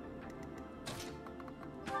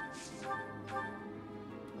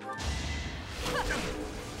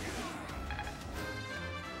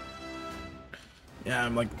 Yeah,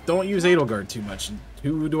 I'm like, don't use Edelgard too much.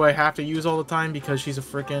 Who do I have to use all the time because she's a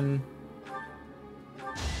frickin'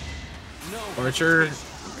 archer?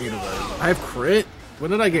 Edelgard. I have crit?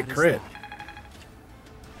 When did I get crit?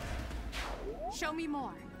 Show me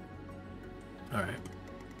more. Alright.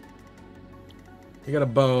 I got a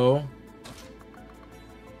bow.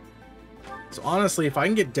 So honestly, if I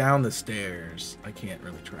can get down the stairs, I can't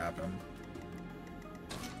really trap him.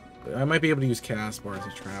 But I might be able to use Caspar as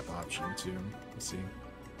a trap option too. Let's see.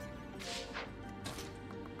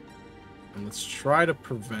 And let's try to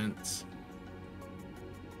prevent...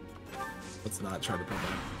 Let's not try to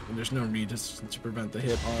prevent. And there's no need to prevent the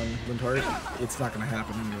hit on Lintart. It's not going to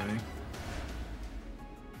happen anyway.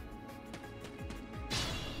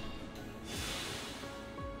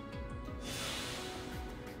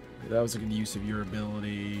 That was a good use of your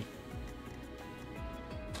ability.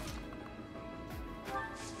 I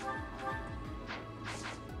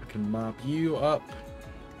can mop you up.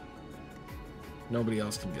 Nobody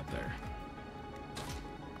else can get there.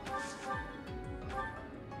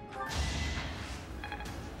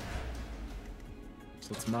 So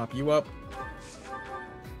let's mop you up.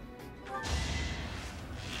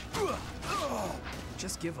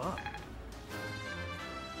 Just give up.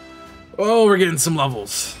 Oh, we're getting some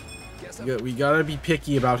levels. We gotta be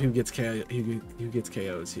picky about who gets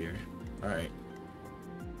KOs here. All right.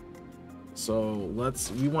 So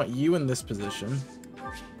we want you in this position.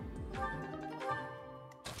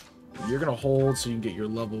 You're gonna hold so you can get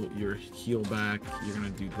your heal back. You're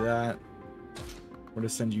gonna do that. We're gonna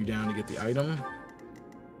send you down to get the item.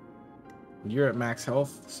 You're at max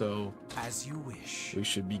health, so as you wish. We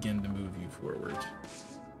should begin to move you forward.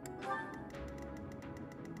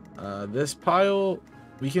 This pile,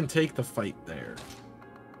 we can take the fight there.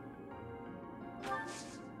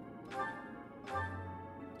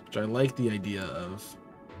 Which I like the idea of.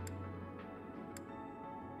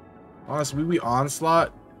 Honestly, we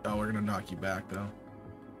onslaught. Oh, we're gonna knock you back though.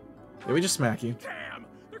 Yeah, we just smack you. Damn!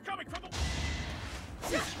 They're coming from the...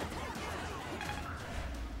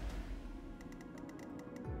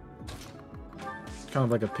 Kind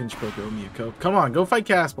of like a pinch poke owe me a coke. Come on, go fight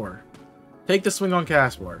Caspar. Take the swing on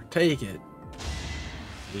Caspar. Take it.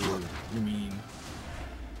 Ew, you mean.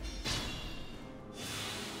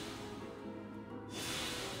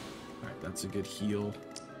 Alright, that's a good heal.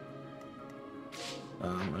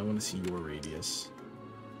 I want to see your radius.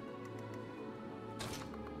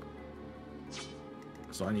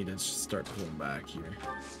 So I need to start pulling back here.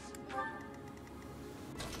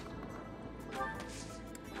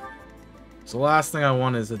 So the last thing I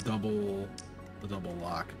want is a double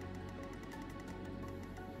lock.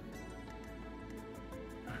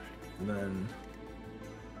 Alright, then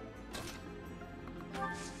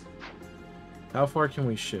how far can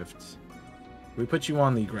we shift? Can we put you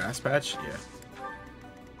on the grass patch? Yeah.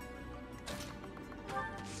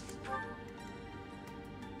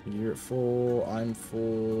 You're full, I'm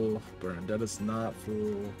full, Bernadetta's not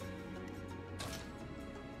full.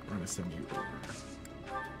 I'm gonna send you over.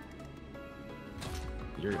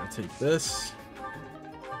 You're gonna take this.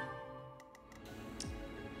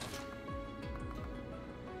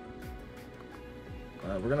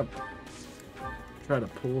 We're gonna try to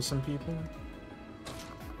pull some people.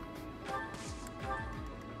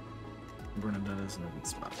 Bernadetta's in a good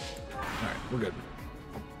spot. Alright, we're good.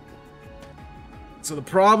 So the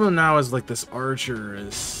problem now is like this archer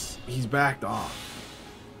is he's backed off.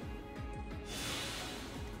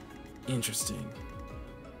 Interesting.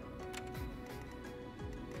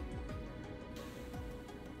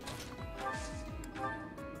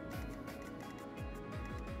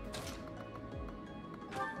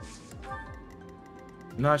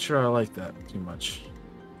 Not sure I like that too much.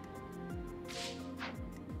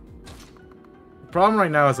 The problem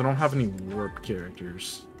right now is I don't have any warp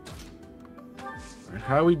characters. Alright,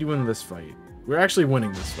 how are we doing this fight? We're actually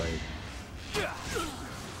winning this fight.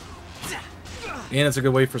 And it's a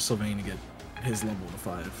good way for Sylvain to get his level to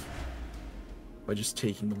 5. By just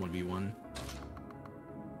taking the 1v1. Alright,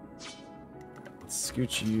 let's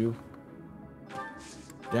scooch you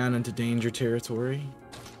down into danger territory.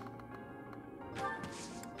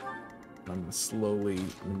 I'm going to slowly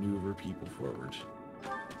maneuver people forward.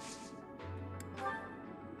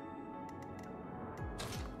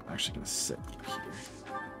 I'm actually going to set you here.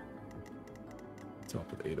 Top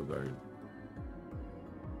with Edelgard.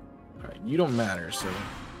 Alright, you don't matter, so...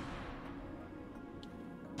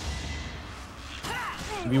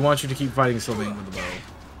 we want you to keep fighting Sylvain with the bow.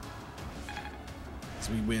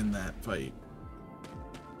 So we win that fight.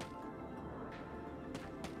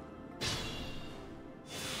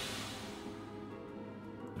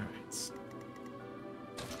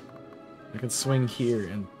 I can swing here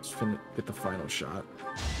and get the final shot.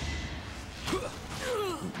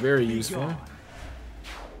 Very useful.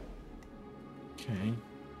 Okay.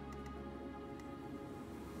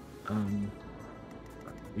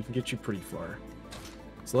 We can get you pretty far.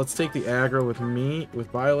 So let's take the aggro with me,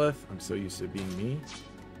 with Byleth. I'm so used to being me.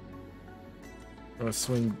 I'm gonna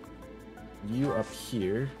swing you up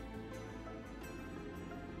here.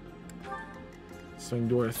 Swing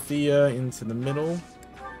Dorothea into the middle.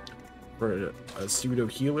 For a pseudo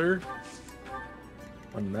healer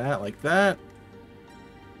on that, like that.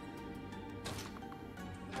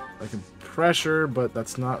 I can pressure, but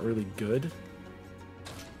that's not really good.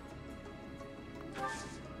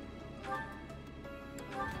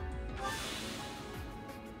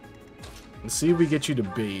 Let's see if we get you to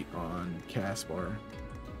bait on Caspar.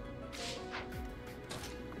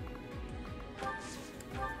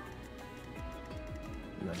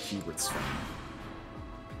 And then Hubert's fine.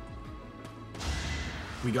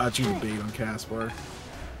 We got you to bait on Caspar.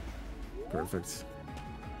 Perfect.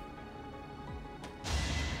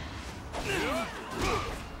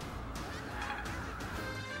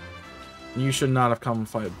 You should not have come and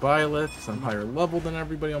fight Byleth, because I'm higher level than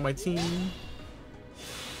everybody on my team.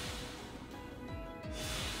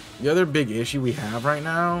 The other big issue we have right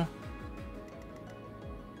now...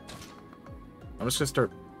 I'm just gonna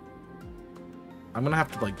start... I'm gonna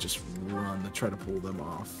have to, like, just run to try to pull them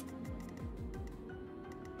off.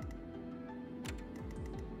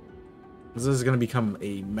 This is going to become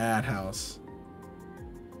a madhouse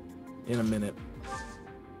in a minute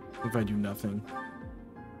if I do nothing.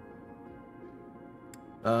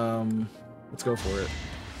 Let's go for it.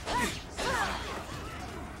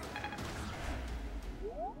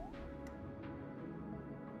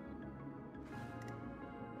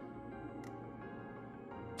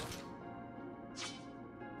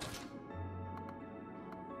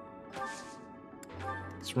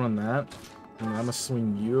 Let's run that. And I'm gonna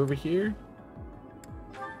swing you over here.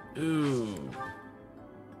 Ooh.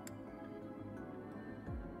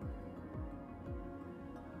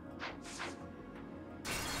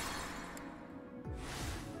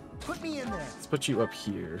 Put me in there. Let's put you up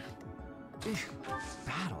here.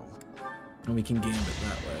 Battle. And we can gambit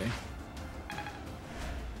that way.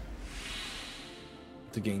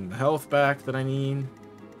 To gain the health back that I need.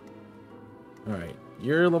 Alright.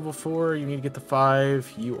 You're level 4, you need to get to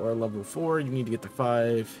 5. You are level 4, you need to get to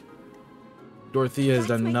 5. Dorothea has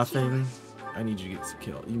done nothing. I need you to get some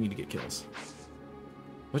kills. You need to get kills.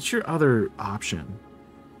 What's your other option?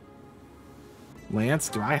 Lance?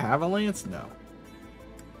 Do I have a Lance? No.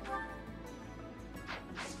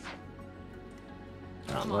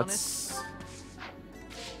 Let's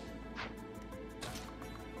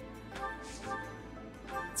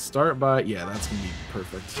start by, yeah, that's gonna be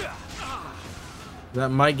perfect. That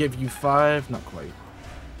might give you 5, not quite.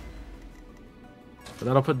 But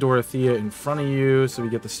that'll put Dorothea in front of you, so we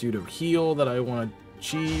get the pseudo heal that I want to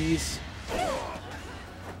cheese.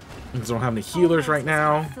 Because I don't have any healers right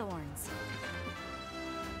now.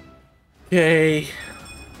 Okay.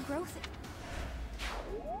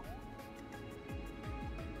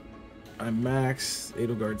 I'm max.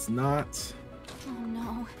 Edelgard's not. Oh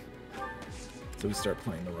no. So we start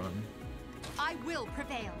playing the run. I will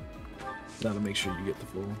prevail. That'll make sure you get the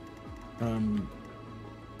full.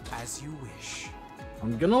 As you wish.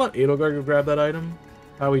 I'm gonna let Edelgard go grab that item.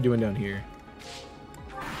 How are we doing down here?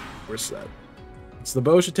 We're set. So the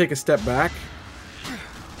bow should take a step back.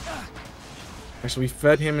 Actually, we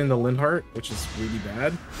fed him in the Linhart, which is really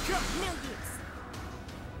bad.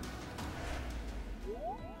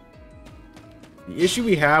 The issue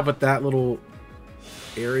we have with that little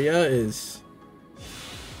area is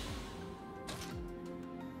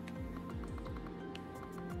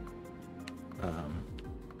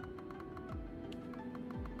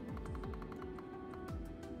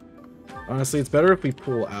honestly, it's better if we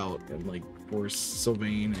pull out and like force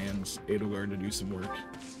Sylvain and Edelgard to do some work.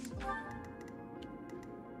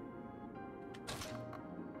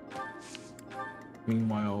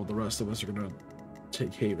 Meanwhile, the rest of us are gonna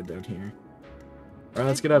take Haven down here. Alright,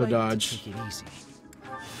 let's get out of Dodge. Take it easy.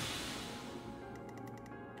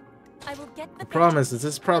 I will get The problem is this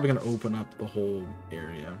is probably gonna open up the whole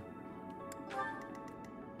area.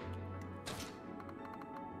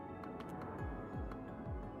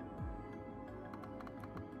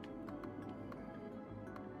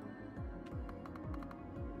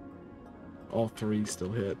 All 3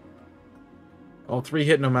 still hit. All 3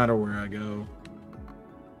 hit no matter where I go.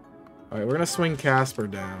 Alright, we're gonna swing Casper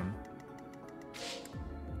down.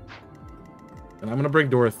 And I'm gonna bring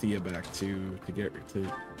Dorothea back to get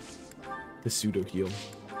to the pseudo heal.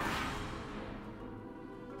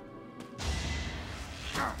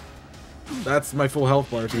 That's my full health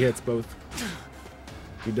bar if he hits both.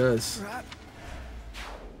 He does.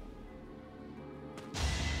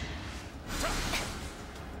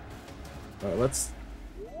 Alright,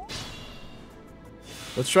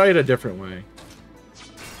 let's try it a different way.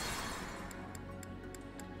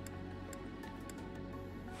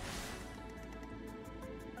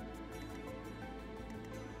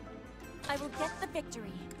 I will get the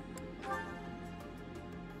victory.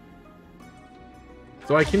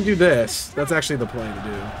 So I can do this. That's actually the play to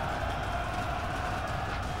do.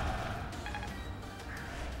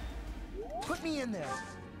 Put me in there.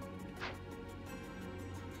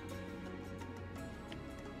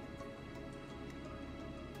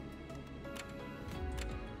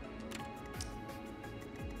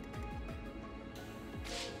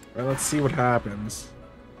 Alright, let's see what happens.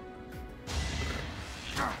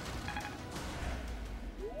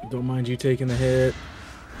 Don't mind you taking the hit.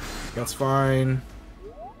 That's fine.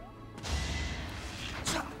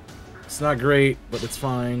 It's not great, but it's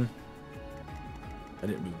fine. I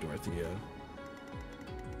didn't move Dorothea.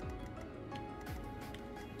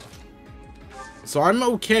 So I'm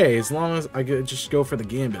okay as long as I could just go for the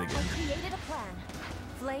gambit again. I created a plan.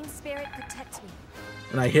 Flame spirit protect me.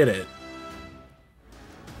 And I hit it.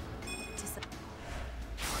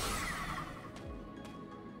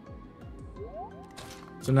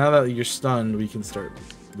 So now that you're stunned, we can start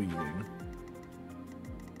leaving.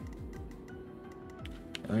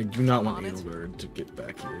 I do not want Edelgard to get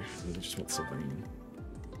back here. I just want Sylvain.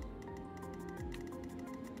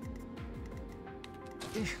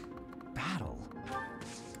 Battle.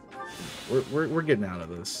 We're getting out of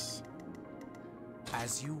this.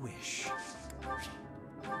 As you wish.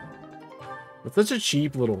 It's such a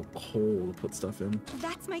cheap little hole to put stuff in.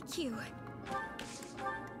 That's my cue.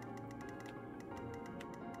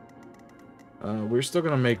 We're still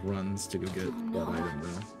gonna make runs to go get that item,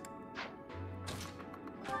 though.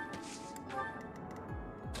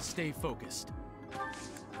 Stay focused.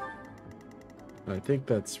 I think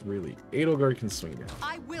that's really... Edelgard can swing down.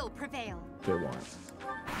 I will prevail. If they want.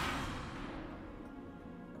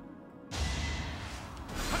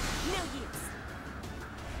 No use.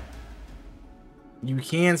 You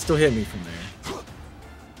can still hit me from there.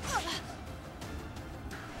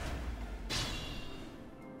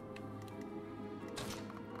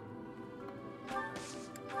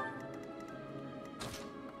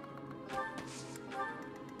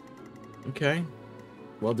 Okay.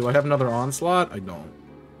 Well, do I have another onslaught? I don't.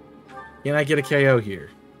 Can I get a KO here?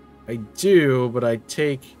 I do, but I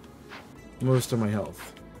take most of my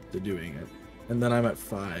health to doing it. And then I'm at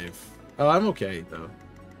 5. Oh, I'm okay, though.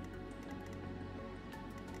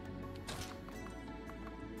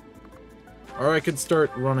 Or I could start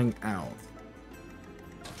running out.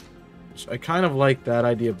 Which I kind of like that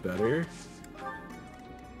idea better.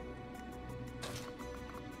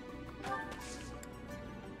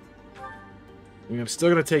 I mean, I'm still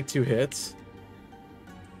gonna take 2 hits.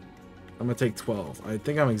 I'm gonna take 12. I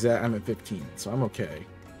think I'm at 15, so I'm okay.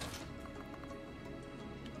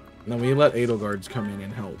 And then we let Edelgards come in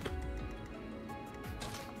and help.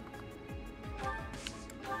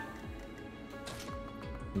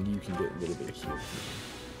 And you can get a little bit of heal. You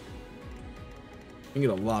can get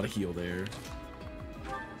a lot of heal there.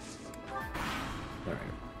 Alright.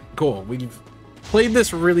 Cool. We've played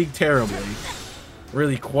this really terribly.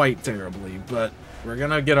 Really quite terribly, but we're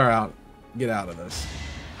gonna get out of this.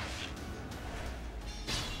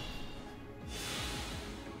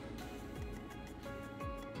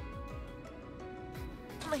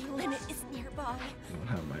 My limit is nearby. I don't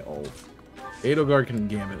have my ult. Edelgard can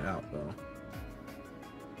gambit out though.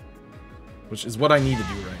 Which is what I need to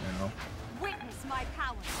do right now. Witness my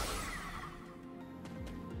power.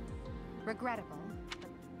 Regrettable.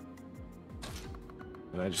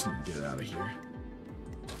 But I just need to get out of here.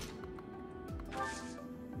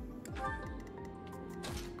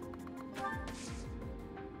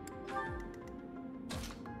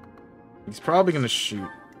 He's probably going to shoot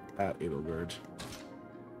at Edelgard.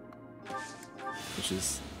 Which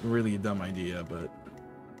is really a dumb idea, but...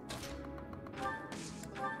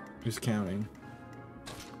 Who's counting?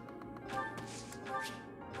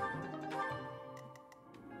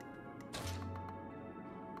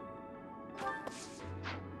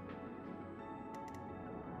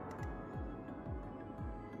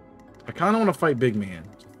 I kind of want to fight Big Man.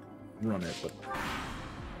 Run it, but...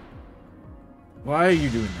 Why are you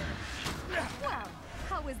doing that? Well,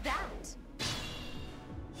 how was that?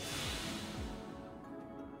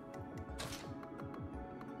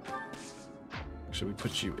 Should we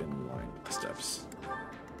put you in line with the steps?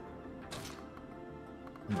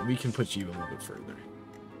 And then we can put you a little bit further.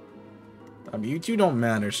 I mean, you two don't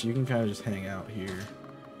matter, so you can kind of just hang out here.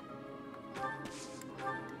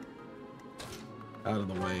 Out of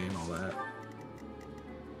the way and all that.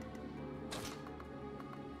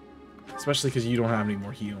 Especially because you don't have any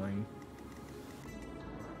more healing.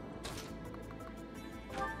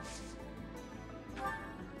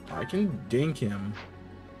 I can dink him.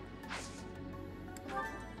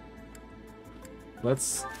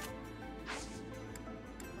 Let's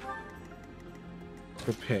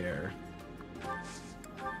prepare.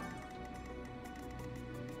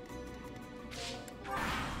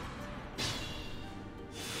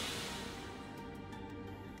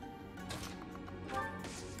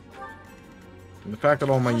 And the fact that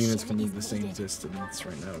all my units can move the same distance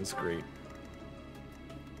right now is great.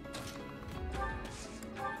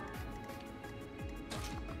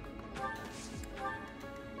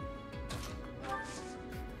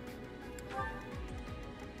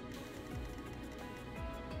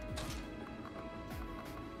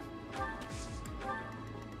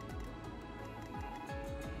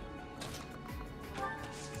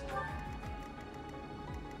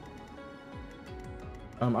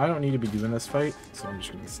 I don't need to be doing this fight, so I'm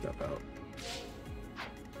just going to step out.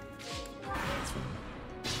 That's fine.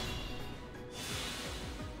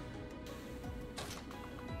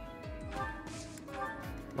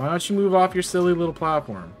 Why don't you move off your silly little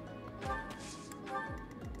platform?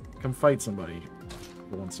 Come fight somebody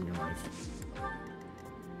for once in your life.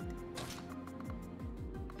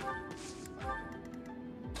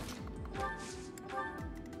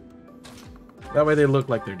 That way they look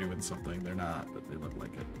like they're doing something. They're not, but they look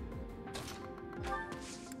like it.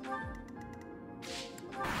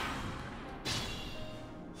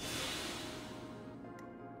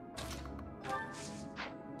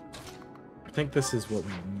 I think this is what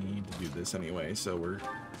we need to do this anyway, so we're...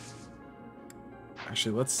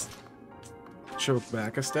 Actually, let's choke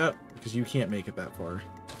back a step because you can't make it that far.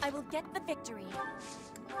 I will get the victory.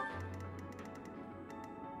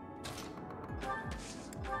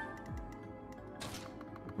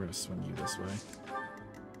 We're gonna swing you this way.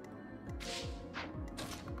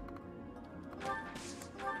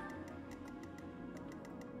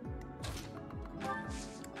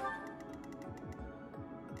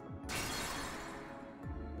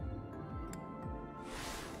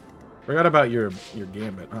 Forgot about your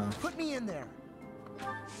gambit, huh? Put me in there.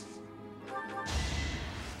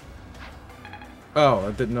 Oh,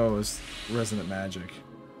 I didn't know it was Resonant Magic.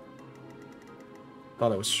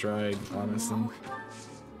 Thought it was Stride, honestly.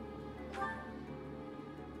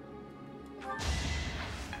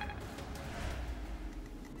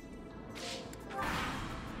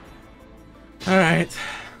 All right.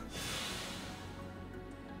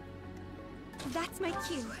 That's my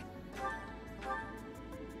cue.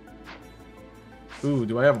 Ooh,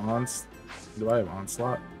 do I have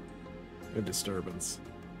onslaught? Good disturbance.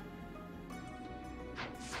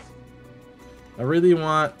 I really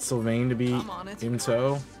want Sylvain to be in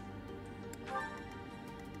tow.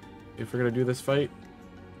 If we're gonna do this fight.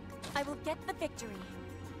 I will get the victory.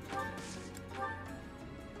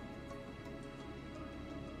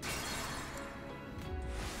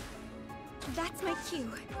 That's my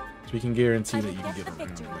cue. So we can guarantee that you can get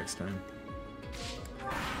around next time.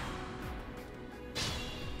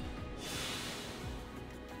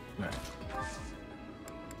 No. I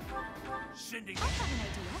have an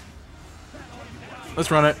idea. Let's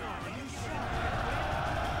run it.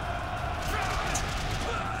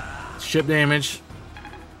 Ship damage,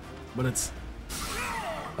 but it's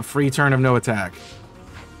a free turn of no attack,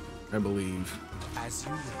 I believe. As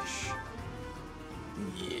you wish.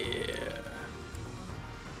 Yeah.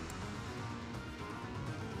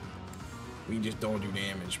 We just don't do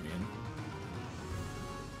damage, man.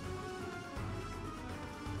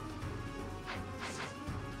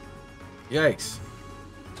 Yikes.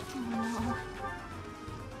 Oh no.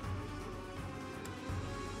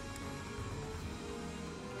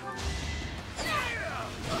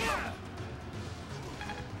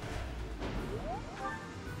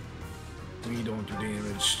 We don't do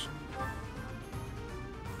damage.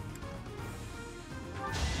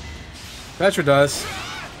 Petra does.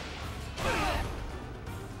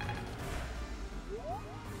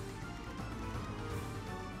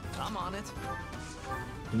 I'm on it.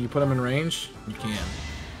 Can you put him in range? You can.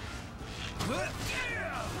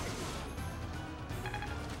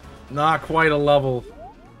 Not quite a level.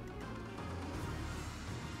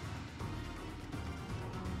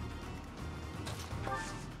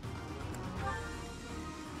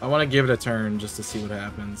 I want to give it a turn just to see what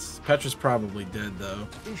happens. Petra's probably dead though.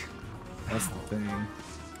 That's the thing.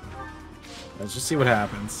 Let's just see what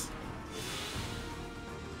happens.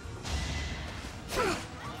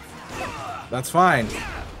 That's fine.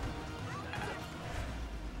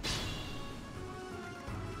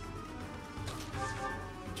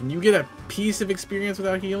 Can you get a piece of experience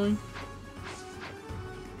without healing?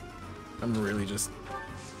 I'm really just...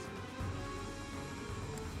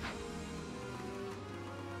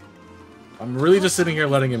 sitting here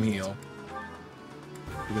letting him heal.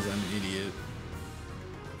 Because I'm an idiot.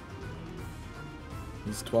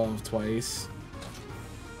 He's 12 twice.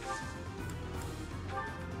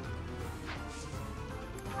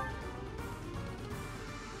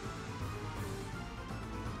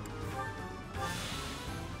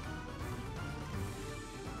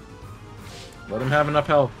 Let him have enough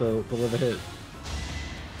health to live a hit.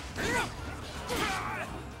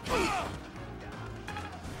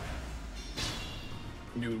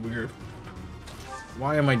 Dude, weird.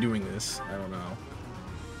 Why am I doing this? I don't know.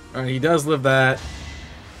 Alright, he does live that.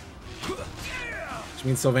 Which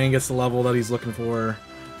means Sylvain gets the level that he's looking for.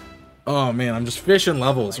 Oh man, I'm just fishing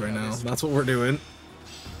levels right now. That's what we're doing.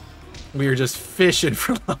 We are just fishing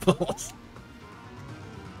for levels.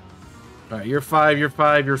 Alright, you're 5, you're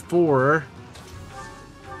 5, you're 4.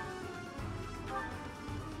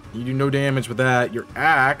 You do no damage with that. Your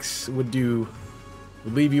axe would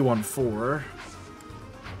leave you on 4.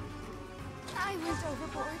 I went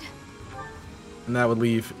overboard. And that would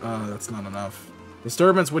leave, that's not enough.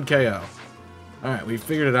 Disturbance would KO. Alright, we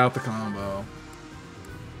figured it out, the combo.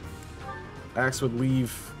 Axe would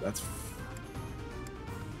leave, that's...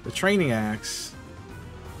 The training axe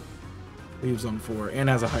leaves on 4 and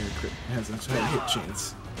has a higher crit, has a higher hit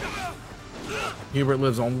chance. Hubert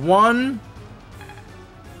lives on 1.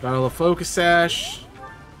 Got a focus sash.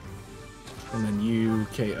 And then you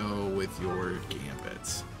KO with your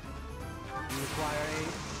gambits.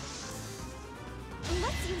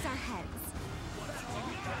 Let's use our heads.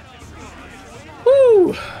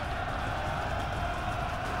 Woo!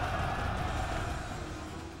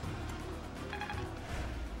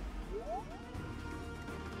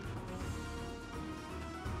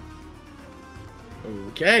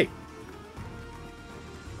 Okay.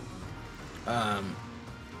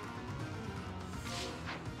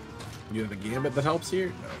 You have a gambit that helps here?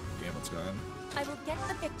 No, gambit's gone. I will get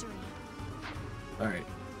the victory. Alright.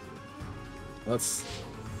 Let's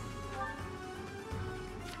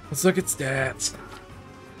look at stats.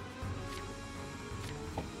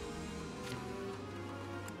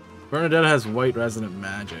 Bernadette has white resonant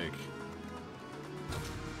magic.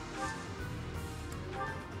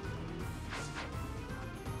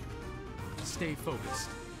 Stay focused.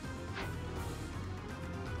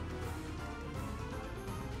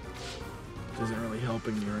 Isn't really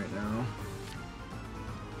helping me right now.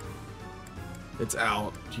 It's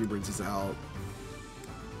out. Hubert's is out.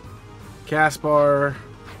 Caspar.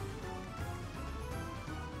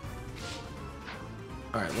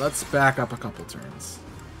 Alright, let's back up a couple turns.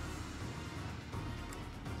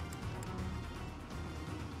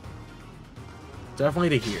 Definitely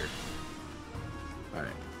to here.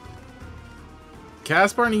 Alright.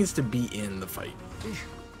 Caspar needs to be in the fight.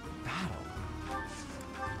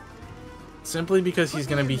 Simply because he's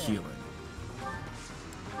going to be healing.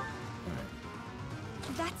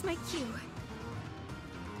 That's my cue.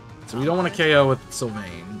 So we don't want to KO with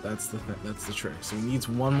Sylvain. That's the trick. So he needs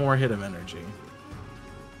one more hit of energy.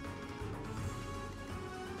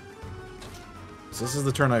 So this is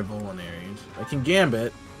the turn I Volinaried. I can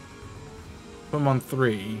Gambit. Put him on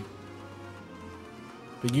 3.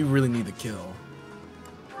 But you really need the kill.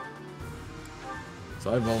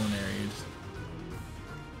 So I Volinaried.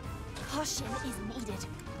 Caution is needed.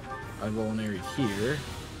 I Volinaried here.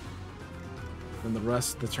 Then the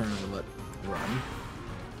rest of the turn will let run.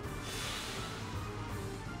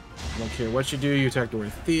 I don't care what you do, you attack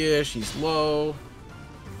Dorothea, she's low.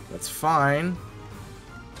 That's fine.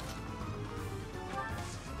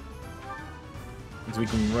 So we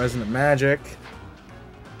can Resonant Magic.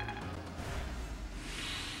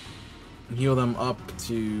 And heal them up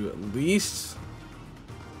to at least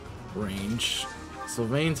range.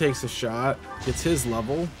 Sylvain takes a shot, gets his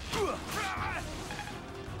level.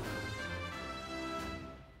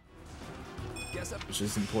 Which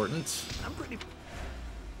is important.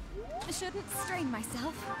 I shouldn't strain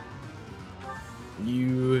myself.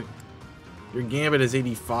 Your Gambit is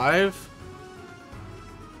 85.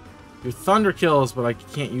 Your Thunder kills, but I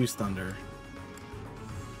can't use Thunder.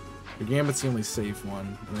 Your Gambit's the only safe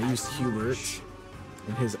one. And I used Hubert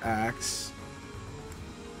and his axe.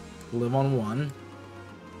 Live on 1.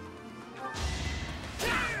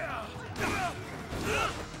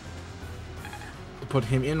 Put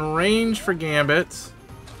him in range for Gambit.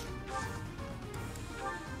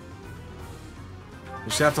 You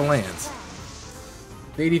just have to land.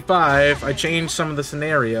 85. I changed some of the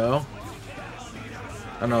scenario.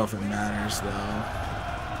 I don't know if it matters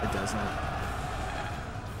though. It doesn't.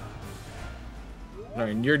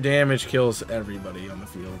 Alright, your damage kills everybody on the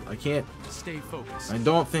field. I can't. Stay focused. I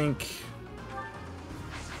don't think.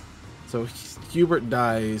 So Hubert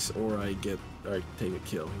dies, or I take a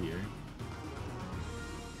kill here.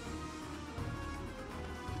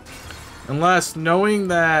 Unless knowing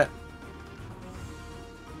that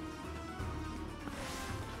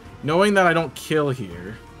I don't kill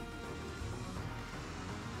here.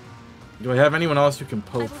 Do I have anyone else who can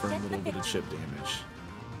poke for a little bit of chip damage?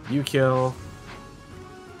 You kill.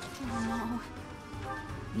 Oh,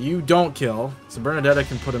 no. You don't kill. So Bernadetta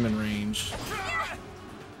can put him in range.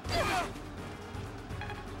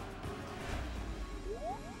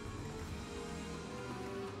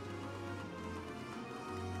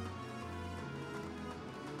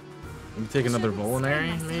 We take another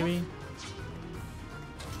Volinary, maybe?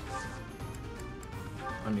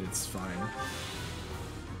 I mean, it's fine.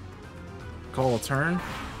 Call a turn.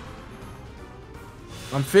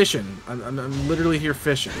 I'm fishing. I'm literally here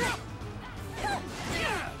fishing.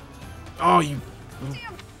 Oh, you...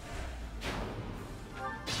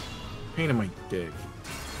 Pain in my dick.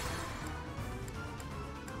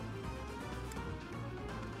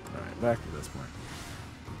 Alright, back to this point.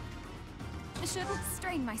 I shouldn't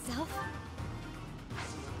strain myself.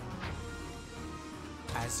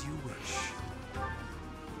 As you wish.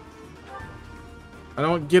 I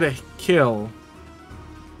don't get a kill,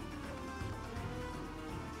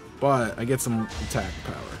 but I get some attack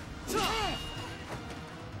power.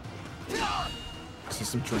 So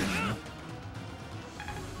some training.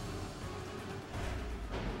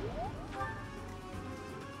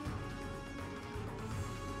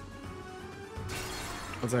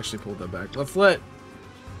 Let's actually pull that back. Let's let...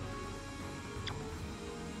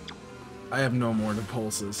 I have no more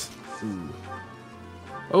pulses. Ooh.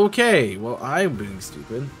 Okay, well, I'm being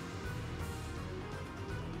stupid.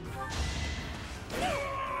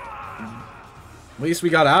 At least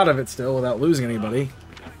we got out of it still without losing anybody.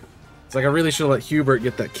 It's like I really should have let Hubert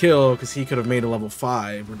get that kill because he could have made a level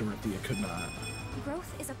 5 where Dorothea could not.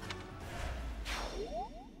 Growth is a...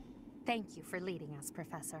 Thank you for leading us,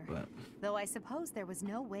 Professor. But, though I suppose there was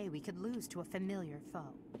no way we could lose to a familiar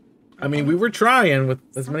foe. I mean, we were trying with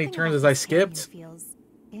as many turns as I skipped. Feels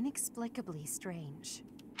inexplicably strange.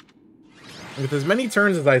 With as many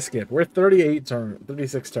turns as I skipped, we're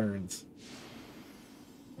 36 turns.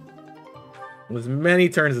 With as many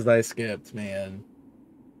turns as I skipped, man.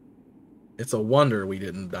 It's a wonder we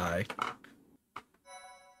didn't die.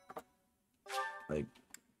 Like,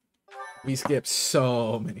 we skipped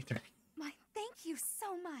so many turns. My, thank you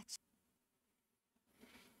so much.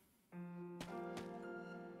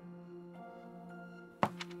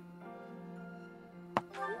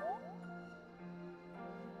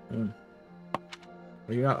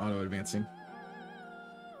 Well, you're not auto-advancing.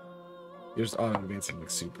 You're just auto-advancing like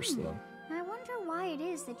super slow. I wonder why it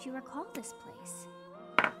is that you recall this place.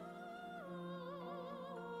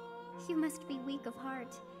 You must be weak of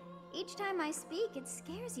heart. Each time I speak, it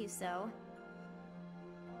scares you so.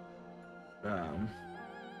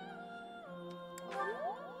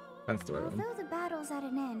 That's the right one. Although the battle's at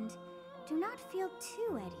an end, do not feel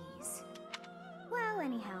too at ease. Well,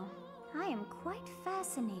 anyhow, I am quite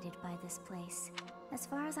fascinated by this place. As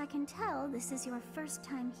far as I can tell, this is your first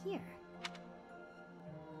time here.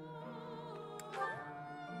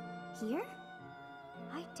 Here?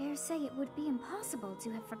 I dare say it would be impossible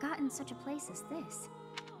to have forgotten such a place as this.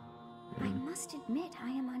 I must admit I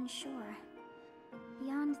am unsure.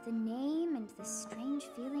 Beyond the name and the strange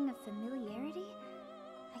feeling of familiarity,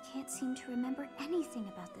 I can't seem to remember anything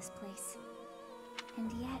about this place.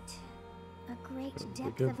 And yet, a great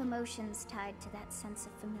depth of emotions tied to that sense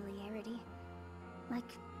of familiarity.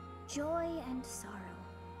 Like joy and sorrow,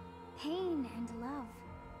 pain and love,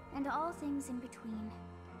 and all things in between.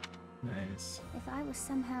 Nice. If I was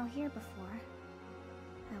somehow here before,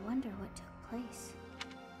 I wonder what took place.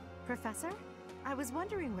 Professor, I was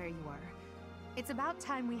wondering where you were. It's about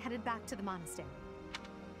time we headed back to the monastery.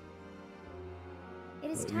 It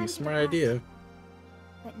is Well, time to smart depart. idea.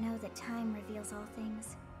 But know that time reveals all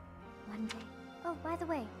things. One day. Oh, by the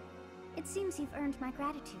way, it seems you've earned my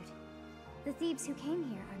gratitude. The thieves who came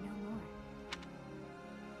here are no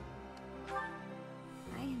more.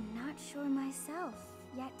 I am not sure myself,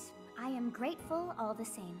 yet I am grateful all the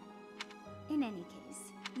same. In any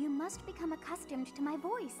case, you must become accustomed to my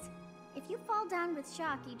voice. If you fall down with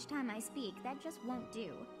shock each time I speak, that just won't do.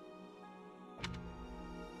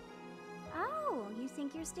 Oh, you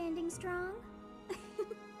think you're standing strong?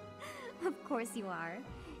 Of course you are.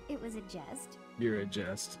 It was a jest. You're a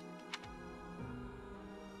jest.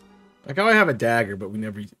 Like how I have a dagger, but we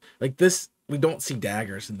never like this. We don't see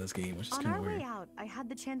daggers in this game, which is On kind our of weird. way out, I had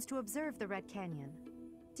the chance to observe the Red Canyon.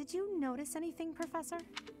 Did you notice anything, Professor?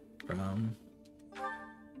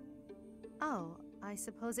 Oh, I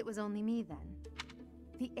suppose it was only me then.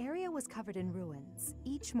 The area was covered in ruins,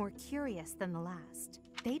 each more curious than the last.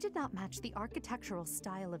 They did not match the architectural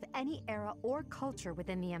style of any era or culture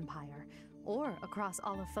within the Empire, or across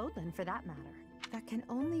all of Fodlan for that matter. That can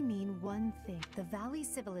only mean one thing. The Valley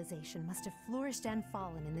civilization must have flourished and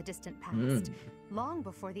fallen in the distant past, long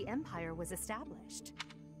before the Empire was established.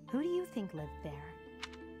 Who do you think lived there?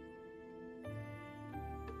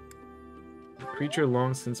 A creature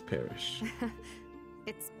long since perished.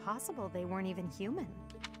 It's possible they weren't even human.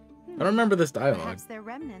 I don't remember this dialogue. Perhaps their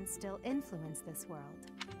remnants still influence this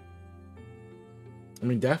world. I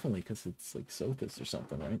mean, definitely, because it's like Sophis or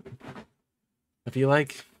something, right? I feel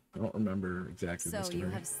like I don't remember exactly the So story. you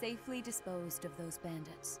have safely disposed of those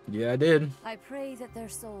bandits. Yeah, I did. I pray that their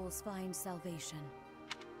souls find salvation.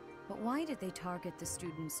 But why did they target the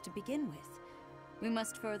students to begin with? We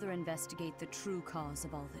must further investigate the true cause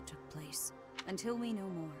of all that took place. Until we know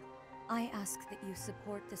more, I ask that you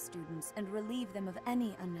support the students and relieve them of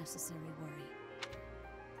any unnecessary worry.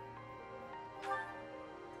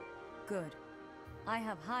 Good. I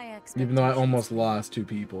have high expectations. Even though I almost lost 2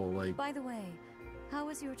 people, like. By the way, how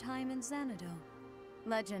was your time in Xanadu?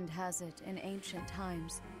 Legend has it, in ancient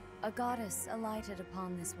times, a goddess alighted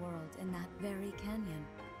upon this world in that very canyon.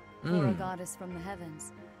 For a goddess from the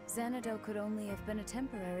heavens, Xanadu could only have been a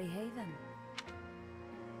temporary haven.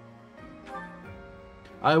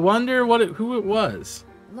 I wonder who it was.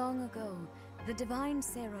 Long ago, the divine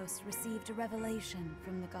Seros received a revelation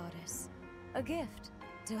from the goddess. A gift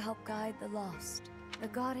to help guide the lost. The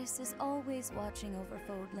goddess is always watching over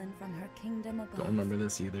Fodlan from her kingdom above. Don't remember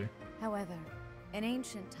this either. However, in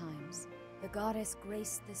ancient times, the goddess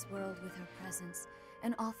graced this world with her presence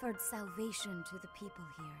and offered salvation to the people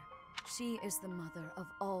here. She is the mother of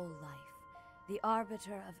all life, the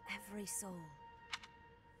arbiter of every soul.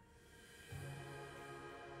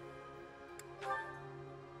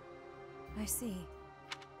 I see.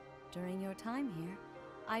 During your time here,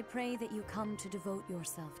 I pray that you come to devote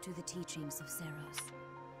yourself to the teachings of Seros.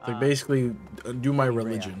 It's like basically do my Rhea,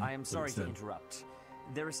 religion. I am sorry instead. to interrupt.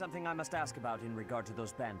 There is something I must ask about in regard to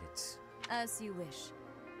those bandits. As you wish.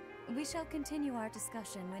 We shall continue our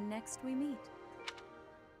discussion when next we meet.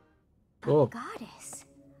 Cool. A goddess.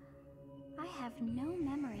 I have no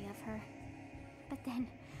memory of her. But then,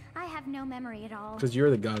 I have no memory at all. Because you're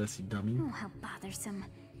the goddess, you dummy. Oh, how bothersome.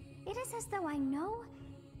 It is as though I know,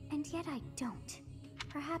 and yet I don't.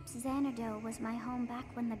 Perhaps Xanadu was my home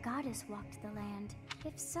back when the goddess walked the land.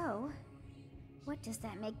 If so, what does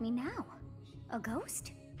that make me now? A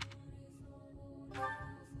ghost?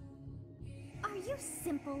 Are you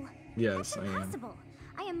simple? Yes, That's I am. impossible.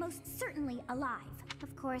 I am most certainly alive.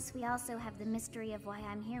 Of course, we also have the mystery of why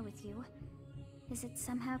I'm here with you. Is it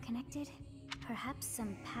somehow connected? Perhaps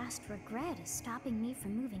some past regret is stopping me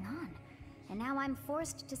from moving on, and now I'm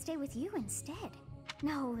forced to stay with you instead.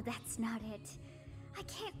 No, that's not it. I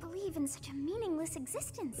can't believe in such a meaningless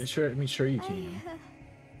existence. Sure, I mean, sure you can.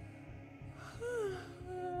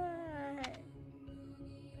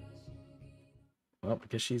 Well, I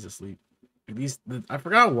guess she's asleep. I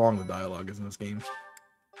forgot how long the dialogue is in this game.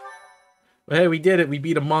 But hey, we did it. We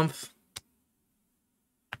beat a month.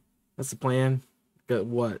 That's the plan. Got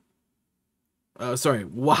what? Sorry.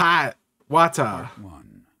 Wata. Part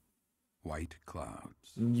 1. White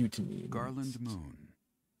clouds. Mutiny. Garland moon.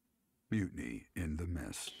 Mutiny in the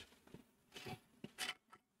mist.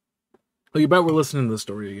 Oh, you bet we're listening to the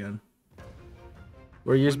story again.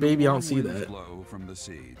 Where yours, baby? I don't see that. Flow from the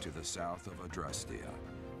sea to the south of Adrestia.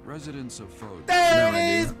 Residents of Fode.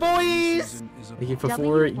 Days, boys! Thank you for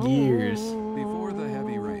 4 years. Before the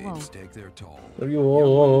heavy rains take their toll, Love you young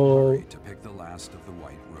all. women hurry to pick the last of the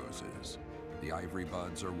white roses. The ivory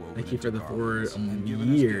buds are woven Thank you for into the 4 garlands and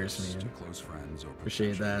given as years, gifts man. to close friends or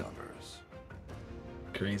Appreciate potential that. lovers.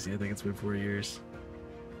 Crazy. I think it's been 4 years.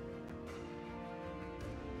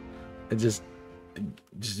 I just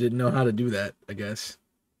didn't know how to do that, I guess.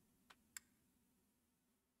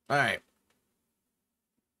 All right.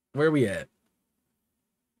 Where are we at?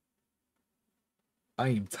 I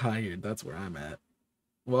am tired. That's where I'm at.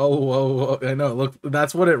 Whoa, whoa, whoa. I know. Look,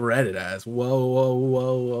 that's what it read it as. Whoa, whoa,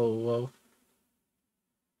 whoa, whoa, whoa.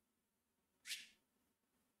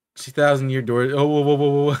 2,000-year door. Oh, whoa, whoa,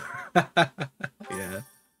 whoa, whoa. Yeah.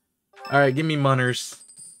 All right, give me Munners.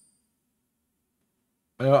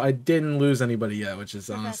 I didn't lose anybody yet, which is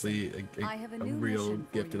honestly a real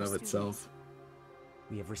gift in of itself.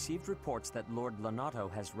 We have received reports that Lord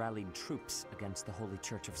Lonato has rallied troops against the Holy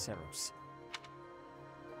Church of Seros.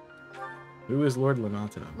 Who is Lord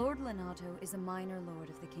Lonato? Lord Lonato is a minor lord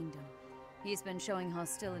of the kingdom. He's been showing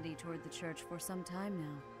hostility toward the church for some time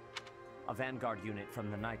now. A vanguard unit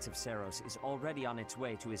from the Knights of Seros is already on its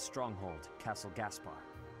way to his stronghold, Castle Gaspar.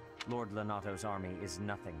 Lord Lonato's army is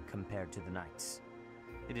nothing compared to the Knights.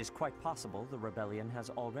 It is quite possible the rebellion has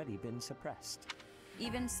already been suppressed.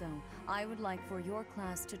 Even so, I would like for your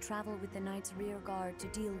class to travel with the Knights' rear guard to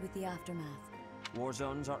deal with the aftermath. War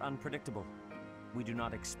zones are unpredictable. We do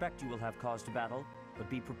not expect you will have cause to battle, but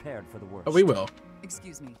be prepared for the worst. Oh, we will.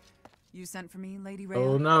 Excuse me. You sent for me, Lady Rhea?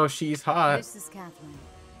 Oh no, she's hot. This is Catherine.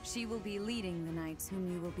 She will be leading the Knights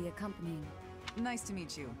whom you will be accompanying. Nice to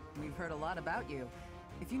meet you. We've heard a lot about you.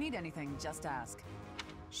 If you need anything, just ask.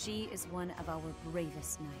 She is one of our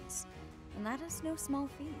bravest Knights, and that is no small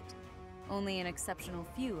feat. Only an exceptional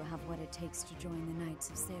few have what it takes to join the Knights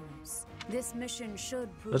of Seros. This mission should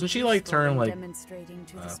prove Doesn't she like turn like? demonstrating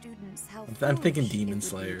to the students how I'm thinking foolish Demon it would be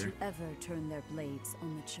Slayer. to ever turn their blades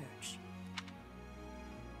on the church.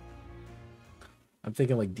 I'm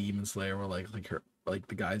thinking like Demon Slayer, where like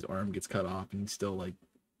the guy's arm gets cut off and he still like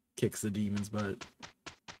kicks the demon's butt.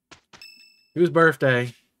 Whose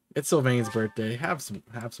birthday? It's Sylvain's birthday. Have some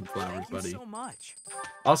flowers, buddy. Thank you so much.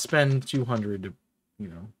 I'll spend 200 to,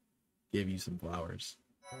 give you some flowers.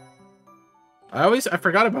 I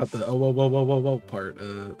forgot about the whoa part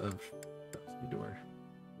of door.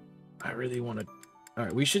 I really want to. All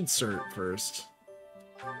right, we should cert first.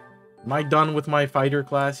 Am I done with my fighter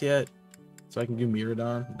class yet? So I can do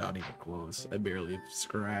Miradon? Not even close. I barely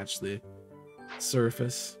scratched the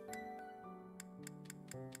surface.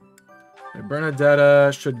 Right,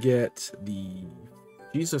 Bernadetta should get the...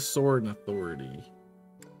 She's a sword and authority.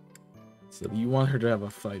 So you want her to have a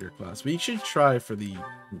fighter class. We should try for the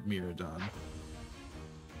Miradon.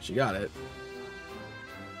 She got it.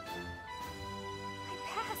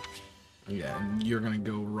 Yeah, and you're gonna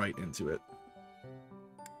go right into it.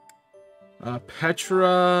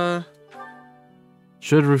 Petra...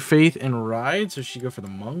 Should Faith and Ride, so she go for the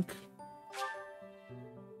monk?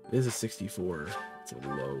 It is a 64. It's a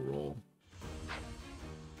low roll.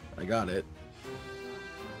 I got it.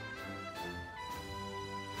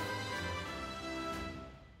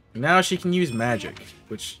 Now she can use magic,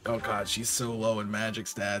 which, oh god, she's so low in magic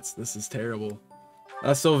stats. This is terrible.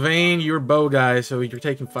 Sylvain, you're bow guy, so you're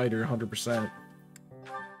taking fighter 100%.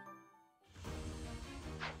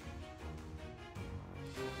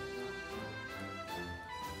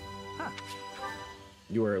 Huh.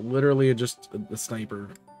 You are literally just a sniper.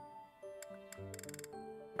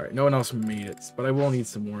 Alright, no one else made it, but I will need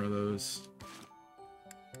some more of those.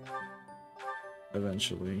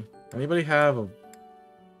 Eventually. Anybody have a...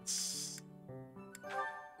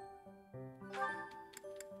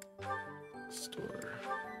 store?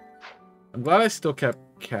 I'm glad I still kept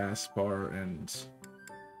Caspar and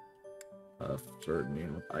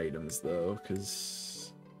Ferdinand with items, though,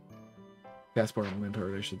 because... Caspar and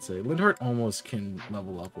Lindhart, I should say. Lindhart almost can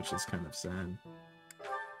level up, which is kind of sad.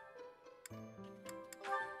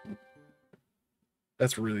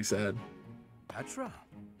 That's really sad. Petra,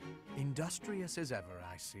 industrious as ever,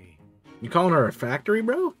 I see. You calling her a factory,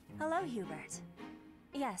 bro? Hello, Hubert.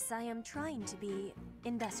 Yes, I am trying to be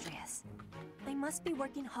industrious. I must be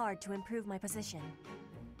working hard to improve my position.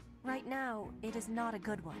 Right now, it is not a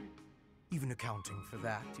good one. Even accounting for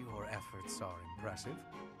that, your efforts are impressive.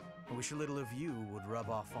 I wish a little of you would rub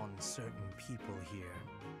off on certain people here.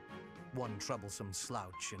 One troublesome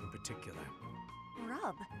slouch in particular.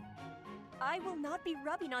 Rub? I will not be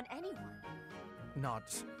rubbing on anyone.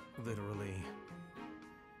 Not literally.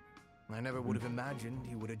 I never would have imagined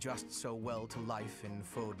you would adjust so well to life in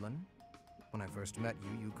Fodlan. When I first met you,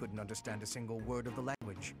 you couldn't understand a single word of the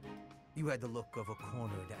language. You had the look of a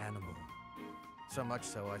cornered animal. So much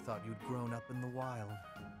so, I thought you'd grown up in the wild.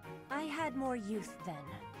 I had more youth then,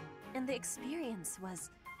 and the experience was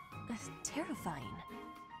terrifying.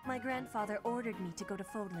 My grandfather ordered me to go to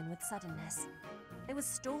Fodlan with suddenness. I was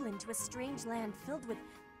stolen to a strange land filled with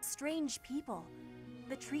strange people.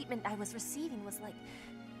 The treatment I was receiving was like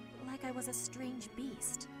I was a strange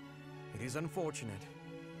beast. It is unfortunate,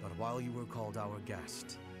 but while you were called our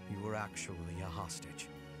guest, you were actually a hostage.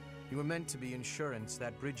 You were meant to be insurance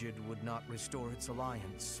that Brigid would not restore its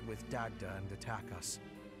alliance with Dagda and attack us.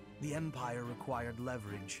 The Empire required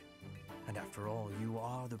leverage, and after all, you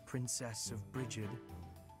are the Princess of Brigid.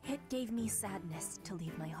 It gave me sadness to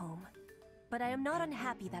leave my home, but I am not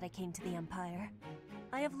unhappy that I came to the Empire.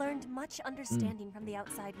 I have learned much understanding from the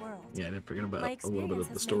outside world. Yeah, I didn't forget about My a little bit of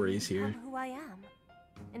the experience has stories made me here. become who I am,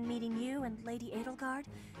 and meeting you and Lady Edelgard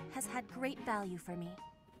has had great value for me.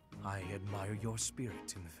 I admire your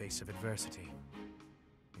spirit in the face of adversity.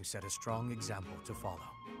 You set a strong example to follow.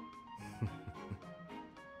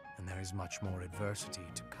 And there is much more adversity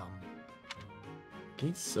to come.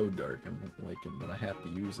 He's so dark, I don't like him, but I have to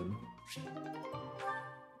use him.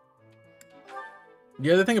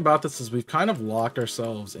 The other thing about this is we've kind of locked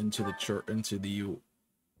ourselves into the church, into the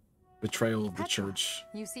betrayal of the church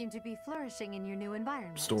You seem to be flourishing in your new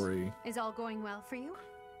environment. story Is all going well for you?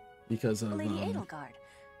 because of Lady Edelgard,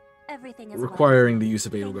 everything is requiring well. the use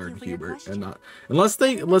of Thank Edelgard you and for your Hubert, question. and not unless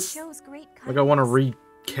they Everyone shows great like I want to kindness.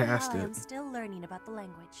 recast Now I it. am still learning about the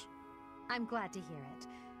language. I'm glad to hear it.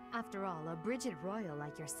 After all, a Brigid royal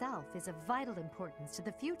like yourself is of vital importance to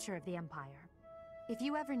the future of the Empire. If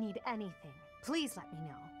you ever need anything, please let me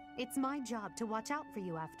know. It's my job to watch out for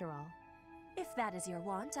you after all. If that is your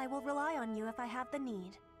want, I will rely on you if I have the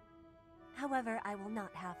need. However, I will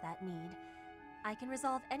not have that need. I can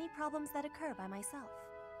resolve any problems that occur by myself.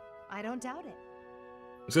 I don't doubt it.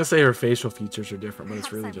 I was gonna say her facial features are different, but it's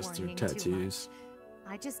Perhaps really I'm just her worrying too tattoos.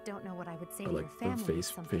 I just don't know what I would say Or to like your the family face-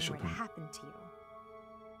 if something facial were to paint. happen to you.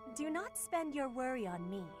 Do not spend your worry on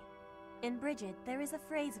me. In Brigid, there is a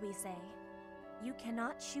phrase we say. You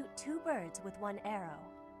cannot shoot two birds with one arrow.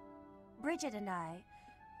 Brigid and I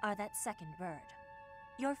are that second bird.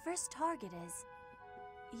 Your first target is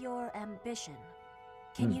your ambition.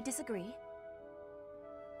 Can you disagree?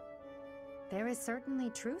 There is certainly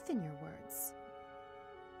truth in your words.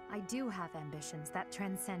 I do have ambitions that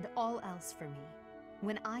transcend all else for me.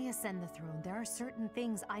 When I ascend the throne, there are certain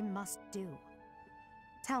things I must do.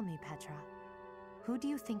 Tell me, Petra, who do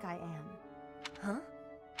you think I am? Huh?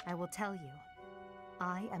 I will tell you.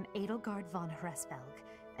 I am Edelgard von Hresvelg,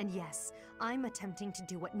 and yes, I'm attempting to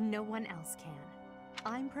do what no one else can.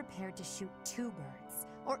 I'm prepared to shoot 2 birds,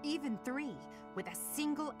 or even 3, with a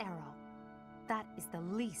single arrow. That is the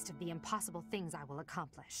least of the impossible things I will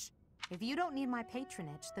accomplish. If you don't need my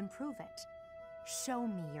patronage, then prove it. Show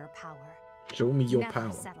me your power. Show me your Never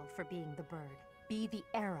power. settle for being the bird. Be the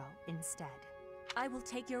arrow instead. I will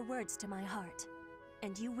take your words to my heart.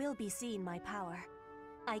 and you will be seeing my power.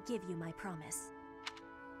 I give you my promise.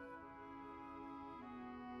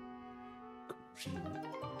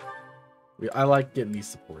 I like getting these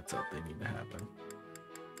supports up. They need to happen.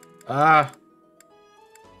 Ah!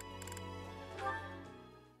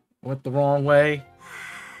 Went the wrong way.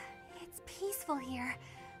 It's peaceful here.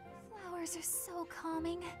 Flowers are so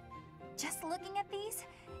calming. Just looking at these,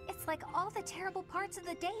 it's like all the terrible parts of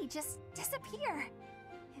the day just disappear.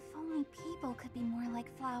 If only people could be more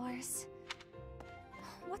like flowers.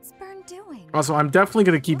 What's Byrne doing? Also, I'm definitely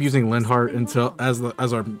gonna keep using Linhardt until as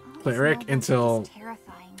our cleric until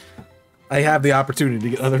I have the opportunity to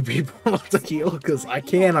get other people to heal, because I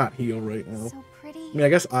cannot heal right now. I mean, I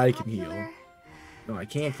guess I can heal. No, I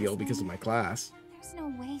can't heal because of my class. There's no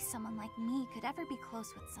way someone like me could ever be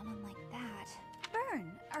close with someone like that.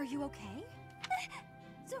 Byrne, are you okay?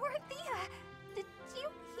 Dorothea, did you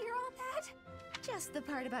hear all that? Just the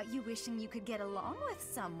part about you wishing you could get along with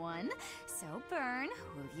someone. So, Byrne,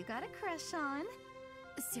 who have you got a crush on?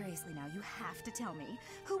 Seriously now, you have to tell me.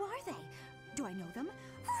 Who are they? Do I know them?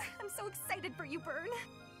 I'm so excited for you, Byrne.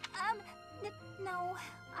 No.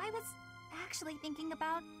 I was actually thinking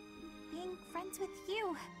about being friends with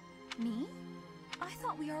you. Me? I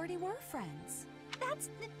thought we already were friends. That's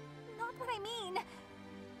not what I mean.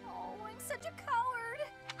 Oh, I'm such a coward.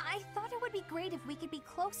 I thought it would be great if we could be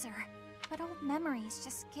closer, but old memories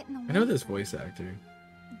just get in the way. I know this voice actor.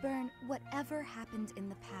 Byrne, whatever happened in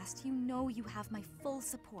the past, you know you have my full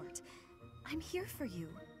support. I'm here for you.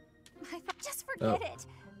 I thought, just forget it.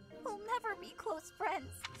 We'll never be close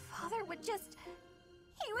friends. Father would just...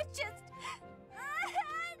 He would just...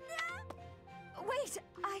 Wait,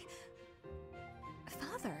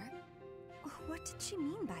 Father? What did she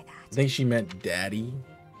mean by that? I think she meant daddy.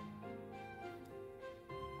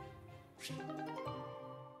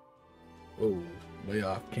 Oh, way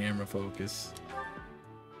off camera focus.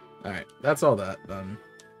 Alright, that's all that done.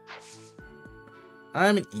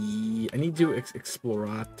 I'm an E. I need to do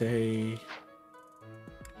Explorate.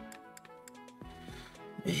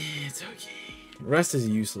 It's okay. Rest is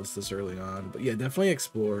useless this early on, but yeah, definitely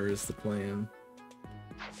Explore is the plan.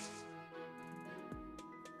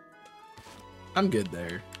 I'm good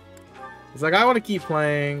there. It's like I want to keep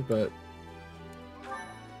playing, but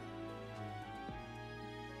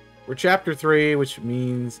we're chapter 3, which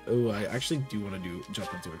means I actually do want to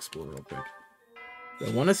jump into Explore real quick.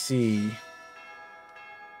 I want to see.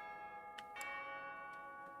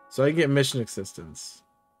 So I get mission assistance.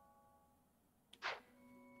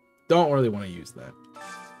 Don't really want to use that.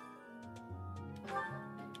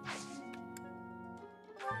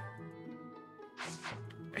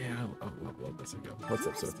 Yeah, I'll upload this and go. What's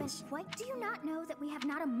up, Sophus? What? Do you not know that we have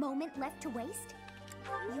not a moment left to waste?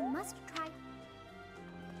 You must try.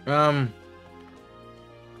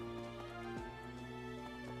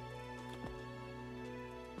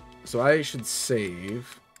 So I should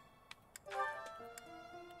save.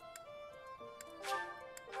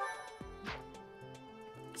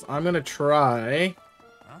 So I'm gonna try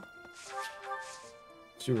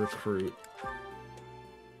to recruit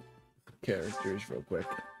characters real quick.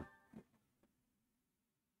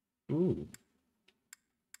 Ooh.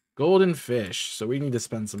 Golden fish. So we need to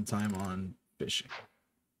spend some time on fishing.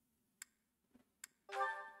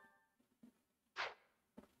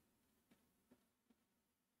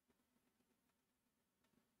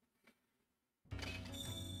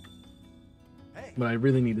 But I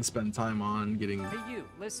really need to spend time on getting... Hey you,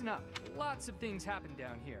 listen up. Lots of things happen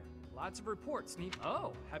down here. Lots of reports need...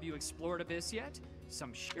 Oh, have you explored Abyss yet?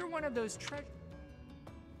 You're one of those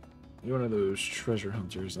You're one of those treasure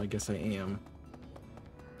hunters. I guess I am.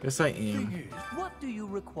 Yes, I am. Thing is, what do you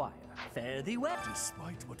require? Fare thee well.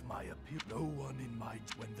 Despite what my appeal, no one in my...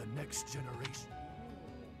 When the next generation...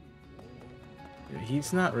 Yeah,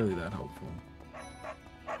 he's not really that helpful.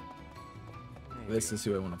 This is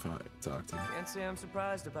who I want to talk to. Can't say I'm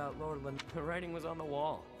surprised about Lord The writing was on the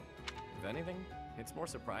wall. If anything, it's more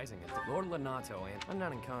surprising. Lord Lenato and I'm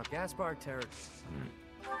not in con. Gaspar Terra.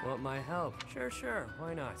 Want my help? Sure.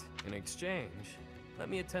 Why not? In exchange, let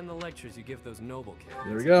me attend the lectures you give those noble kids.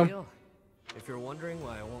 There we go. Deal? If you're wondering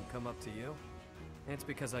why I won't come up to you, it's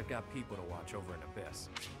because I've got people to watch over in Abyss.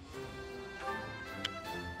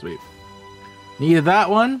 Sweet. Needed that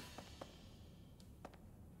one.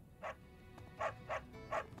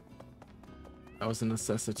 That was a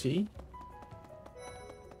necessity.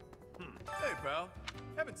 Hey, pal.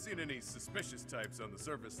 Haven't seen any suspicious types on the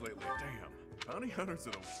surface lately. Damn. Bounty hunters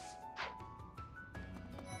are the...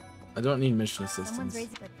 I don't need mission assistance. Someone's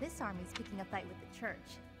raising, but this army's picking a fight with the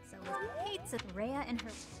church. So it hates it. Rhea and her...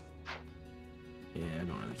 Yeah, I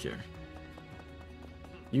don't really care.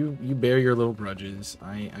 You bear your little grudges.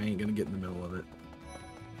 I ain't gonna get in the middle of it.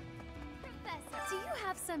 Professor, do you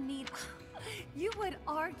have some need? You would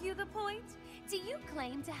argue the point? Do you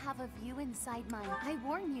claim to have a view inside mine? I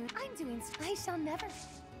warn you, I'm doing. I shall never.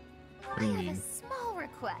 I have a small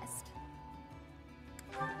request.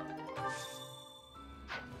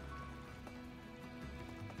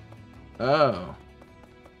 Oh.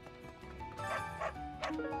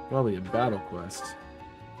 Probably a battle quest.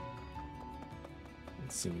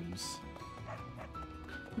 It seems.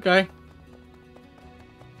 Okay.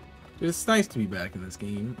 It's nice to be back in this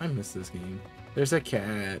game. I miss this game. There's a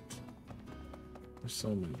cat. There's so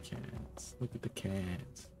many cats. Look at the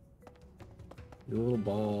cats. The little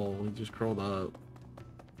ball. He just curled up.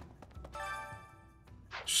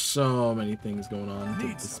 So many things going on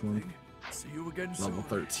with this one. See you again Level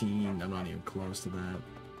soon. 13. I'm not even close to that.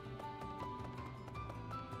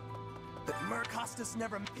 The Mercostas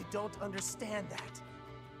never. They don't understand that.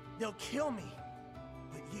 They'll kill me.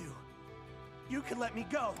 But you can let me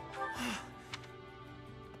go.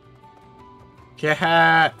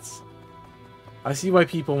 Cats! I see why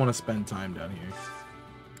people want to spend time down here.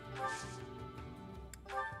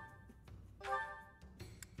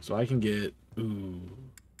 So I can get... Ooh.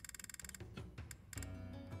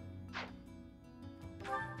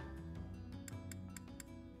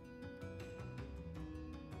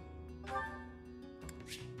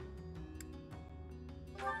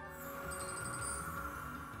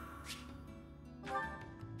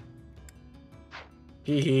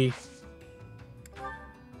 Hee hee.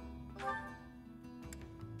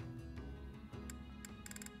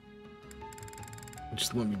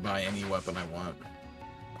 Just let me buy any weapon I want.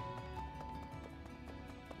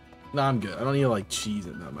 No, I'm good. I don't need to like cheese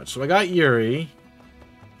it that much. So I got Yuri.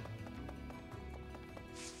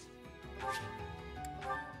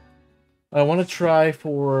 I want to try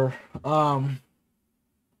for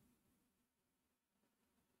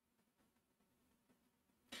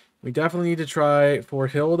we definitely need to try for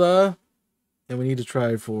Hilda, and we need to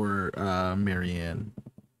try for Marianne.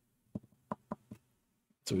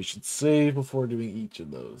 So we should save before doing each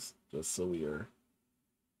of those, just so we are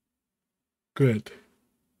good.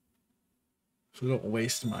 So don't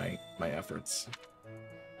waste my efforts.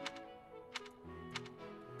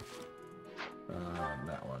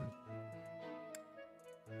 That one.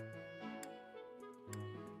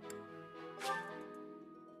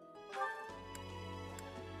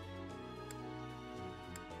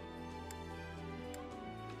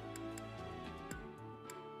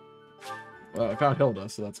 Well, I found Hilda,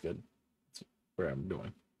 so that's good. That's where I'm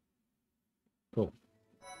doing. Cool.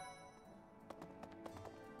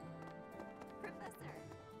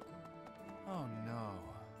 Oh no.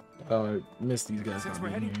 Oh, I missed these guys. Since not we're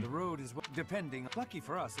being heading, here. the road is depending. Lucky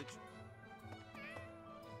for us, it's...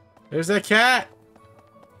 There's that cat.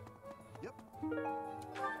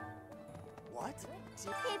 What?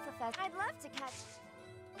 Hey, Professor, I'd love to catch...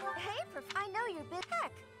 Hey, I know you're big.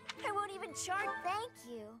 Heck, I won't even charge. Thank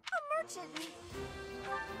you. A merchant.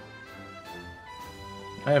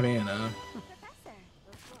 I have Anna.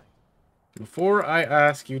 Before I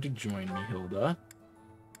ask you to join me, Hilda.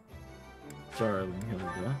 Darling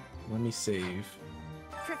Hilda. Let me save.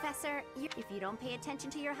 Professor, if you don't pay attention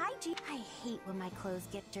to your hygiene... I hate when my clothes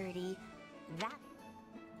get dirty. That...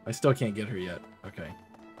 I still can't get her yet. Okay.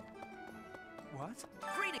 What?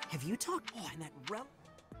 Great. Have you talked? Oh, and that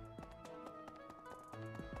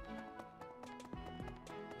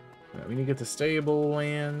Right, we need to get to stable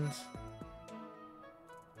land.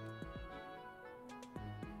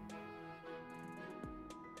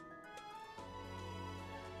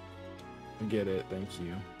 I get it, thank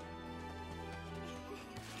you.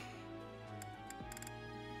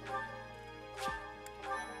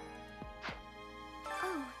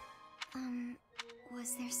 Oh,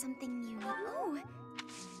 was there something you need? Oh!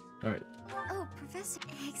 Alright, Oh, Professor,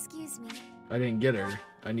 excuse me. I didn't get her.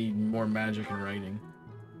 I need more magic and writing.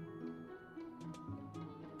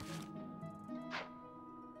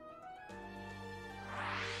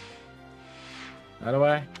 How do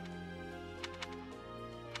I?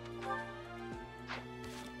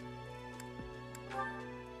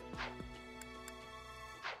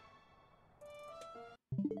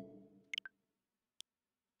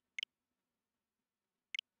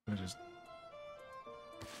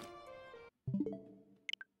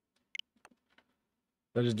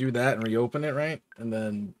 I just do that and reopen it, right? And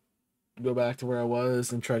then go back to where I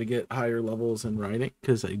was and try to get higher levels in writing,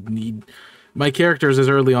 because I need my characters as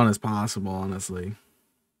early on as possible, honestly.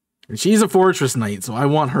 And she's a fortress knight, so I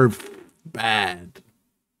want her bad.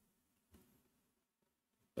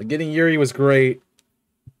 Like, getting Yuri was great.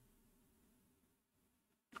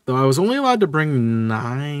 Though I was only allowed to bring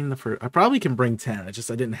 9 for... I probably can bring 10. I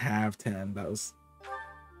didn't have 10. That was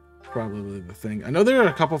probably the thing. I know there are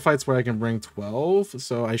a couple fights where I can bring 12,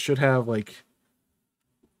 so I should have, like,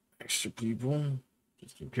 extra people,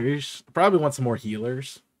 just in case. I probably want some more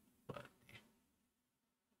healers. But,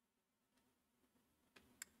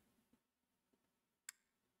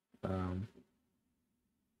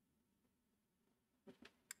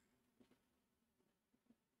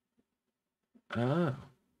 oh.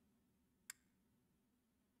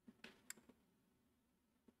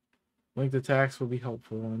 Linked attacks will be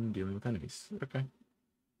helpful when dealing with enemies. Okay.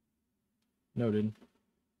 Noted.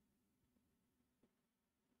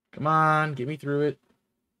 Come on, get me through it.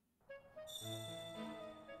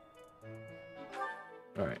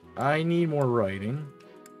 Alright, I need more writing.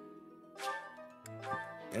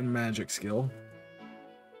 And magic skill.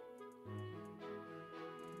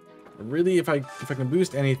 Really, if I can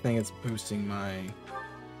boost anything, it's boosting my...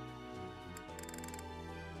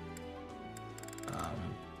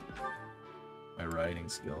 my writing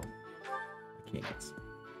skill. I can't.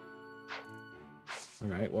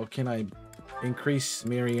 Alright, well, can I increase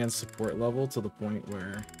Marianne's support level to the point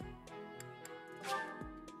where...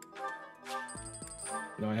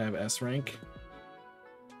 I have S rank?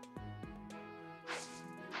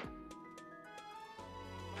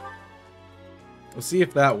 We'll see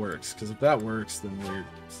if that works, because if that works, then we're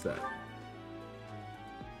set.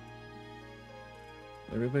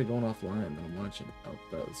 Everybody going offline that I'm watching. Oh,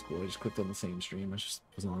 that was cool. I just clicked on the same stream. I just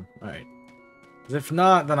was on. Alright. Because if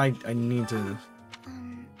not, then I need to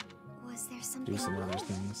was there something do some other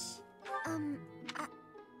things.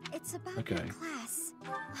 It's about okay. your class.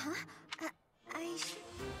 Huh?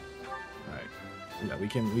 Alright. Yeah, we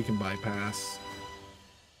can bypass.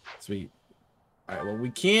 Sweet. Alright, well, we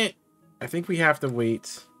can't... I think we have to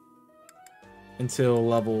wait until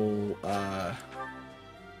level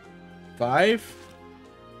 5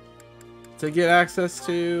 to get access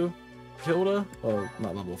to Hilda. Well,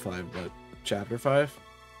 not level 5, but chapter 5.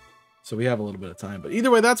 So we have a little bit of time. But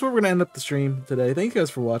either way, that's where we're going to end up the stream today. Thank you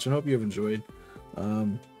guys for watching. Hope you have enjoyed.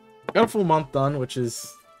 Got a full month done, which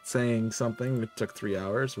is saying something. It took 3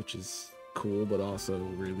 hours, which is cool, but also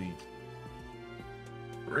really,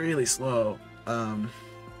 really slow.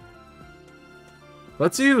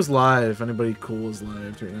 Let's see who's live. If anybody cool is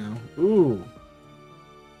live right now. Ooh.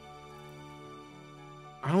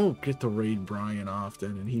 I don't get to raid Brian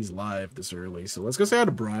often, and he's live this early. So let's go say hi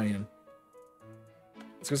to Brian.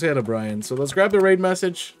 Let's go say hi to Brian. So let's grab the raid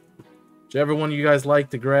message. Whichever one you guys like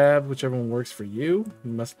to grab, whichever one works for you.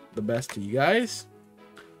 The best to you guys.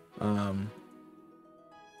 Grab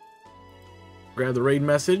the raid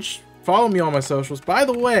message. Follow me on my socials. By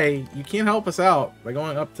the way, you can help us out by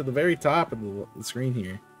going up to the very top of the screen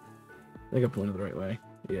here. I think I pointed the right way.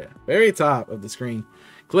 Yeah, very top of the screen.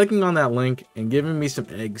 Clicking on that link and giving me some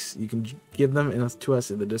eggs. You can give them to us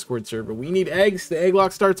in the Discord server. We need eggs. The egg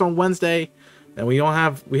lock starts on Wednesday, and we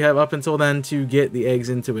have up until then to get the eggs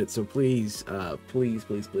into it. So please, please,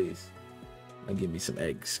 give me some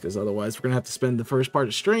eggs, because otherwise we're gonna have to spend the first part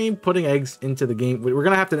of stream putting eggs into the game. We're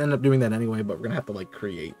gonna have to end up doing that anyway, but we're gonna have to like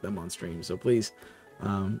create them on stream. So please,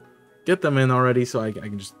 get them in already so I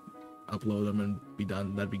can just upload them and be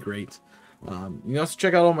done. That'd be great. You can also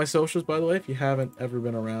check out all my socials, by the way, if you haven't ever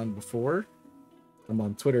been around before. I'm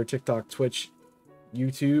on Twitter, TikTok, Twitch,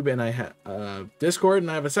 YouTube, and I have Discord, and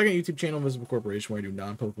I have a second YouTube channel, Invisible Corporation, where I do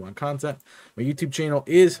non-Pokemon content. My YouTube channel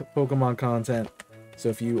is Pokemon content. So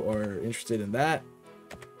if you are interested in that,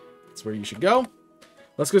 that's where you should go.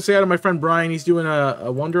 Let's go say hi to my friend Brian. He's doing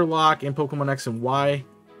a Wonder Lock in Pokemon X and Y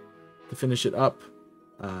to finish it up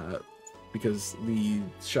because the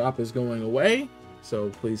shop is going away. So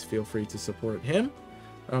please feel free to support him.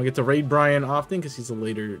 I don't get to raid Brian often because he's a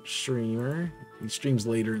later streamer. He streams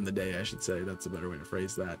later in the day, I should say. That's a better way to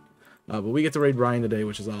phrase that. But we get to raid Brian today,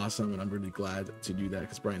 which is awesome, and I'm really glad to do that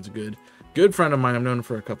because Brian's a good friend of mine. I've known him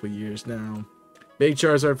for a couple of years now. Big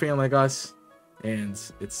Charizard fan like us, and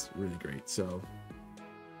it's really great. So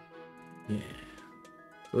yeah,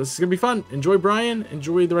 so this is gonna be fun. Enjoy, Brian.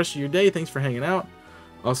 Enjoy the rest of your day. Thanks for hanging out.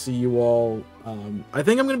 I'll see you all. I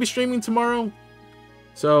think I'm gonna be streaming tomorrow,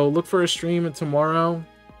 so look for a stream tomorrow.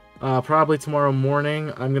 Probably tomorrow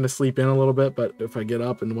morning. I'm gonna sleep in a little bit, but if I get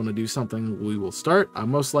up and want to do something, we will start. I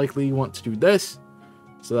most likely want to do this,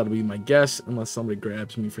 so that'll be my guess, unless somebody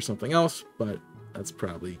grabs me for something else. But that's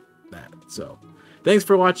probably that. So. Thanks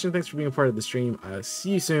for watching. Thanks for being a part of the stream. I'll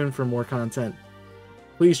see you soon for more content.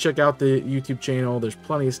 Please check out the YouTube channel. There's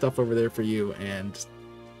plenty of stuff over there for you. And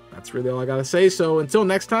that's really all I got to say. So until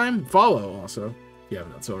next time, follow also, if you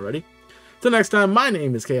haven't done so already. Until next time, my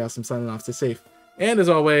name is Chaos. I'm signing off. Stay safe. And as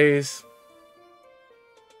always,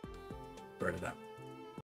 burn it up.